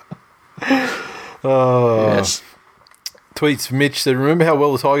 Yes. Tweets Mitch said, "Remember how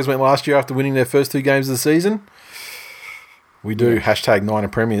well the Tigers went last year after winning their first 2 games of the season?" We do. #9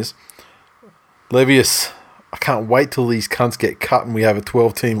 of premiers. Levius, I can't wait till these cunts get cut and we have a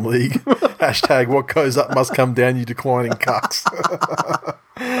 12-team league. Hashtag what goes up must come down, you declining cucks.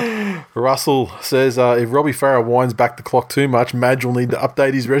 Russell says, if Robbie Farah winds back the clock too much, Madge will need to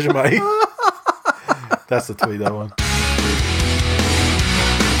update his resume. That's the tweet, that one.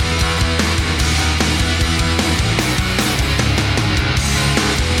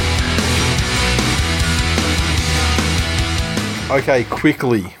 Okay,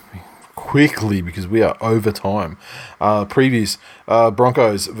 quickly, because we are over time. Previews,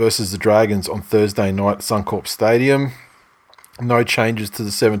 Broncos versus the Dragons on Thursday night at Suncorp Stadium. No changes to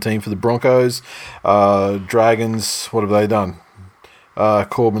the 17 for the Broncos. Dragons, what have they done?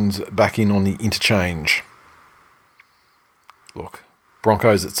 Corbin's back in on the interchange. Look,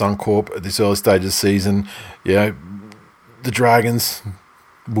 Broncos at Suncorp at this early stage of the season. Yeah, the Dragons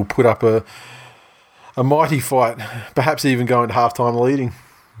will put up a mighty fight, perhaps even going to halftime leading.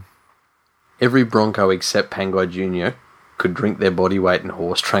 Every Bronco except Pangai Jr. could drink their body weight in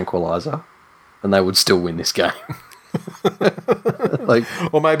horse tranquilizer and they would still win this game.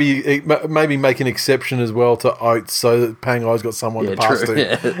 Or maybe make an exception as well to Oates so that Pangai's got someone to pass to.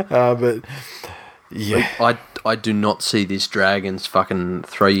 Yeah. But yeah, I do not see this Dragons fucking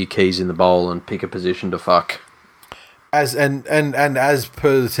throw your keys in the bowl and pick a position to fuck. As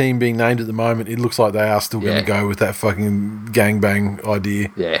per the team being named at the moment, it looks like they are still going to go with that fucking gangbang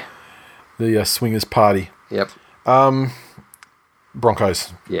idea. Yeah. The swingers party. Yep.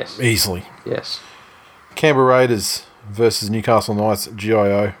 Broncos. Yes. Easily. Yes. Canberra Raiders versus Newcastle Knights,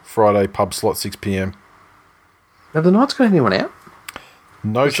 GIO, Friday, pub slot, 6 p.m. Have the Knights got anyone out?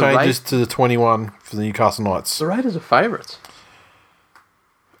 No changes to the 21 for the Newcastle Knights. The Raiders are favourites.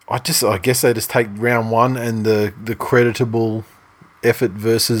 I guess they just take round one and the creditable effort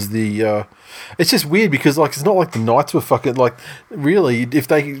versus the. It's just weird because it's not like the Knights were fucking really. If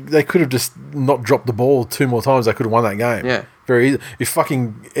they could have just not dropped the ball 2 more times, they could have won that game. Yeah, very easy. If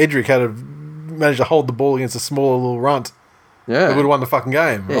fucking Edric had managed to hold the ball against a smaller little runt, they would have won the fucking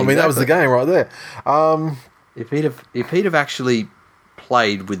game. Yeah, that was the game right there. If he'd have actually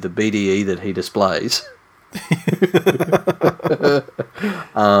played with the BDE that he displays.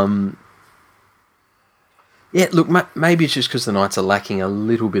 Yeah, look, maybe it's just because the Knights are lacking a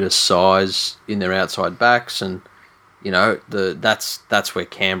little bit of size in their outside backs, and that's where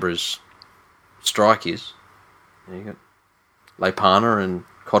Canberra's strike is. You got Leipana and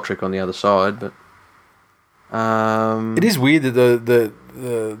Kotrick on the other side, but it is weird that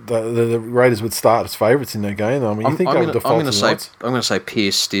the Raiders would start as favourites in that game. I mean, you think they would default to the Knights? I'm going to say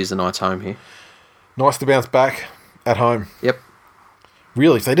Pearce steers the Knights home here. Nice to bounce back at home. Yep.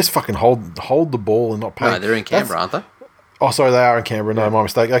 Really, if they just fucking hold the ball and not pay. No, they're in Canberra, aren't they? Oh, sorry, they are in Canberra. No, my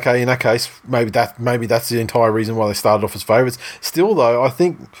mistake. Okay, in that case, maybe that's the entire reason why they started off as favourites. Still, though, I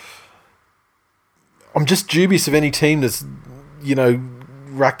think I'm just dubious of any team that's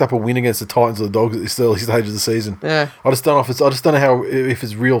racked up a win against the Titans or the Dogs at this early stage of the season. Yeah, I just don't know if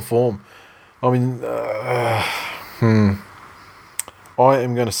it's real form. I mean, I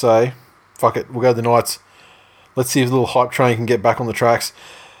am going to say, fuck it, we'll go to the Knights. Let's see if the little hype train can get back on the tracks.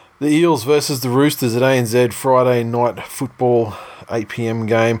 The Eels versus the Roosters at ANZ, Friday night football, 8 p.m.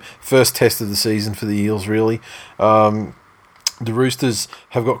 game. First test of the season for the Eels, really. The Roosters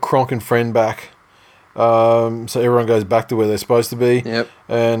have got Cronk and Friend back. So everyone goes back to where they're supposed to be. Yep.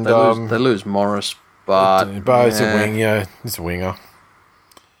 And they lose Morris, but it's a wing, it's a winger.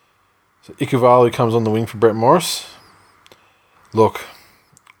 So Ikuvalu comes on the wing for Brett Morris. Look,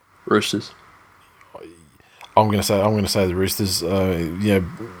 Roosters. I'm gonna say the Roosters.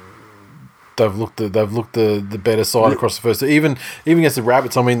 They've looked the better side across the first. Even against the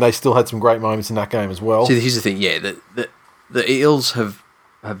Rabbits, I mean, they still had some great moments in that game as well. See, here's the thing. Yeah, the Eels have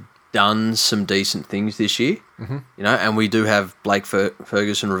done some decent things this year. Mm-hmm. And we do have Blake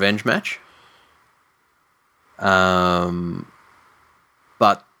Ferguson revenge match. But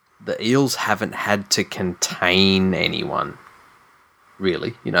the Eels haven't had to contain anyone.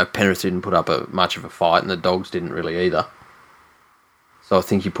 Really, Penrith didn't put up much of a fight, and the Dogs didn't really either. So I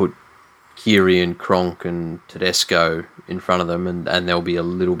think you put Kiri and Cronk and Tedesco in front of them, and there'll be a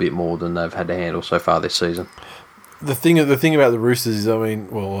little bit more than they've had to handle so far this season. The thing about the Roosters is, a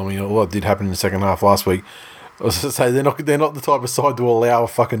lot did happen in the second half last week. I was going to say they're not the type of side to allow a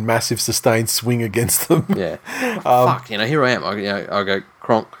fucking massive sustained swing against them. Yeah, here I am. I go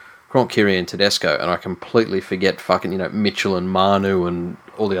Cronk, Kiri and Tedesco, and I completely forget fucking, Mitchell and Manu and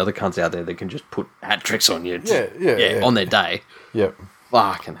all the other cunts out there that can just put hat tricks on you. Yeah, on their day. Yep.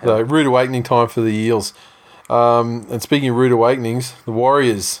 Fucking hell. So, rude awakening time for the Eels. And speaking of rude awakenings, the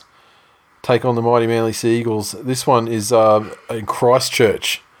Warriors take on the mighty Manly Sea Eagles. This one is in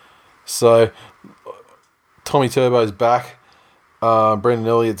Christchurch. So, Tommy Turbo's back. Brendan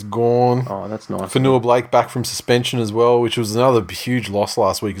Elliott's gone. Oh, that's nice. Flanno Blake back from suspension as well, which was another huge loss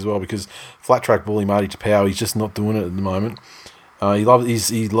last week as well because flat track bully Marty Tapau, he's just not doing it at the moment. He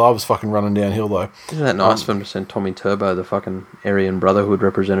loves fucking running downhill though. Isn't that nice for him to send Tommy Turbo, the fucking Aryan Brotherhood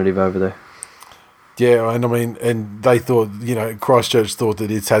representative, over there? Yeah, and I mean, and they thought, Christchurch thought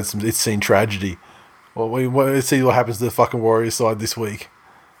that it's seen tragedy. Well, let's see what happens to the fucking Warriors side this week.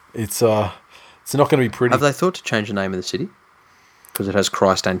 It's not going to be pretty. Have they thought to change the name of the city? Because it has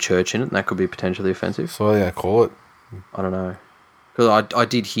Christ and church in it, and that could be potentially offensive. So yeah, call it. I don't know. Because I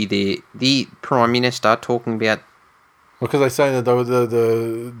did hear the Prime Minister talking about... Well, because they say that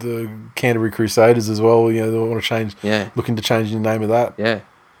the Canterbury Crusaders as well, they want to change... Yeah. Looking to change the name of that. Yeah,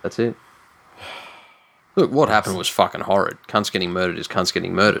 that's it. Look, what happened was fucking horrid. Cunts getting murdered is cunts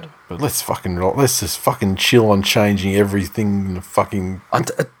getting murdered. But let's just fucking chill on changing everything in the fucking...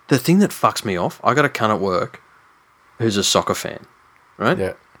 The thing that fucks me off, I got a cunt at work who's a soccer fan, right?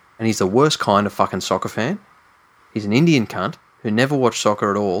 Yeah. And he's the worst kind of fucking soccer fan. He's an Indian cunt who never watched soccer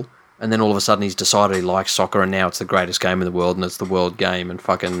at all, and then all of a sudden he's decided he likes soccer and now it's the greatest game in the world and it's the world game and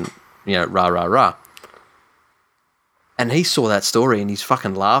fucking, rah, rah, rah. And he saw that story and he's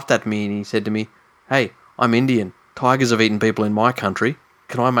fucking laughed at me and he said to me, "Hey, I'm Indian. Tigers have eaten people in my country.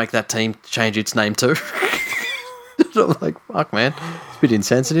 Can I make that team change its name too?" I'm like, fuck, man. It's a bit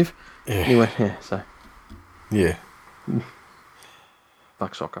insensitive. Yeah. Anyway, so. Yeah.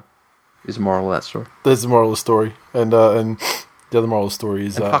 Fuck soccer. Is the moral of that story. There's the moral of the story. And the other moral of the story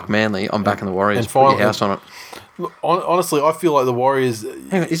is... And fuck Manly. I'm back in the Warriors. And Put your finally, house on it. Look, honestly, I feel like the Warriors...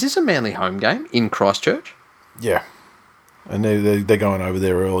 Hang on, is this a Manly home game in Christchurch? Yeah. And they're going over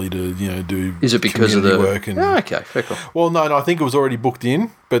there early to do. Is it because of the work? And, okay, fair call. Well, no, I think it was already booked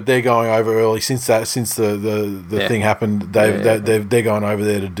in, but they're going over early since the thing happened. They're going over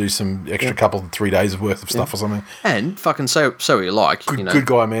there to do some extra couple 3 days of worth of stuff or something. And fucking so you like Good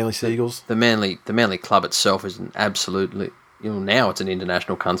guy, Manly Seagulls. The Manly club itself is an absolutely now it's an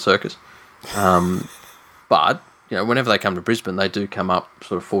international cunt circus. But whenever they come to Brisbane, they do come up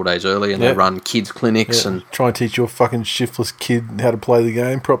sort of 4 days early and they run kids clinics and try and teach your fucking shiftless kid how to play the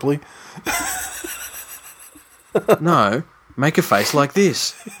game properly. No, make a face like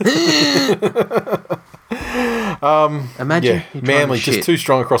this. Imagine Manly just too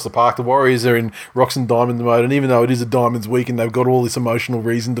strong across the park. The Warriors are in rocks and diamond mode, and even though it is a diamonds week and they've got all this emotional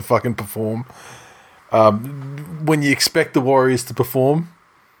reason to fucking perform, when you expect the Warriors to perform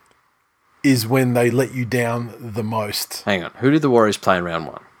is when they let you down the most. Hang on, who did the Warriors play in round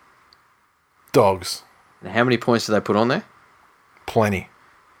one? Dogs. And how many points did they put on there? Plenty.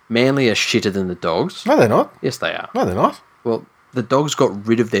 Manly are shitter than the Dogs. No, they're not. Yes, they are. No, they're not. Well, the Dogs got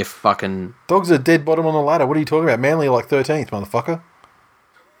rid of their fucking... Dogs are dead bottom on the ladder. What are you talking about? Manly are like 13th, motherfucker.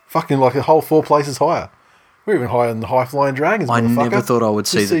 Fucking like a whole 4 places higher. We're even higher than the high-flying Dragons, I motherfucker. never thought I would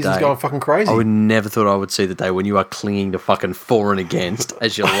see this the season's day. Going fucking crazy. I would never thought I would see the day when you are clinging to fucking for and against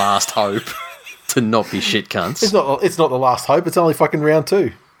as your last hope to not be shit cunts. It's not the last hope. It's only fucking round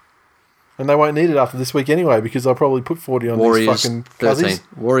 2. And they won't need it after this week anyway because I'll probably put 40 on Warriors these fucking 13. cuzzies.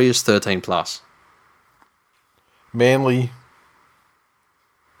 Warriors 13 plus. Manly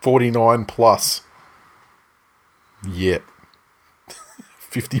 49 plus. Yep.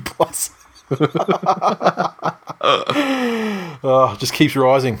 50 plus. Just keeps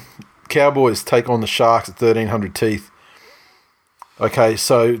rising. Cowboys take on the Sharks at 1,300 teeth. Okay,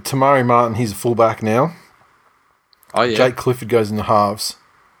 so Tamari Martin, he's a fullback now. Oh, yeah. Jake Clifford goes in the halves.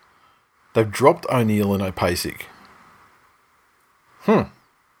 They've dropped O'Neill and Opasic.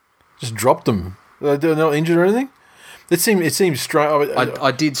 Just dropped them. They're not injured or anything? It seems strange.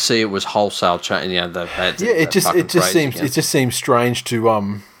 I did see it was wholesale change. It just seems strange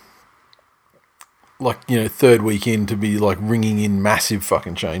to third week in to be like ringing in massive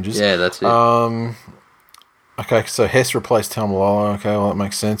fucking changes. Yeah, that's it. Okay, so Hess replaced Talmalolo. Okay, well that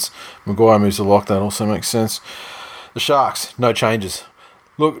makes sense. Maguire moves to lock. That also makes sense. The Sharks, no changes.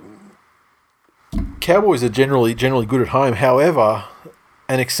 Look, Cowboys are generally good at home. However,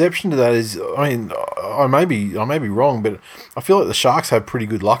 an exception to that is, I may be wrong, but I feel like the Sharks have pretty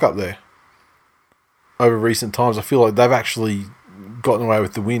good luck up there over recent times. I feel like they've actually gotten away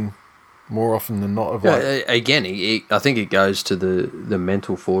with the win more often than not. Again, I think it goes to the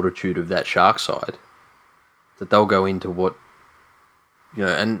mental fortitude of that Shark side that they'll go into what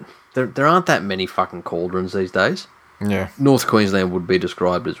and there aren't that many fucking cauldrons these days. Yeah, North Queensland would be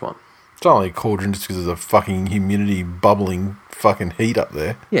described as one. It's only a cauldron just because of the fucking humidity, bubbling fucking heat up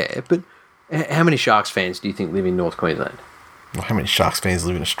there. Yeah, but how many Sharks fans do you think live in North Queensland? Well, how many Sharks fans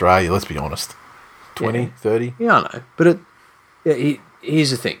live in Australia? Let's be honest. 20, 30? Yeah, I know. But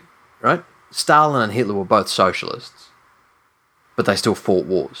here's the thing, right? Stalin and Hitler were both socialists, but they still fought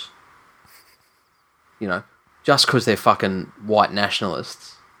wars. You know, just because they're fucking white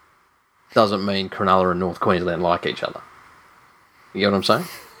nationalists doesn't mean Cronulla and North Queensland like each other. You get what I'm saying?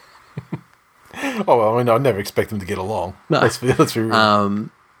 Oh, well, I mean, I never expect them to get along. No. Let's be real.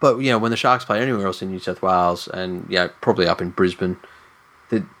 But, you know, when the Sharks play anywhere else in New South Wales and, you know, probably up in Brisbane,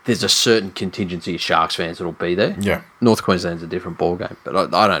 there's a certain contingency of Sharks fans that'll be there. Yeah. North Queensland's a different ballgame,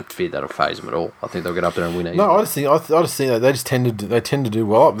 but I don't fear that'll phase them at all. I think they'll get up there and win easily. No, I just think that they just tend to do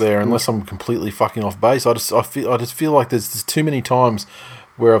well up there, unless I'm completely fucking off base. I just feel like there's too many times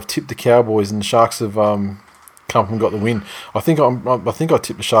where I've tipped the Cowboys and the Sharks have come and got the win. I think I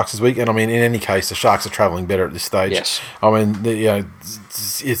tipped the Sharks this week, and I mean, in any case, the Sharks are travelling better at this stage. Yes. I mean, you know,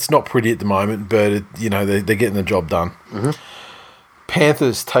 it's not pretty at the moment, but you know, they're getting the job done. Mm-hmm.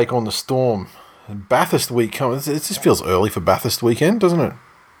 Panthers take on the Storm. Bathurst week comes. It just feels early for Bathurst weekend, doesn't it?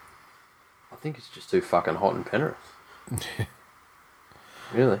 I think it's just too fucking hot in Penrith.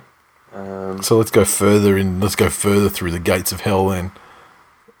 Really. So let's go further in. Let's go further through the gates of hell then.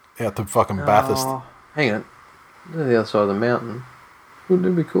 Out to fucking Bathurst. Hang on. They're the other side of the mountain. Wouldn't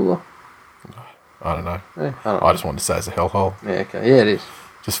it be cooler? I don't know. Yeah, I just wanted to say it's a hellhole. Yeah, okay. Yeah, it is.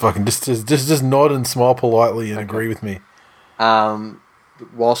 Just fucking just nod and smile politely and agree with me.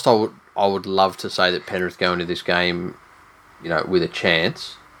 Whilst I would love to say that Penrith go into this game, you know, with a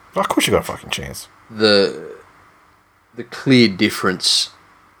chance. Of course you got a fucking chance. The clear difference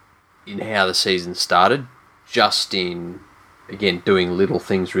in how the season started, just in, again, doing little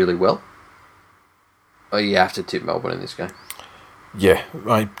things really well. Oh, you have to tip Melbourne in this game. Yeah,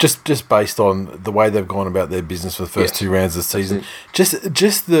 I mean, just based on the way they've gone about their business for the first two rounds of the season,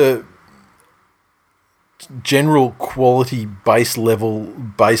 just the general quality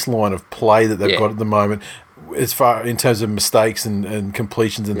baseline of play that they've got at the moment, as far in terms of mistakes and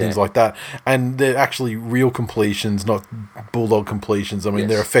completions and things like that, and they're actually real completions, not bulldog completions. I mean,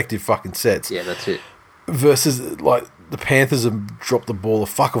 they're effective fucking sets. Yeah, that's it. Versus like the Panthers have dropped the ball a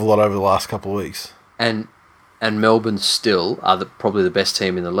fuck of a lot over the last couple of weeks. And Melbourne still are probably the best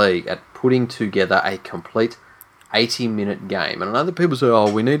team in the league at putting together a complete 80-minute game. And I know that people say,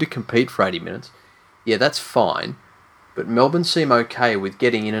 oh, we need to compete for 80 minutes. Yeah, that's fine. But Melbourne seem okay with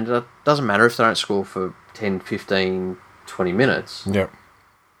getting in, and it doesn't matter if they don't score for 10, 15, 20 minutes. Yep.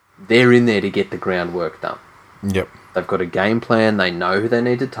 They're in there to get the groundwork done. Yep. They've got a game plan. They know who they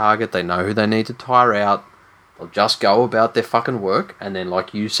need to target. They know who they need to tire out. They'll just go about their fucking work. And then,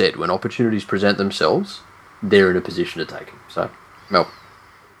 like you said, when opportunities present themselves, they're in a position to take them. So, Melbourne.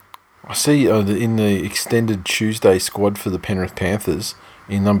 I see in the extended Tuesday squad for the Penrith Panthers,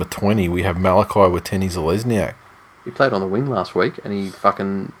 in number 20, we have Malachi Watene-Zelezniak. He played on the wing last week, and he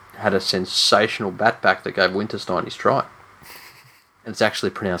fucking had a sensational bat back that gave Winterstein his try. And it's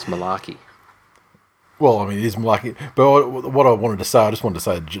actually pronounced Malaki. Well, I mean, it is Malaki. But what I wanted to say, I just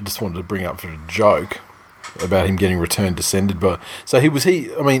wanted to bring up for a joke about him getting returned descended. But so was he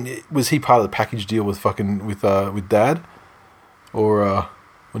part of the package deal with Dad, or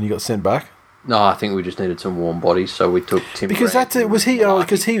when he got sent back? No, I think we just needed some warm bodies, so we took Tim. Because Grant that's it. Was he?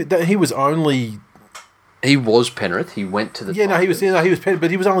 Because he was only. He was Penrith. He went to the. Yeah, Tigers. he was Penrith,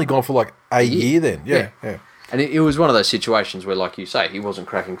 but he was only gone for like a year then. Yeah. And it was one of those situations where, like you say, he wasn't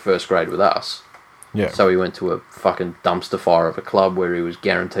cracking first grade with us. Yeah. So he went to a fucking dumpster fire of a club where he was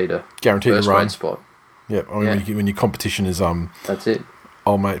guaranteed a first run grade spot. Yeah. I mean, when your competition is That's it.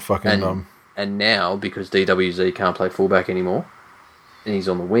 Old mate, fucking And now, because DWZ can't play fullback anymore, and he's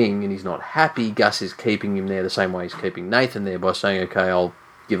on the wing and he's not happy, Gus is keeping him there the same way he's keeping Nathan there by saying, okay, I'll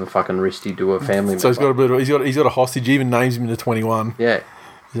give a fucking wristy to a family member. So he's got a hostage. He even names him in the 21. Yeah.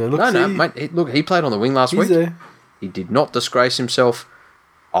 Mate. Look, he played on the wing last week. There. He did not disgrace himself.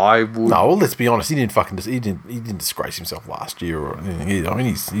 I would. No, well, let's be honest. He didn't disgrace himself last year or anything. I mean,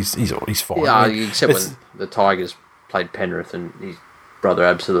 he's fine. Yeah, I mean, except when the Tigers played Penrith and his brother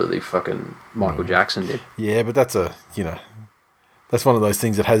absolutely fucking Michael Jackson did. Yeah, but that's that's one of those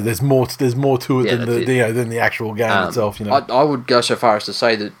things that there's more to it than the actual game itself. You know, I would go so far as to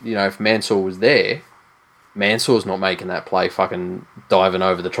say that, you know, if Mansour was there, Mansour's not making that play, fucking diving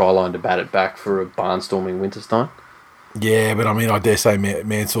over the try line to bat it back for a barnstorming Winterstein. Yeah, but I mean, I dare say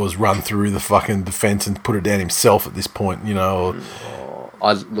Mansour's run through the fucking defence and put it down himself at this point. You know,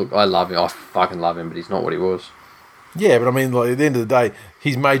 I love him. I fucking love him, but he's not what he was. Yeah, but I mean, like, at the end of the day,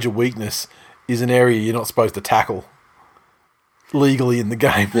 his major weakness is an area you're not supposed to tackle legally in the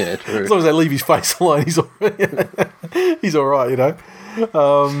game. Yeah, true. As long as they leave his face alone, he's all right, you know.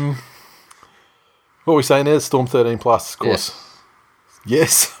 What are we saying there? Storm 13 plus, of course.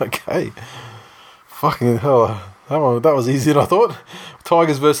 Yes, okay. Fucking hell, that was easier than I thought.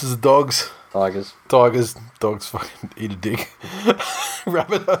 Tigers versus the Dogs. Tigers. Tigers, dogs fucking eat a dick.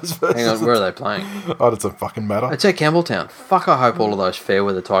 Rabbitohs versus... Hang on, where are they playing? Oh, it doesn't fucking matter. It's at Campbelltown. Fuck, I hope all of those fair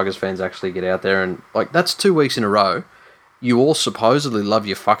weather Tigers fans actually get out there and... Like, that's 2 weeks in a row. You all supposedly love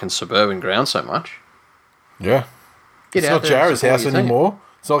your fucking suburban ground so much. Yeah. Get It's out not there and Jarrah's support house your team. anymore.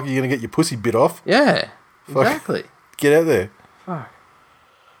 It's not like you're going to get your pussy bit off. Yeah, exactly. Get out there. Fuck.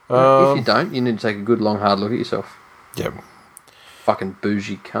 If you don't, you need to take a good long hard look at yourself. Yeah. Fucking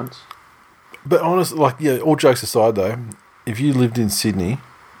bougie cunts. But honestly, like, yeah, all jokes aside though, if you lived in Sydney,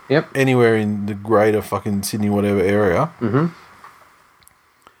 Yep. anywhere in the greater fucking Sydney whatever area,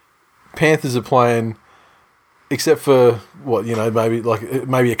 Panthers are playing, except for what, you know,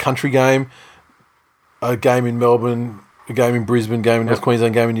 maybe a country game, a game in Melbourne, a game in Brisbane, a game in North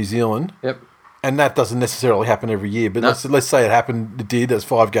Queensland, a game in New Zealand. Yep. And that doesn't necessarily happen every year, but No. let's say it did. That's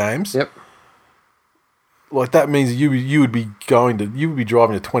 5 games. Yep. Like that means you would be driving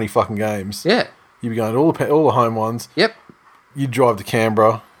to 20 fucking games. Yeah. You'd be going to all the home ones. Yep. You'd drive to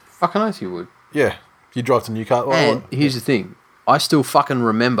Canberra. Fucking oath you would. Yeah. You'd drive to Newcastle. And here's the thing. I still fucking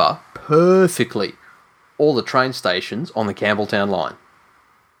remember perfectly all the train stations on the Campbelltown line.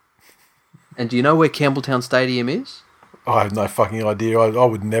 And do you know where Campbelltown Stadium is? I have no fucking idea. I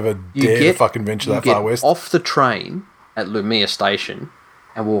would never dare to fucking venture that far west. Off the train at Lumia Station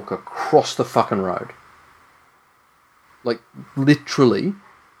and walk across the fucking road. Like, literally,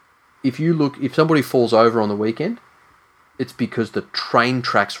 if somebody falls over on the weekend, it's because the train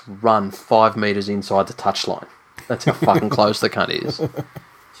tracks run 5 metres inside the touchline. That's how fucking close the cunt is.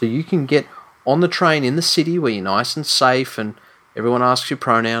 So you can get on the train in the city where you're nice and safe and everyone asks your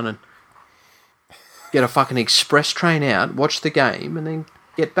pronoun and get a fucking express train out, watch the game, and then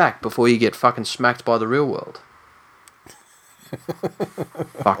get back before you get fucking smacked by the real world.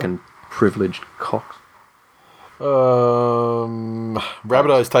 Fucking privileged cocks.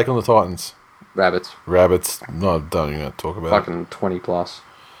 Rabbitohs take on the Titans. Rabbits. No, don't even talk about Fucking 20 plus.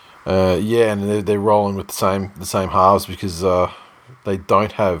 it. Yeah, and they're rolling with the same halves because they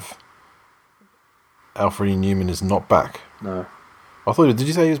don't have Alfred Newman is not back. No. I thought. Did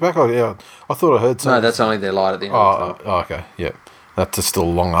you say he was back? Oh, yeah. I thought I heard something. No, that's only their light at the end of the tunnel. Okay. Yeah. That's just still a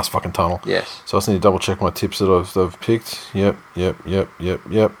long ass fucking tunnel. Yes. So I just need to double check my tips that I've picked. Yep.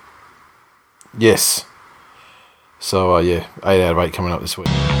 Yes. So, 8 out of 8 coming up this week.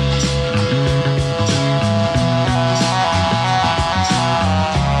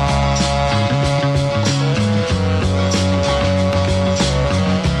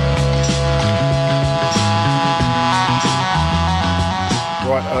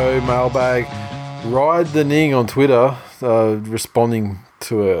 Right, mailbag. Ride the Ning on Twitter, responding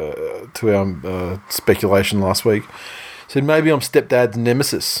to our speculation last week, said maybe I'm stepdad's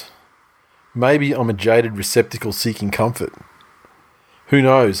nemesis. Maybe I'm a jaded receptacle seeking comfort. Who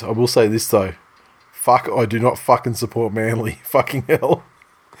knows? I will say this though. Fuck, I do not fucking support Manly. Fucking hell.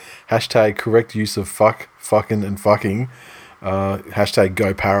 Hashtag correct use of fuck, fucking and fucking. Hashtag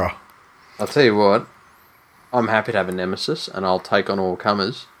go para. I'll tell you what, I'm happy to have a nemesis and I'll take on all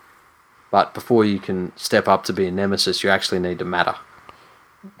comers. But before you can step up to be a nemesis, you actually need to matter.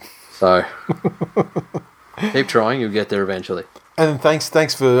 So, keep trying, you'll get there eventually. And thanks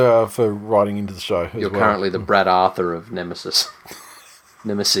for writing into the show. You're currently the Brad Arthur of Nemesis.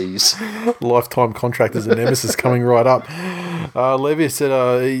 Nemesis. Lifetime contract as a nemesis coming right up. Levy said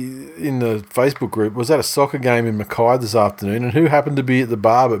in the Facebook group, was at a soccer game in Mackay this afternoon, and who happened to be at the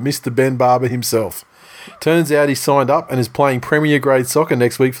bar but Mr. Ben Barber himself. Turns out he signed up and is playing Premier Grade soccer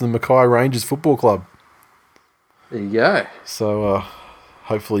next week for the Mackay Rangers Football Club. There you go. So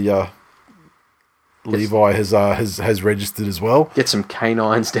hopefully Levi has registered as well. Get some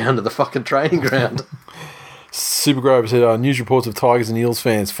canines down to the fucking training ground. Supergrove said, news reports of Tigers and Eels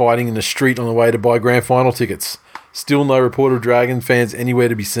fans fighting in the street on the way to buy grand final tickets. Still no report of Dragon fans anywhere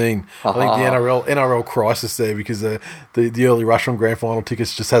to be seen. I think the NRL crisis there because the early rush on grand final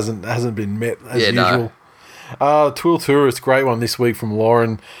tickets just hasn't been met as usual. TWiL Tourist, great one this week from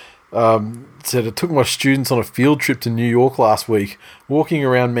Lauren. Said, I took my students on a field trip to New York last week, walking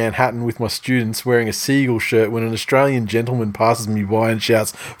around Manhattan with my students wearing a Seagull shirt when an Australian gentleman passes me by and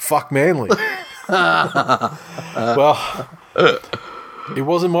shouts, "Fuck Manly." Well, it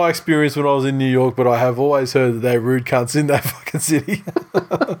wasn't my experience when I was in New York, but I have always heard that they're rude cunts in that fucking city.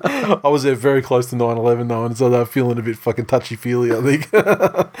 I was there very close to 9/11 though, and so they're feeling a bit fucking touchy-feely, I think.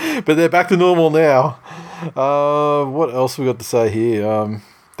 But they're back to normal now. What else we got to say here?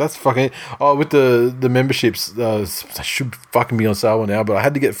 That's fucking... Oh, with the memberships, they should fucking be on sale now, but I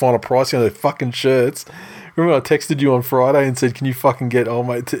had to get final pricing on their fucking shirts, Remember I texted you on Friday and said, can you fucking get old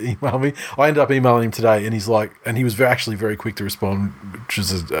mate to email me? I ended up emailing him today, and he's like, and he was actually very quick to respond, which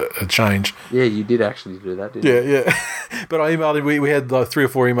is a change. Yeah, you did actually do that, didn't you? Yeah. But I emailed him. We had like 3 or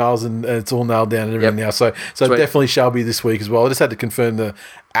 4 emails, and it's all nailed down and everything now. So Sweet. definitely shall be this week as well. I just had to confirm the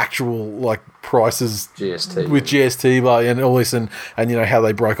actual like prices GST. with GST like, and all this, and you know how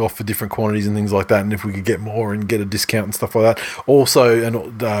they broke off for different quantities and things like that, and if we could get more and get a discount and stuff like that. Also,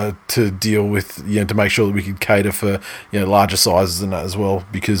 and to deal with, you know, to make sure that we could cater for, you know, larger sizes and that as well,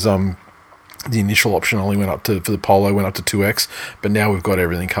 because the initial option only went up to, for the Polo, went up to 2X, but now we've got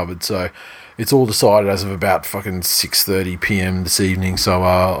everything covered. So it's all decided as of about fucking 6:30 p.m. this evening. So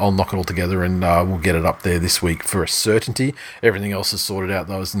I'll knock it all together, and we'll get it up there this week for a certainty. Everything else is sorted out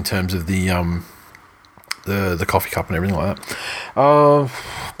though, in terms of the coffee cup and everything like that.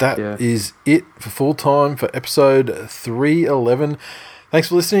 That is it for full time for episode 311. Thanks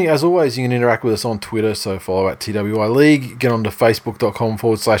for listening. As always, you can interact with us on Twitter, so follow at TWiL League. Get onto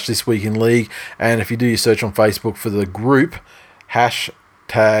facebook.com/This Week in League. And if you do your search on Facebook for the group,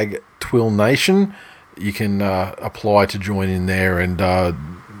 #TWiL Nation, you can apply to join in there, and I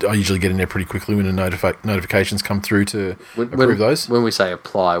usually get in there pretty quickly when the notifications come through to approve those. When we say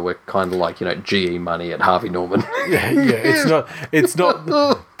apply, we're kind of like, you know, GE money at Harvey Norman. Yeah, it's not.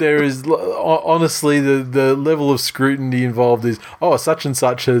 There is honestly the level of scrutiny involved is, such and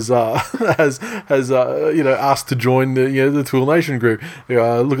such has you know, asked to join the TWiL Nation group.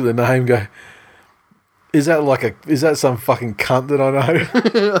 Look at the name, go, is that some fucking cunt that I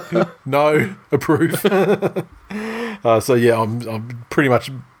know? No, approve. So yeah, I'm pretty much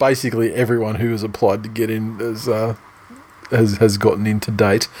basically everyone who has applied to get in has gotten in to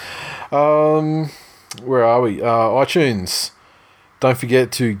date. Where are we? iTunes. Don't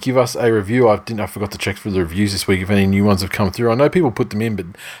forget to give us a review. I forgot to check for the reviews this week if any new ones have come through. I know people put them in, but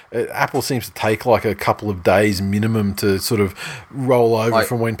Apple seems to take like a couple of days minimum to sort of roll over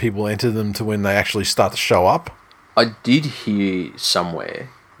from when people enter them to when they actually start to show up. I did hear somewhere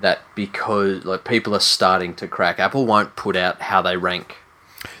that because like people are starting to crack, Apple won't put out how they rank.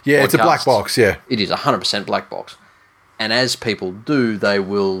 Yeah, podcasts. It's a black box, yeah. It is 100% black box. And as people do, they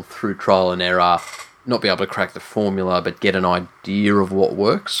will, through trial and error, not be able to crack the formula, but get an idea of what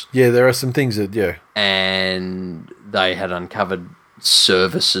works. Yeah, there are some things that, yeah. And they had uncovered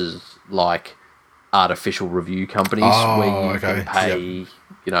services like artificial review companies where you can pay, you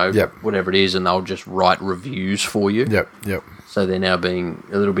know, whatever it is, and they'll just write reviews for you. Yep. So they're now being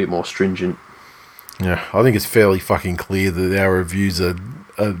a little bit more stringent. Yeah, I think it's fairly fucking clear that our reviews are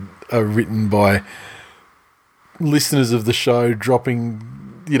written by listeners of the show dropping,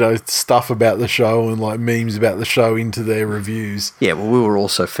 you know, stuff about the show and like memes about the show into their reviews. Yeah, well, we were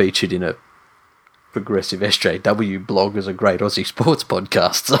also featured in a progressive SJW blog as a great Aussie sports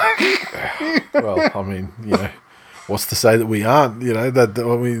podcast. So. Well, I mean, you know, what's to say that we aren't? You know, that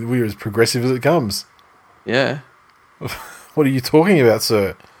we're as progressive as it comes. Yeah. What are you talking about,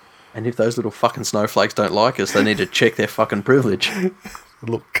 sir? And if those little fucking snowflakes don't like us, they need to check their fucking privilege.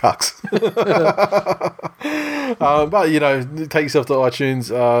 Look, cucks. But, you know, take yourself to iTunes,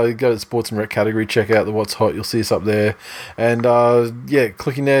 go to the sports and rec category, check out the What's Hot, you'll see us up there. And,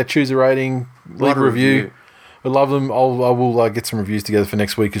 click in there, choose a rating, leave a review. I love them. I will get some reviews together for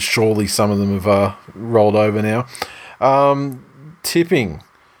next week, because surely some of them have rolled over now. Tipping.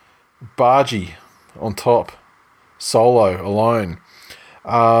 Bargy on top. Solo, alone.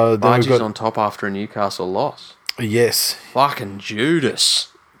 Bargy's on top after a Newcastle loss. Yes. Fucking Judas.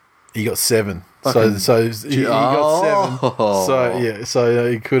 He got 7. So he got 7.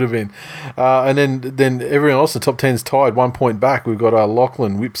 So he could have been. And then everyone else, the top 10's tied, 1 point back. We've got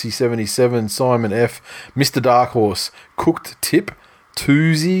Lachlan, Whipsy 77, Simon F, Mr. Dark Horse, Cooked Tip,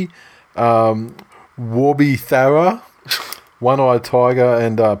 Toozy, Warby Thara, One-Eyed Tiger,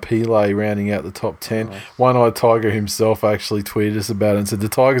 and Pele rounding out the top 10. Nice. One-Eyed Tiger himself actually tweeted us about it and said, the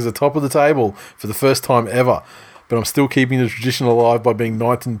Tigers are top of the table for the first time ever, but I'm still keeping the tradition alive by being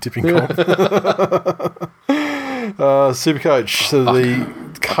ninth in tipping comp. Supercoach, so the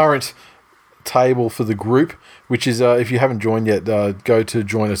current table for the group, which is, if you haven't joined yet, go to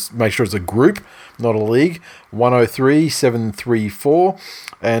join us. Make sure it's a group, not a league. 103,734.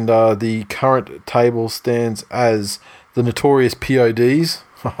 And the current table stands as the notorious PODs.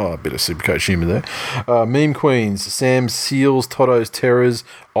 A bit of Supercoach humour there. Meme Queens, Sam Seals, Toto's Terrors,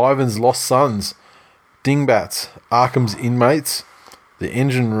 Ivan's Lost Sons, Dingbats, Arkham's Inmates, The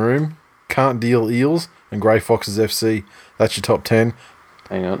Engine Room, Can't Deal Eels, and Grey Foxes FC. That's your top 10.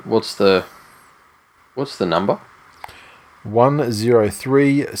 Hang on, what's the number?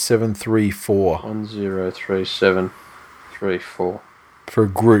 103,734. 103,734. For a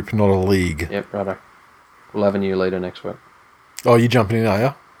group, not a league. Yep, righto. We'll have a new leader next week. Oh, you jumping in, are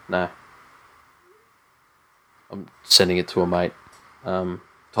you? No. I'm sending it to a mate. Todd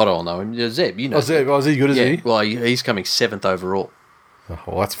will know him. Zeb, you know. Oh, Zeb. Oh, is he good, is Yeah, he? well, he's coming 7th overall. Oh,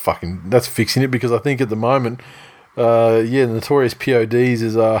 well, that's fixing it, because I think at the moment, the Notorious PODs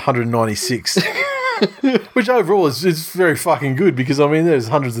is 196. Which overall is very fucking good, because, I mean, there's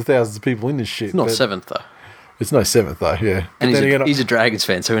hundreds of thousands of people in this shit. It's not 7th, though. It's no 7th, though, yeah. And But he's a Dragons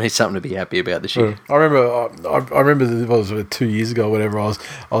fan, so he needs something to be happy about this year. I remember it was 2 years ago or whatever, I was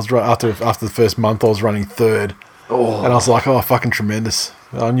after the first month I was running 3rd. Oh. And I was like, oh, fucking tremendous.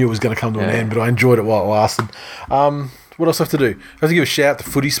 I knew it was going to come to an end, but I enjoyed it while it lasted. What else do I have to do? I have to give a shout out to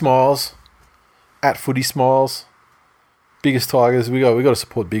Footy Smiles. At Footy Smiles. Biggest Tigers. We got to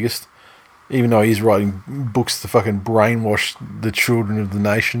support Biggest. Even though he's writing books to fucking brainwash the children of the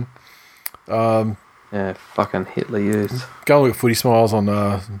nation. Yeah, fucking Hitler youth. Go and look at Footy Smiles on...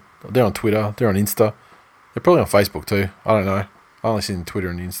 they're on Twitter. They're on Insta. They're probably on Facebook too. I don't know. I only see them on Twitter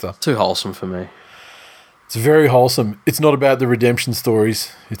and Insta. Too wholesome for me. It's very wholesome. It's not about the redemption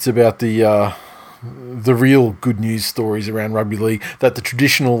stories. It's about the real good news stories around rugby league that the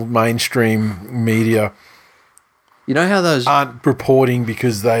traditional mainstream media, you know how those aren't reporting,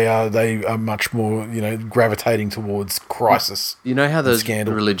 because they are much more gravitating towards crisis. You know how those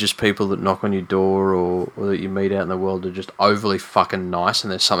scandal. Religious people that knock on your door or that you meet out in the world are just overly fucking nice,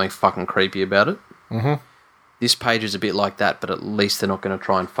 and there's something fucking creepy about it. Mm-hmm. This page is a bit like that, but at least they're not going to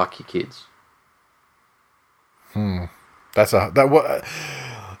try and fuck your kids. With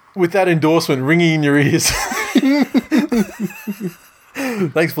that endorsement ringing in your ears.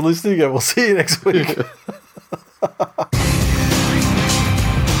 Thanks for listening, and we'll see you next week.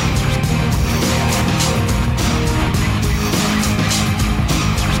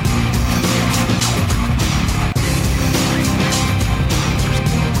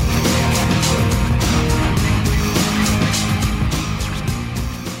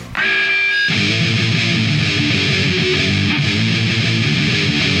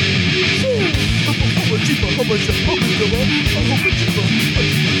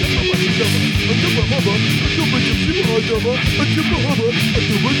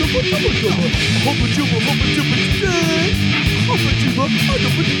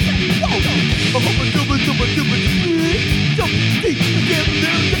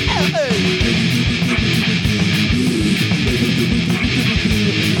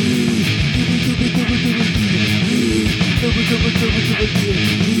 Double,